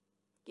desert,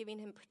 giving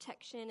him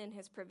protection and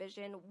his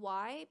provision.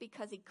 Why?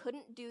 Because he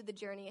couldn't do the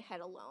journey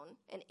ahead alone.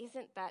 And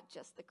isn't that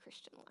just the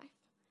Christian life?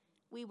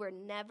 We were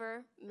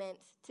never meant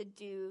to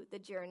do the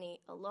journey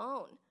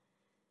alone.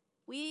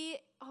 We're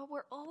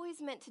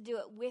always meant to do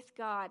it with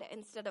God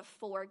instead of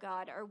for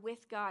God, or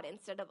with God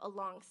instead of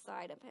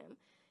alongside of him.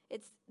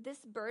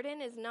 This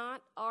burden is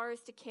not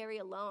ours to carry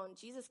alone.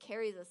 Jesus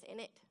carries us in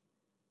it,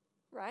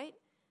 right?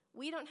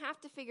 We don't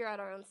have to figure out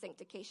our own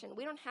sanctification.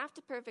 We don't have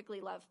to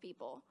perfectly love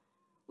people.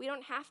 We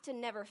don't have to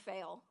never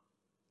fail.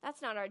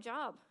 That's not our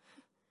job.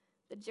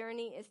 The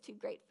journey is too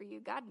great for you.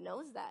 God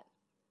knows that.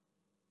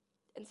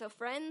 And so,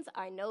 friends,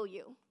 I know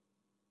you.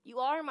 You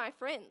are my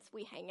friends.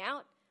 We hang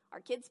out. Our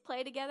kids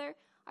play together.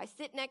 I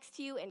sit next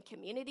to you in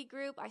community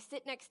group. I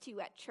sit next to you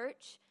at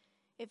church.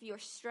 If your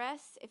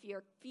stress, if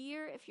your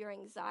fear, if your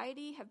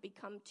anxiety have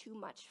become too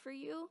much for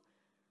you,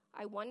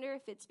 I wonder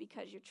if it's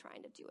because you're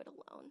trying to do it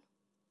alone.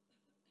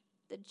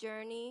 The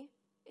journey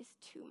is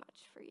too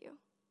much for you.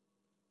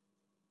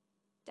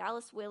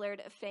 Dallas Willard,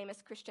 a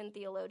famous Christian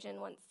theologian,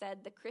 once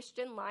said, "The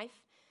Christian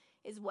life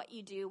is what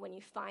you do when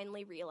you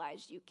finally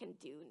realize you can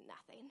do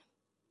nothing."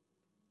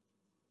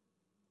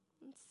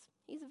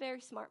 He's a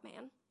very smart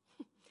man.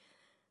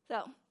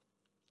 So,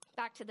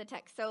 back to the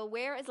text. So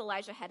where is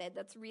Elijah headed?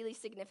 That's really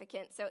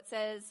significant. So it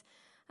says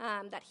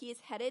that he is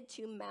headed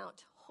to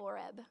Mount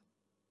Horeb.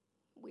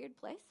 Weird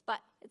place,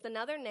 but it's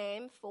another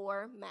name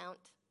for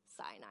Mount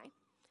Sinai.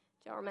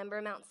 Do y'all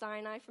remember Mount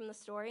Sinai from the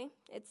story?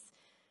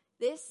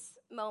 This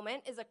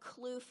moment is a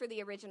clue for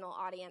the original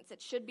audience.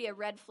 It should be a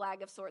red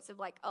flag of sorts of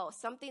like, oh,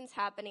 something's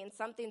happening,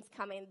 something's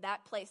coming.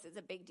 That place is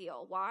a big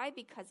deal. Why?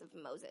 Because of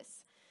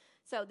Moses.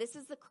 So this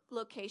is the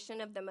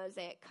location of the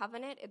Mosaic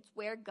covenant. It's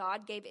where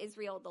God gave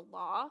Israel the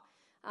law.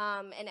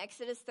 In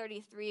Exodus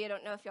 33, I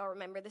don't know if y'all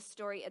remember this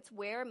story, it's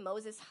where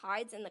Moses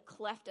hides in the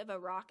cleft of a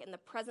rock and the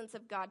presence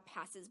of God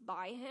passes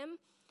by him.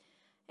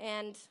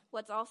 And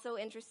what's also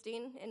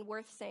interesting and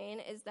worth saying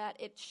is that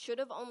it should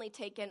have only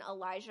taken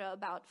Elijah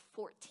about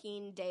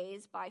 14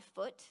 days by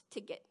foot to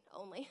get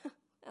only.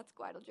 That's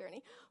quite a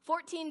journey.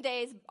 14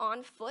 days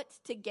on foot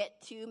to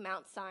get to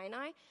Mount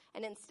Sinai.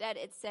 And instead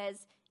it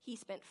says he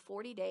spent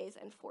 40 days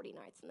and 40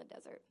 nights in the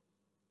desert.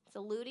 It's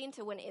alluding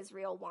to when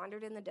Israel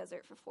wandered in the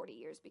desert for 40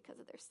 years because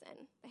of their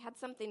sin. They had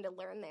something to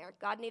learn there.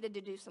 God needed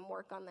to do some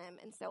work on them,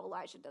 and so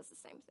Elijah does the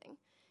same thing.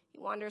 He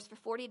wanders for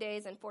 40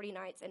 days and 40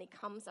 nights, and he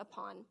comes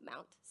upon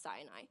Mount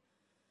Sinai.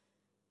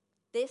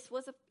 This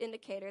was an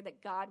indicator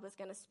that God was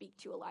going to speak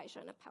to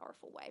Elijah in a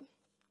powerful way.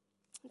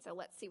 And so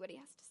let's see what he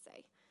has to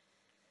say.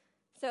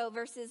 So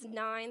verses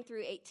 9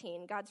 through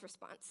 18, God's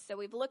response. So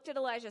we've looked at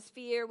Elijah's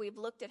fear, we've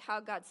looked at how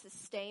God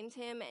sustained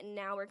him, and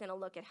now we're going to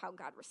look at how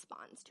God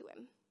responds to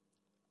him.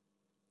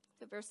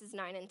 So verses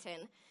 9 and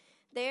 10.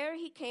 There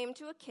he came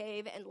to a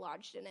cave and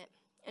lodged in it.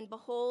 And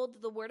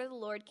behold, the word of the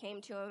Lord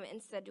came to him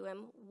and said to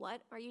him,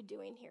 "What are you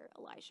doing here,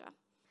 Elijah?"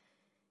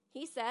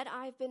 He said,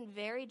 "I've been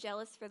very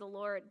jealous for the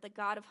Lord, the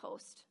God of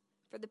hosts.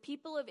 For the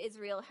people of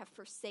Israel have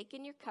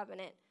forsaken your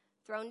covenant,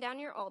 thrown down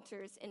your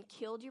altars, and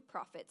killed your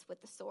prophets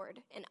with the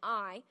sword. And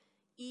I,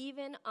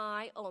 even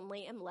I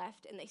only, am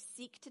left, and they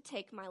seek to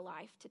take my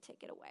life, to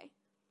take it away."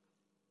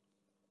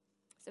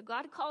 So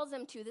God calls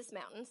him to this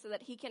mountain so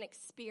that he can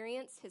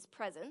experience his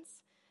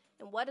presence.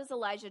 And what does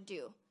Elijah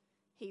do?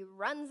 He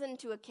runs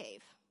into a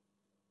cave.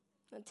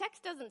 The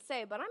text doesn't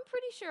say, but I'm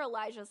pretty sure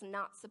Elijah's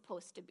not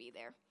supposed to be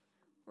there,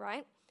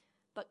 right?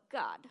 But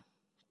God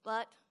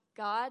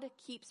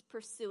keeps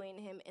pursuing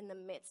him in the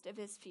midst of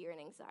his fear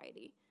and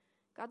anxiety.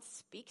 God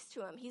speaks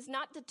to him. He's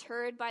not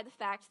deterred by the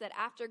fact that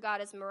after God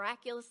has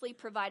miraculously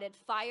provided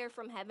fire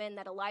from heaven,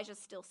 that Elijah's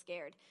still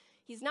scared.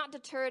 He's not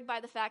deterred by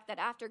the fact that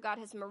after God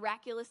has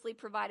miraculously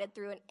provided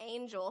through an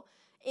angel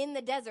in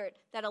the desert,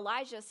 that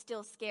Elijah's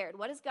still scared.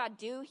 What does God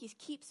do? He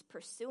keeps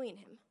pursuing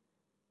him.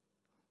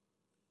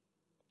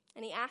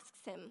 And he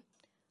asks him,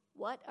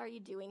 "What are you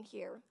doing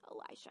here,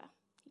 Elijah?"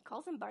 He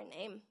calls him by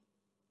name.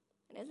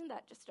 And isn't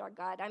that just our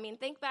God? I mean,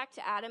 think back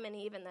to Adam and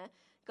Eve in the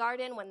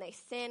garden. When they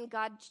sin,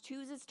 God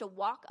chooses to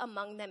walk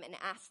among them and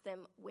ask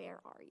them,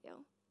 "Where are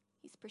you?"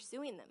 He's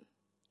pursuing them.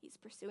 He's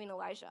pursuing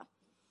Elijah.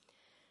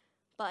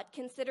 But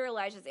consider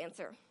Elijah's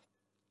answer.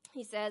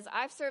 He says,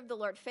 "I've served the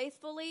Lord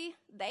faithfully.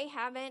 They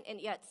haven't,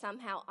 and yet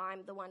somehow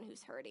I'm the one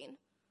who's hurting.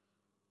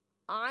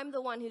 I'm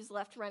the one who's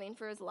left running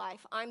for his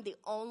life. I'm the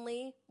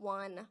only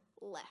one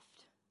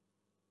left."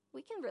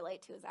 We can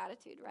relate to his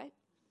attitude, right?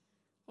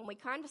 When we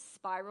kind of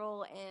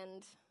spiral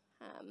and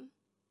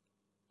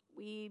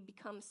we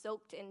become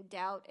soaked in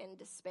doubt and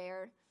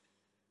despair,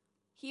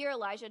 here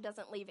Elijah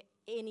doesn't leave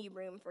any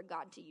room for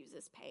God to use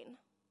his pain,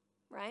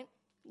 right?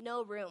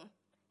 No room.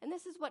 And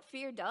this is what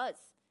fear does.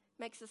 It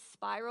makes us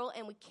spiral,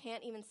 and we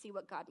can't even see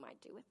what God might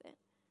do with it.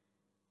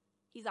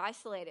 He's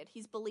isolated.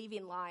 He's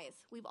believing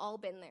lies. We've all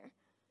been there.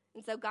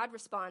 And so God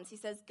responds. He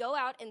says, "Go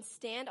out and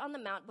stand on the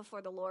mount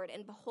before the Lord.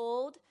 And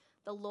behold,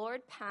 the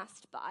Lord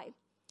passed by,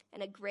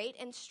 and a great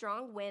and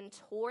strong wind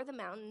tore the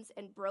mountains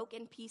and broke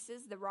in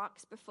pieces the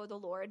rocks before the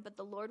Lord, but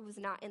the Lord was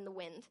not in the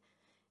wind.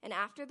 And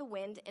after the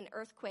wind, an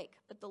earthquake,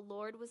 but the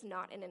Lord was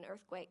not in an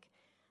earthquake.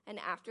 And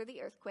after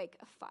the earthquake,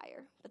 a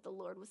fire, but the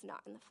Lord was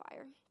not in the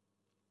fire.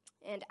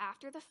 And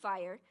after the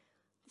fire,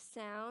 the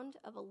sound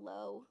of a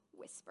low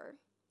whisper.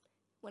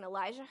 When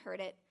Elijah heard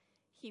it,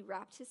 he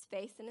wrapped his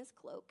face in his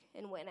cloak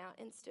and went out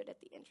and stood at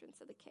the entrance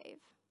of the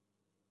cave."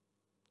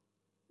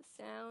 The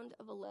sound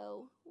of a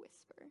low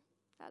whisper.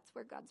 That's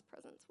where God's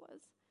presence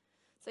was.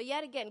 So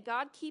yet again,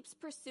 God keeps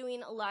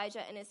pursuing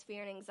Elijah in his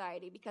fear and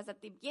anxiety, because at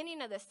the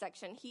beginning of this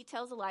section, he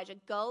tells Elijah,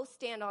 "Go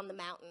stand on the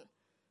mountain."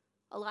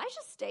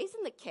 Elijah stays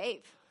in the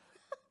cave.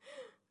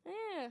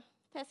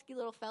 Pesky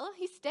little fella.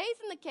 He stays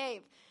in the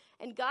cave,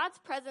 and God's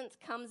presence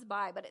comes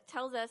by, but it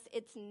tells us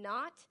it's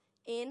not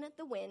in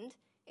the wind,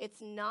 it's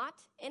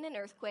not in an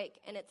earthquake,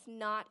 and it's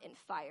not in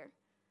fire.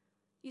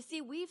 You see,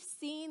 we've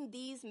seen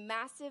these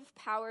massive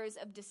powers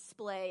of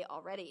display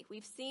already.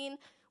 We've seen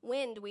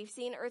wind, we've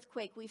seen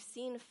earthquake, we've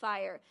seen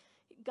fire.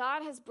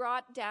 God has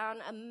brought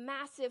down a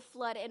massive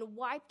flood and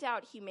wiped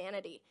out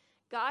humanity.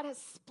 God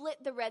has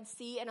split the Red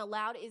Sea and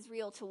allowed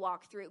Israel to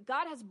walk through.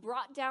 God has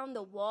brought down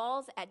the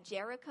walls at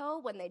Jericho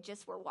when they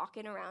just were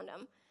walking around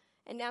them.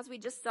 And as we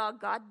just saw,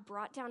 God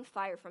brought down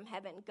fire from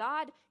heaven.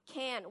 God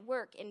can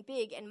work in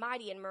big and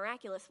mighty and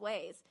miraculous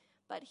ways.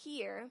 But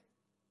here,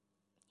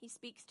 he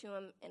speaks to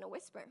him in a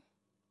whisper.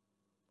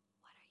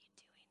 "What are you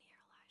doing here,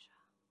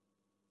 Elijah?"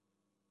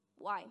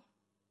 Why?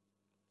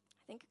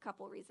 I think a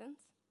couple reasons.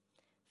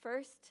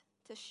 First,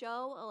 to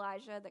show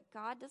Elijah that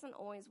God doesn't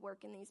always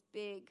work in these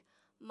big,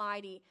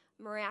 mighty,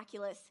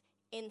 miraculous,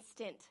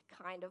 instant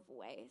kind of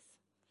ways.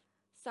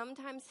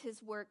 Sometimes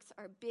his works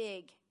are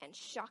big and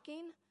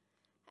shocking,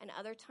 and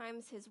other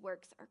times his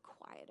works are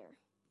quieter.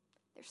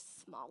 They're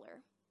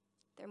smaller.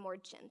 They're more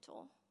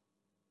gentle.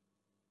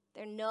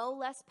 They're no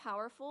less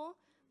powerful,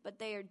 but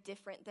they are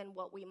different than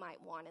what we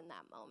might want in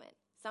that moment.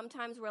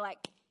 Sometimes we're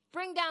like,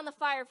 "Bring down the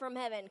fire from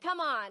heaven,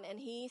 come on," and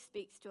he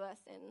speaks to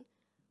us in,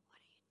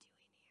 "What are you doing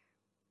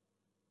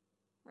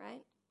here?"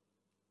 Right?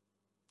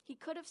 He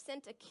could have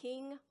sent a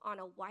king on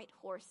a white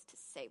horse to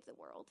save the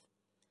world,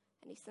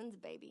 and he sends a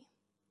baby.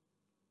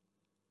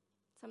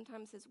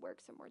 Sometimes his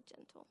works are more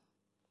gentle.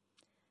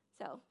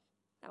 So,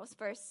 that was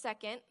first.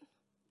 Second,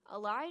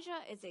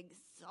 Elijah is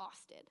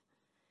exhausted.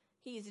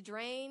 He's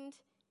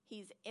drained.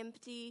 He's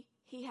empty.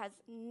 He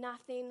has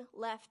nothing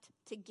left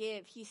to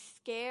give. He's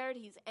scared.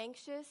 He's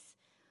anxious.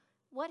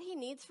 What he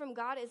needs from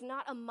God is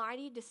not a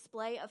mighty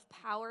display of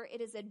power.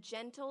 It is a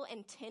gentle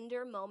and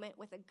tender moment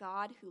with a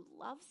God who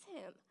loves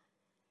him.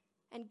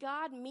 And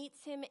God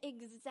meets him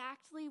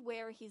exactly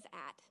where he's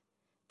at.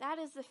 That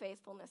is the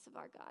faithfulness of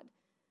our God,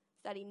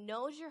 that he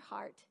knows your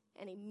heart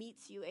and he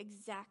meets you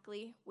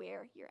exactly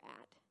where you're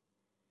at.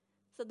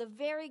 So the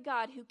very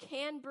God who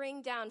can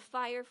bring down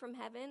fire from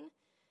heaven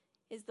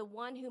is the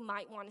one who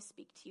might want to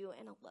speak to you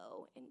in a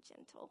low and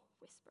gentle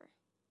whisper.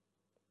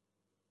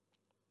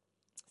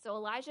 So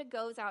Elijah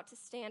goes out to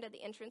stand at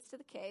the entrance to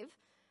the cave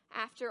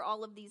after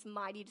all of these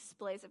mighty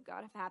displays of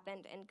God have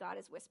happened, and God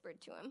has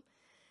whispered to him.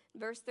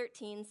 Verse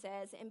 13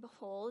 says, "And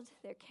behold,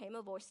 there came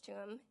a voice to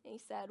him, and he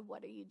said,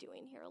 'What are you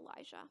doing here,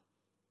 Elijah?'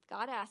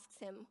 God asks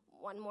him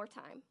one more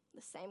time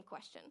the same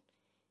question.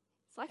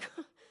 It's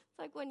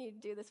like when you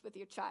do this with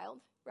your child,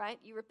 right?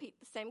 You repeat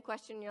the same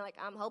question, and you're like,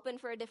 I'm hoping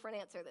for a different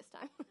answer this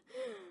time.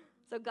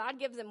 So God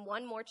gives him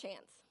one more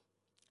chance.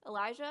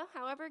 Elijah,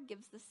 however,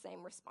 gives the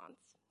same response.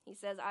 He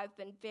says, I've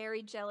been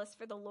very jealous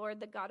for the Lord,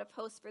 the God of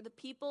hosts, for the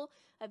people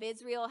of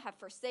Israel have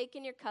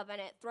forsaken your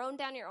covenant, thrown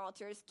down your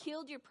altars,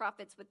 killed your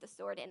prophets with the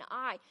sword, and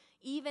I,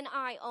 even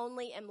I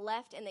only am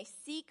left, and they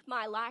seek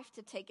my life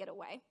to take it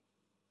away.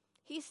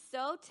 He's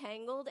so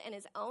tangled in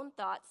his own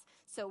thoughts,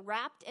 so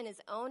wrapped in his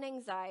own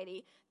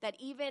anxiety, that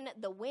even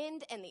the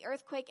wind and the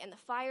earthquake and the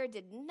fire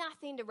did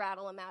nothing to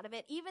rattle him out of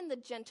it. Even the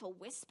gentle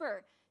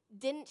whisper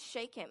didn't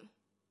shake him.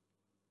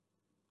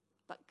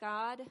 But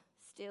God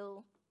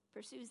still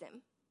pursues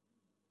him.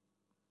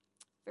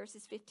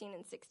 Verses 15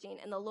 and 16.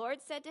 And the Lord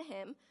said to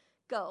him,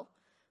 Go,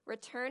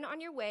 return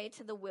on your way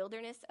to the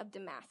wilderness of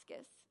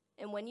Damascus.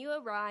 And when you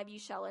arrive, you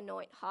shall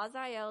anoint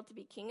Hazael to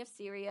be king of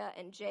Syria,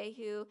 and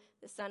Jehu,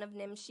 the son of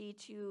Nimshi,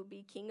 to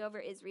be king over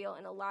Israel,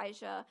 and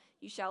Elijah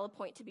you shall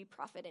appoint to be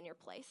prophet in your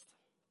place.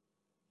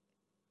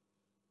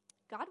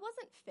 God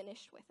wasn't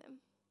finished with him,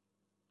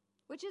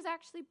 which is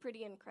actually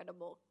pretty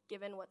incredible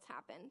given what's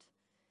happened.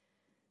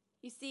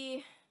 You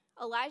see,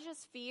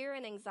 Elijah's fear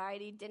and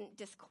anxiety didn't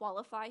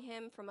disqualify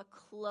him from a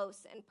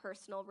close and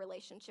personal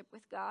relationship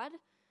with God,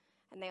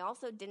 and they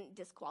also didn't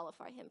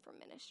disqualify him from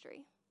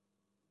ministry.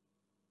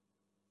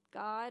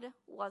 God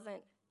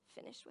wasn't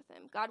finished with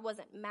him. God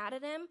wasn't mad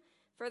at him.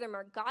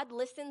 Furthermore, God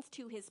listens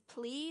to his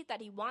plea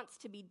that he wants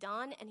to be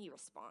done, and he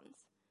responds.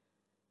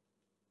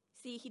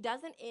 See, he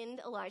doesn't end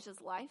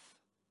Elijah's life.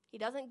 He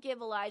doesn't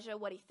give Elijah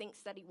what he thinks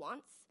that he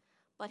wants,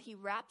 but he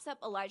wraps up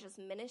Elijah's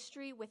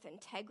ministry with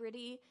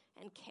integrity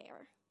and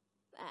care.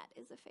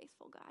 That is a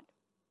faithful God.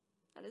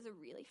 That is a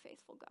really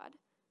faithful God.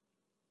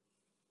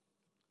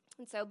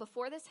 And so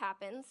before this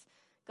happens,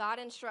 God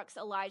instructs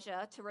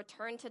Elijah to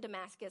return to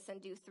Damascus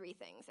and do 3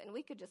 things. And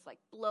we could just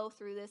blow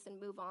through this and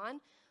move on.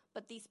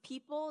 But these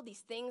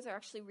things are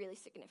actually really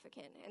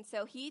significant. And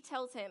so he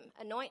tells him,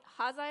 anoint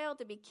Hazael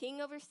to be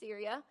king over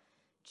Syria,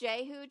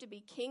 Jehu to be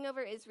king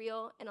over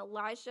Israel, and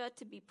Elijah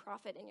to be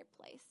prophet in your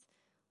place.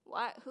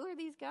 Who are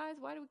these guys?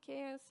 Why do we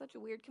care? It's such a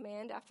weird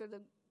command after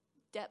the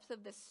depth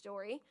of this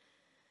story.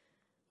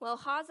 Well,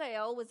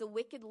 Hazael was a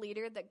wicked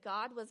leader that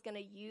God was going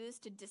to use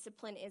to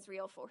discipline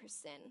Israel for her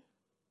sin.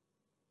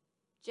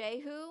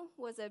 Jehu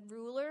was a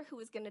ruler who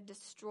was going to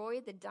destroy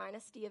the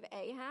dynasty of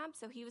Ahab,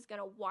 so he was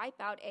going to wipe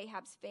out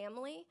Ahab's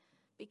family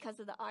because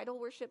of the idol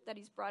worship that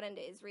he's brought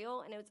into Israel,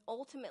 and it was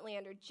ultimately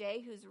under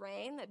Jehu's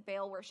reign that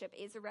Baal worship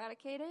is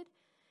eradicated.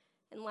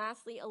 And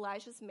lastly,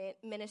 Elijah's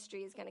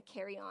ministry is going to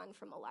carry on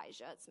from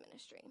Elijah's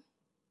ministry.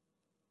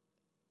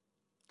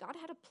 God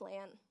had a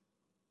plan.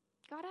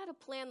 God had a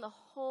plan the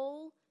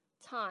whole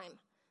time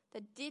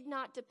that did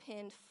not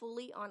depend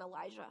fully on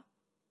Elijah.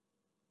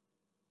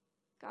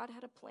 God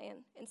had a plan.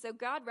 And so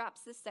God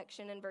wraps this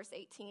section in verse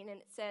 18, and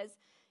it says,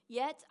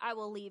 Yet I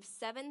will leave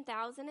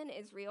 7,000 in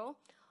Israel,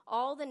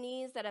 all the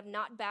knees that have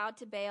not bowed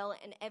to Baal,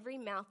 and every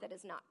mouth that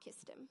has not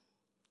kissed him.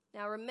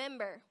 Now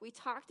remember, we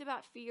talked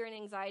about fear and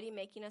anxiety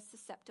making us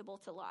susceptible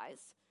to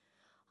lies.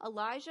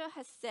 Elijah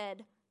has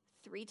said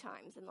 3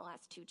 times in the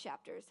last 2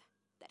 chapters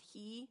that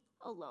he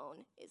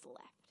alone is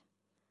left.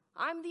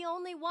 I'm the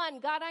only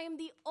one. God, I am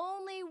the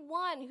only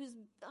one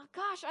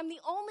I'm the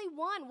only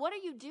one. What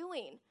are you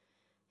doing?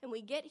 And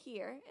we get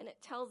here, and it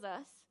tells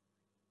us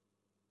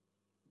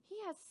he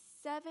has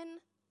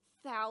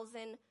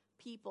 7,000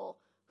 people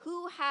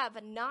who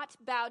have not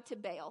bowed to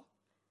Baal.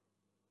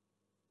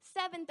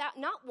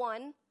 7,000, not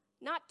 1,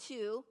 not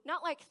 2,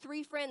 not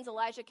 3 friends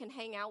Elijah can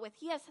hang out with.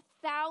 He has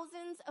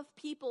thousands of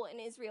people in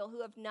Israel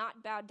who have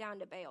not bowed down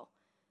to Baal.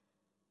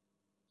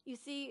 You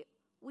see,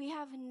 we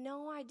have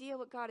no idea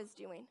what God is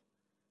doing.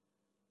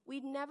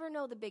 We never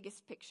know the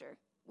biggest picture.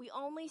 We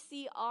only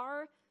see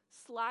our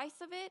slice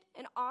of it,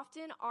 and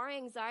often our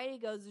anxiety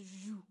goes,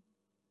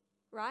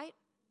 right?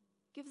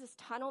 Gives us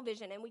tunnel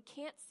vision, and we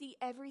can't see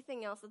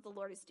everything else that the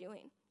Lord is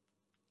doing.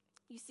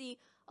 You see,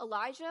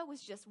 Elijah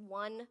was just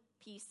one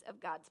piece of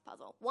God's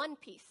puzzle, one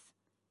piece.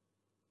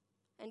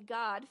 And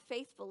God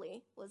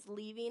faithfully was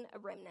leaving a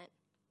remnant.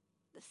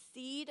 The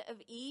seed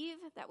of Eve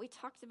that we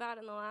talked about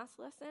in the last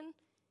lesson,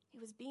 it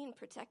was being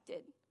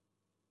protected.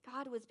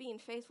 God was being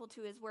faithful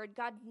to his word.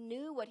 God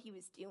knew what he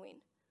was doing.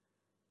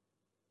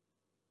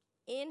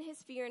 In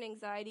his fear and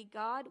anxiety,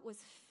 God was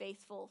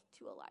faithful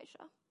to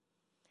Elijah.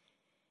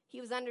 He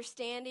was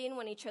understanding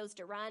when he chose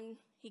to run.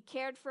 He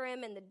cared for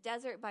him in the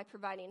desert by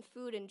providing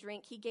food and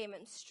drink. He gave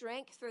him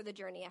strength for the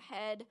journey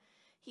ahead.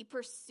 He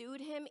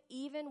pursued him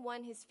even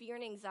when his fear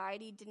and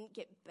anxiety didn't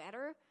get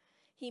better.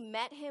 He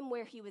met him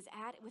where he was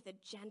at with a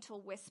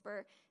gentle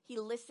whisper. He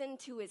listened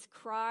to his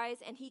cries,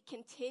 and he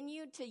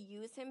continued to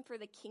use him for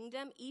the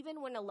kingdom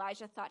even when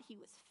Elijah thought he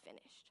was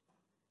finished.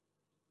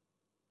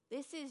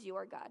 This is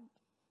your God.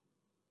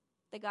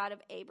 The God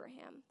of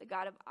Abraham, the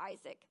God of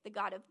Isaac, the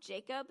God of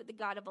Jacob, the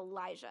God of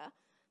Elijah,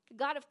 the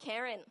God of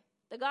Karen,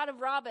 the God of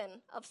Robin,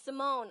 of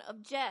Simone,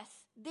 of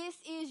Jess. This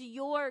is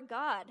your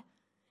God.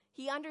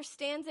 He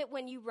understands it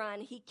when you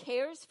run. He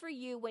cares for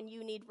you when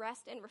you need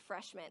rest and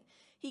refreshment.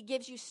 He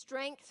gives you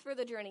strength for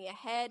the journey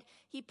ahead.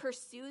 He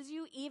pursues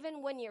you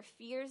even when your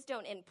fears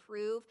don't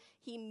improve.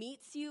 He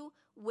meets you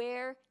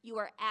where you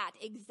are at,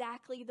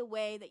 exactly the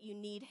way that you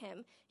need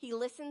him. He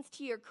listens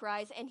to your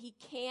cries, and he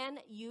can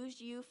use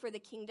you for the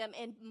kingdom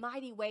in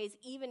mighty ways,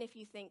 even if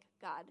you think,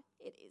 God,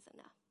 it is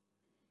enough.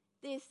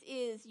 This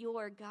is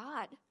your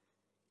God.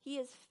 He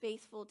is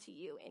faithful to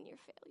you in your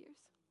failures.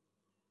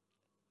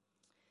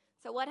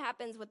 So what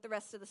happens with the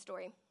rest of the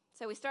story?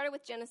 So we started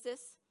with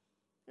Genesis.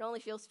 It only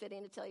feels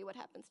fitting to tell you what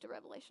happens to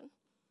Revelation.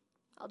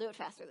 I'll do it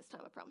faster this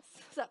time, I promise.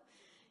 So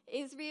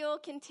Israel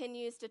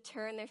continues to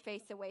turn their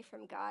face away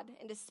from God.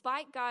 And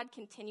despite God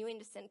continuing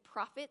to send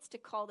prophets to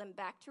call them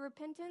back to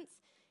repentance,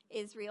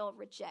 Israel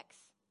rejects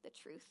the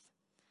truth.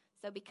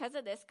 So because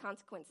of this,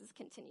 consequences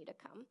continue to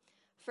come.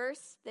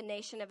 First, the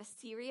nation of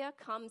Assyria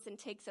comes and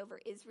takes over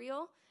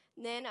Israel.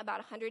 Then, about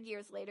 100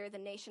 years later, the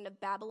nation of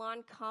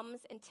Babylon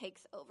comes and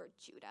takes over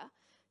Judah.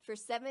 For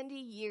 70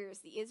 years,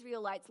 the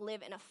Israelites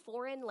live in a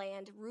foreign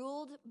land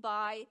ruled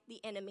by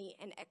the enemy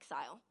in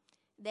exile.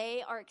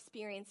 They are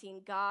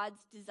experiencing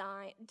God's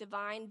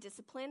divine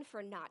discipline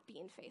for not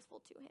being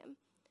faithful to him.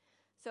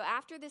 So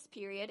after this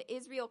period,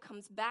 Israel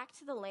comes back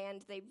to the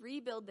land, they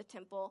rebuild the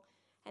temple,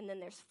 and then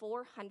there's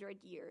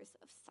 400 years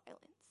of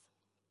silence.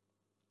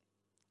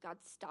 God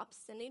stops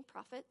sending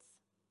prophets.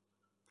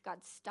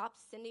 God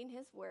stops sending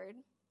his word,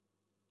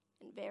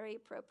 and very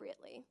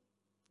appropriately,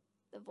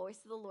 the voice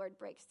of the Lord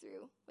breaks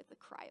through with the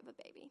cry of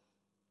a baby.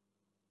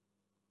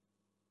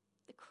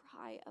 The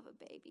cry of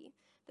a baby.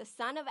 The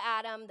son of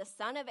Adam, the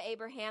son of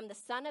Abraham, the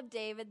son of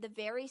David, the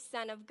very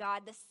son of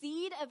God, the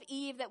seed of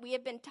Eve that we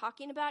have been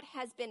talking about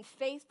has been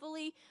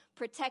faithfully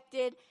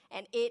protected,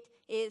 and it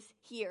is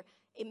here.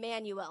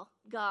 Emmanuel,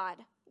 God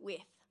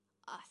with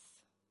us.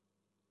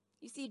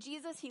 You see,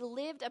 Jesus, he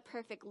lived a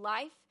perfect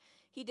life.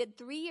 He did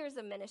 3 years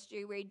of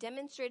ministry where he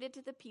demonstrated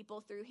to the people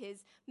through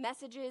his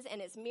messages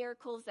and his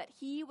miracles that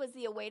he was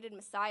the awaited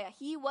Messiah.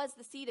 He was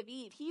the seed of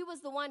Eve. He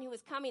was the one who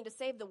was coming to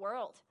save the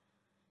world.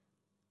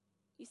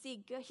 You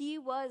see, he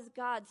was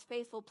God's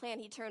faithful plan.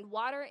 He turned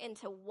water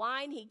into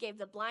wine. He gave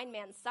the blind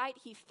man sight.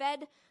 He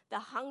fed the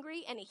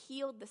hungry, and he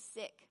healed the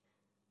sick.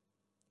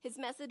 His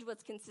message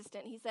was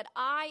consistent. He said,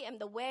 I am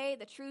the way,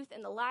 the truth,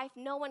 and the life.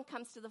 No one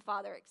comes to the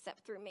Father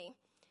except through me.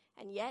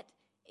 And yet,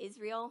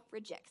 Israel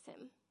rejects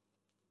him.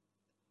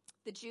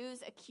 The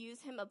Jews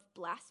accuse him of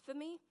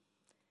blasphemy,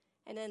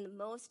 and in the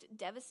most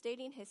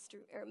devastating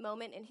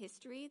moment in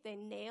history, they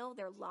nail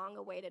their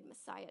long-awaited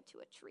Messiah to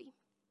a tree.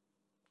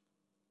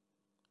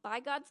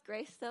 By God's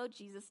grace, though,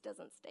 Jesus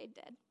doesn't stay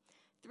dead.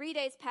 3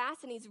 days pass,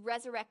 and he's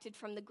resurrected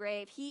from the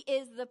grave. He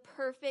is the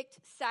perfect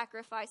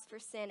sacrifice for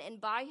sin, and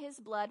by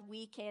his blood,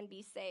 we can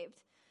be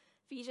saved.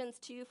 Ephesians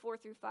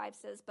 2:4-5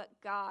 says, But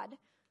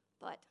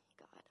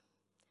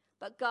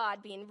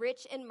God, being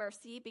rich in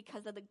mercy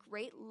because of the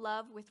great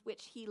love with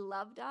which he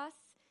loved us,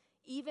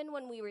 even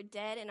when we were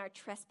dead in our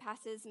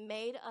trespasses,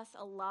 made us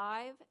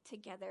alive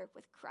together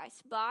with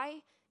Christ.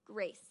 By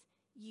grace,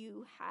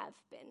 you have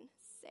been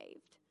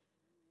saved.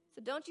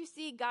 So don't you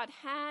see, God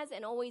has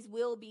and always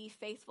will be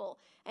faithful.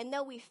 And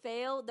though we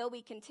fail, though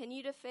we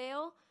continue to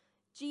fail,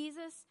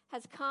 Jesus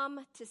has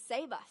come to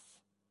save us.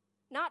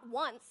 Not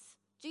once.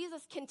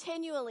 Jesus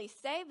continually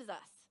saves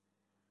us,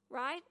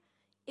 right?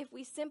 If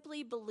we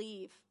simply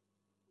believe,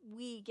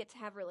 we get to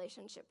have a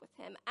relationship with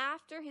him.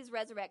 After his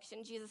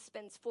resurrection, Jesus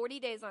spends 40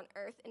 days on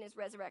earth in his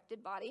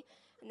resurrected body,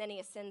 and then he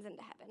ascends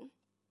into heaven.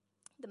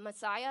 The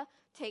Messiah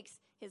takes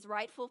his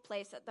rightful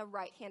place at the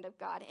right hand of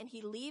God, and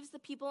he leaves the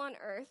people on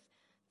earth,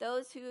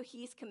 those who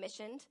he's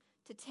commissioned,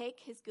 to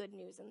take his good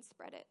news and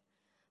spread it.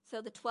 So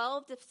the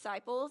 12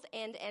 disciples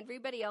and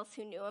everybody else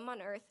who knew him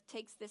on earth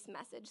takes this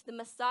message. The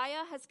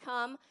Messiah has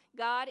come.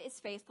 God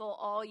is faithful.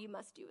 All you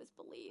must do is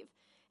believe.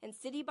 And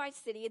city by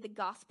city, the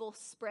gospel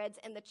spreads,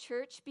 and the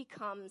church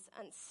becomes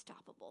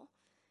unstoppable.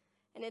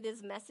 And it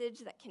is a message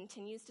that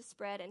continues to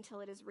spread until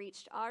it has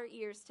reached our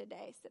ears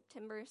today,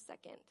 September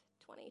 2nd,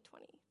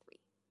 2023.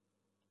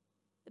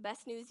 The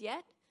best news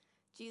yet,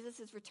 Jesus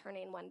is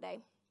returning one day.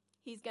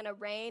 He's going to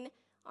reign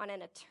on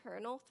an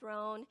eternal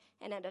throne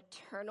and an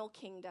eternal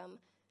kingdom,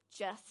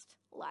 just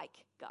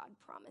like God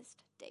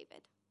promised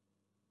David.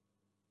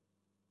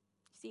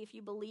 See, if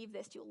you believe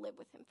this, you'll live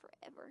with him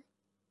forever.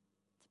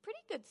 Pretty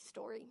good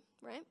story,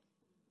 right?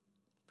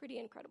 Pretty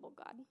incredible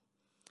God.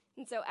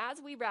 And so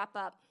as we wrap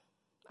up,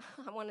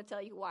 I want to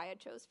tell you why I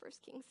chose 1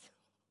 Kings.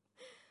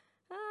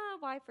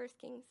 Why 1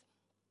 Kings?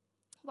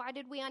 Why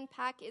did we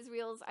unpack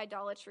Israel's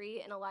idolatry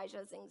and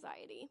Elijah's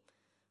anxiety?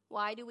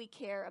 Why do we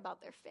care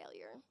about their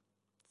failure?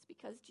 It's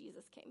because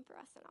Jesus came for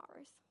us and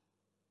ours.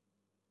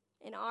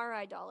 In our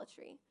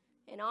idolatry,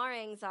 in our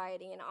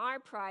anxiety, in our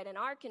pride, in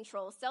our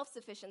control,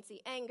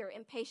 self-sufficiency, anger,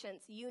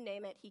 impatience, you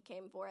name it, he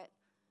came for it.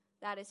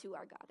 That is who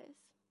our God is.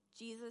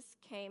 Jesus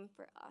came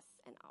for us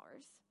and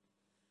ours.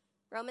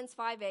 Romans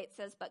 5:8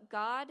 says, But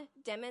God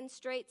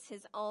demonstrates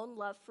his own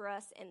love for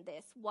us in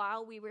this.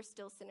 While we were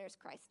still sinners,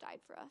 Christ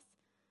died for us.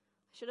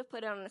 I should have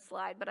put it on a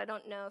slide, but I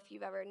don't know if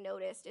you've ever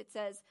noticed. It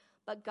says,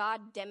 but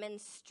God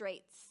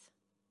demonstrates.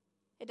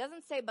 It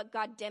doesn't say, but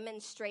God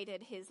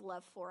demonstrated his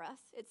love for us.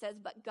 It says,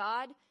 but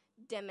God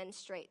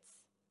demonstrates.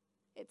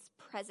 It's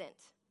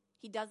present.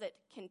 He does it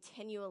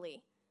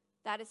continually.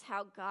 That is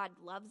how God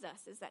loves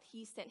us, is that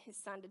he sent his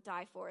son to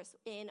die for us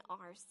in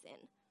our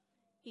sin.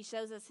 He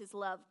shows us his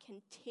love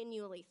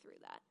continually through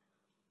that.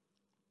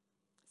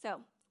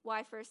 So,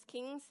 why first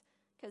Kings?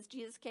 Because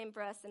Jesus came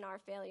for us in our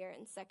failure.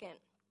 And second,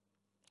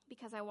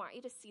 because I want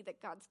you to see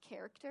that God's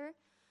character,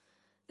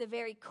 the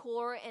very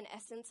core and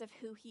essence of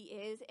who he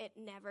is, it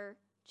never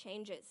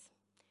changes.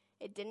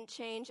 It didn't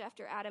change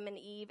after Adam and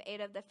Eve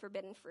ate of the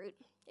forbidden fruit.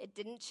 It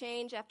didn't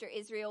change after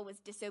Israel was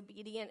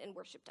disobedient and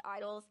worshipped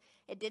idols.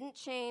 It didn't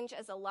change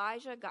as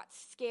Elijah got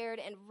scared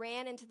and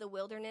ran into the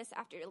wilderness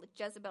after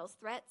Jezebel's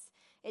threats.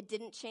 It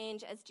didn't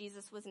change as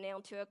Jesus was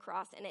nailed to a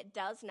cross, and it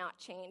does not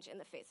change in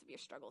the face of your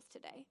struggles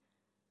today.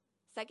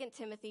 2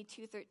 Timothy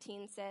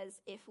 2:13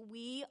 says, if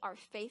we are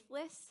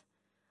faithless,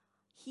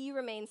 he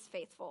remains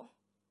faithful,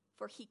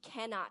 for he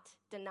cannot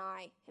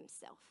deny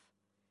himself.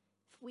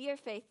 If we are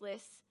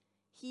faithless,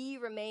 he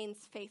remains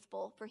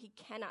faithful, for he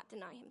cannot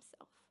deny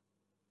himself.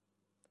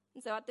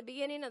 And so at the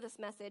beginning of this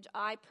message,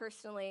 I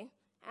personally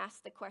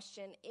asked the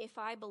question, if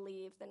I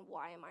believe, then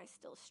why am I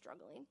still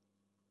struggling?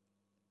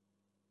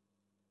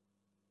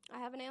 I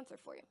have an answer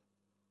for you.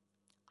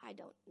 I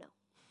don't know.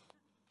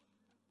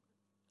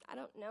 I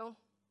don't know.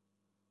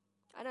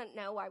 I don't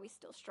know why we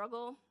still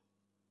struggle.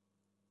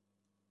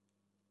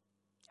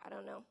 I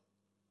don't know.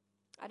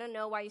 I don't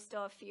know why you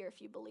still have fear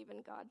if you believe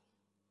in God.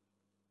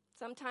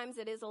 Sometimes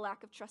it is a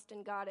lack of trust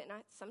in God, and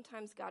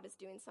sometimes God is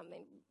doing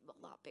something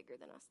a lot bigger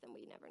than us, and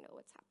we never know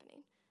what's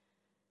happening.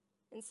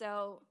 And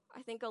so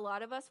I think a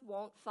lot of us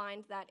won't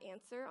find that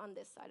answer on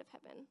this side of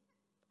heaven,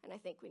 and I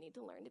think we need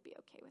to learn to be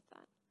okay with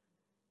that.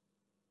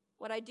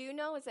 What I do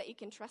know is that you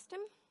can trust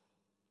him,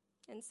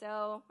 and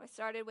so I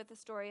started with the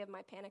story of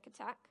my panic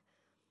attack.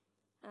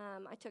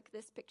 I took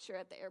this picture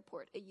at the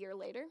airport a year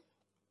later.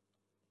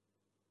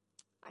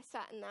 I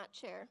sat in that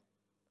chair,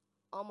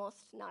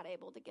 almost not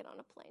able to get on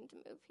a plane to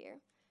move here.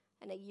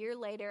 And a year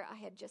later, I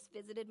had just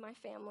visited my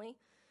family.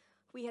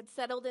 We had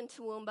settled in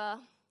Toowoomba.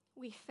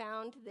 We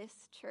found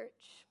this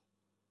church.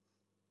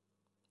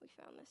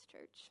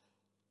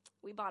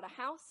 We bought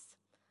a house.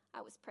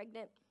 I was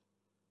pregnant.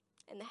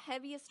 And the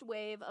heaviest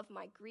wave of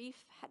my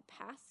grief had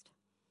passed.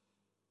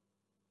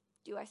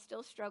 Do I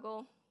still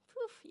struggle?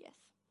 Yes.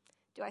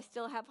 Do I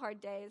still have hard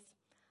days?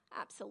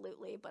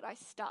 Absolutely. But I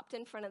stopped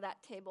in front of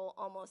that table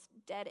almost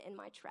dead in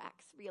my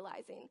tracks,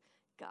 realizing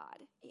God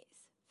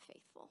is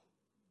faithful.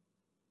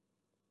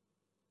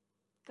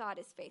 God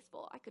is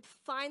faithful. I could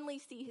finally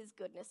see his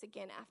goodness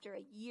again after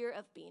a year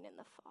of being in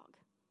the fog.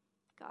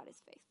 God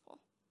is faithful.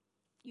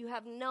 You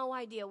have no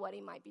idea what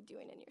he might be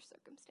doing in your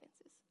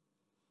circumstances.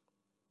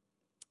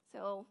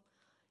 So,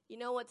 you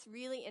know what's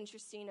really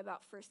interesting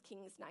about 1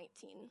 Kings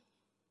 19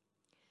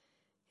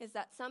 is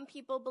that some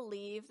people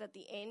believe that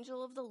the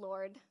angel of the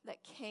Lord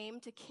that came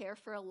to care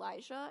for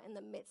Elijah in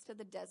the midst of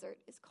the desert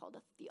is called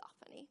a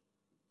theophany,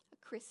 a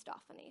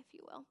Christophany, if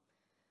you will.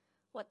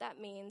 What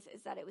that means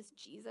is that it was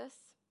Jesus,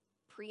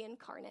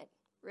 pre-incarnate,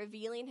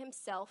 revealing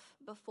himself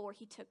before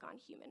he took on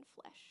human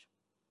flesh.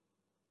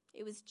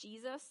 It was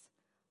Jesus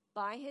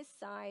by his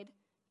side,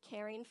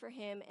 caring for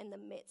him in the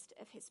midst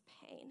of his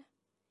pain.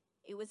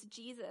 It was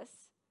Jesus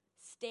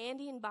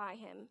standing by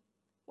him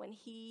when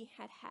he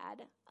had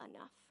had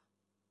enough.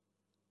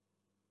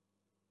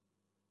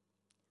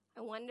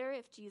 I wonder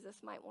if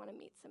Jesus might want to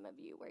meet some of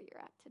you where you're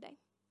at today.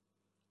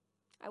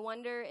 I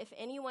wonder if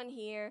anyone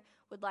here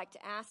would like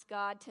to ask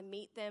God to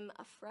meet them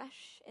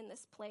afresh in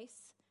this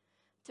place,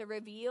 to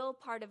reveal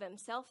part of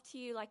himself to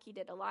you like he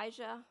did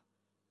Elijah,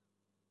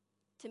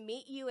 to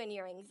meet you in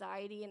your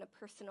anxiety in a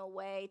personal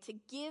way, to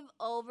give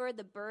over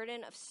the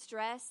burden of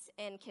stress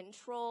and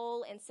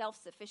control and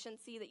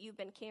self-sufficiency that you've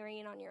been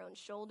carrying on your own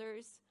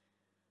shoulders.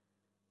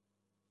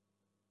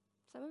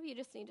 Some of you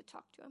just need to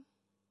talk to him.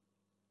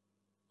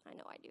 I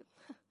know I do.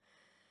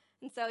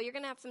 And so you're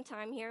going to have some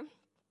time here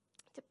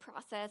to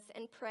process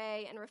and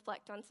pray and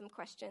reflect on some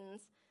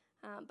questions,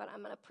 but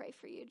I'm going to pray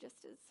for you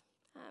just as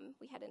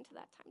we head into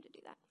that time to do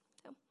that.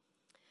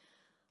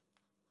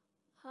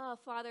 So,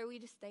 Father, we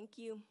just thank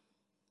you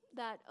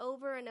that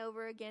over and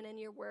over again in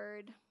your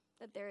word,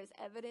 that there is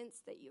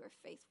evidence that you are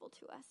faithful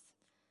to us,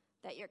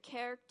 that your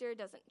character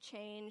doesn't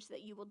change,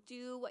 that you will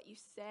do what you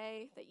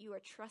say, that you are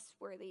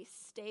trustworthy,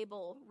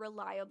 stable,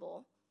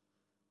 reliable,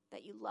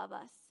 that you love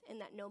us,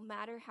 and that no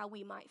matter how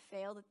we might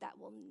fail, that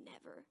will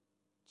never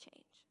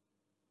change.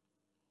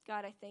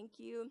 God, I thank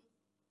you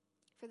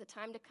for the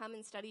time to come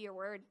and study your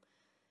word.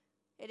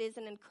 It is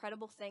an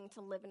incredible thing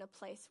to live in a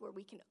place where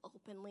we can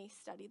openly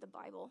study the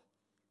Bible.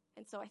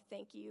 And so I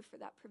thank you for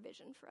that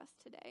provision for us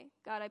today.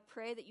 God, I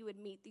pray that you would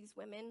meet these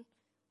women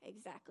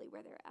exactly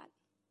where they're at,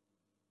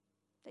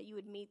 that you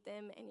would meet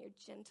them in your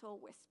gentle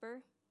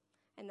whisper,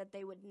 and that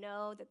they would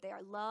know that they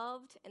are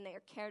loved and they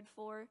are cared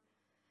for,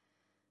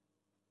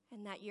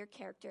 and that your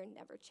character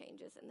never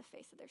changes in the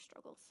face of their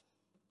struggles.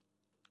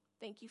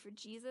 Thank you for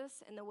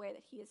Jesus and the way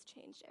that he has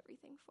changed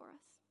everything for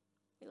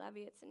us. We love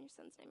you. It's in your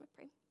son's name I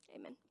pray.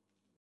 Amen.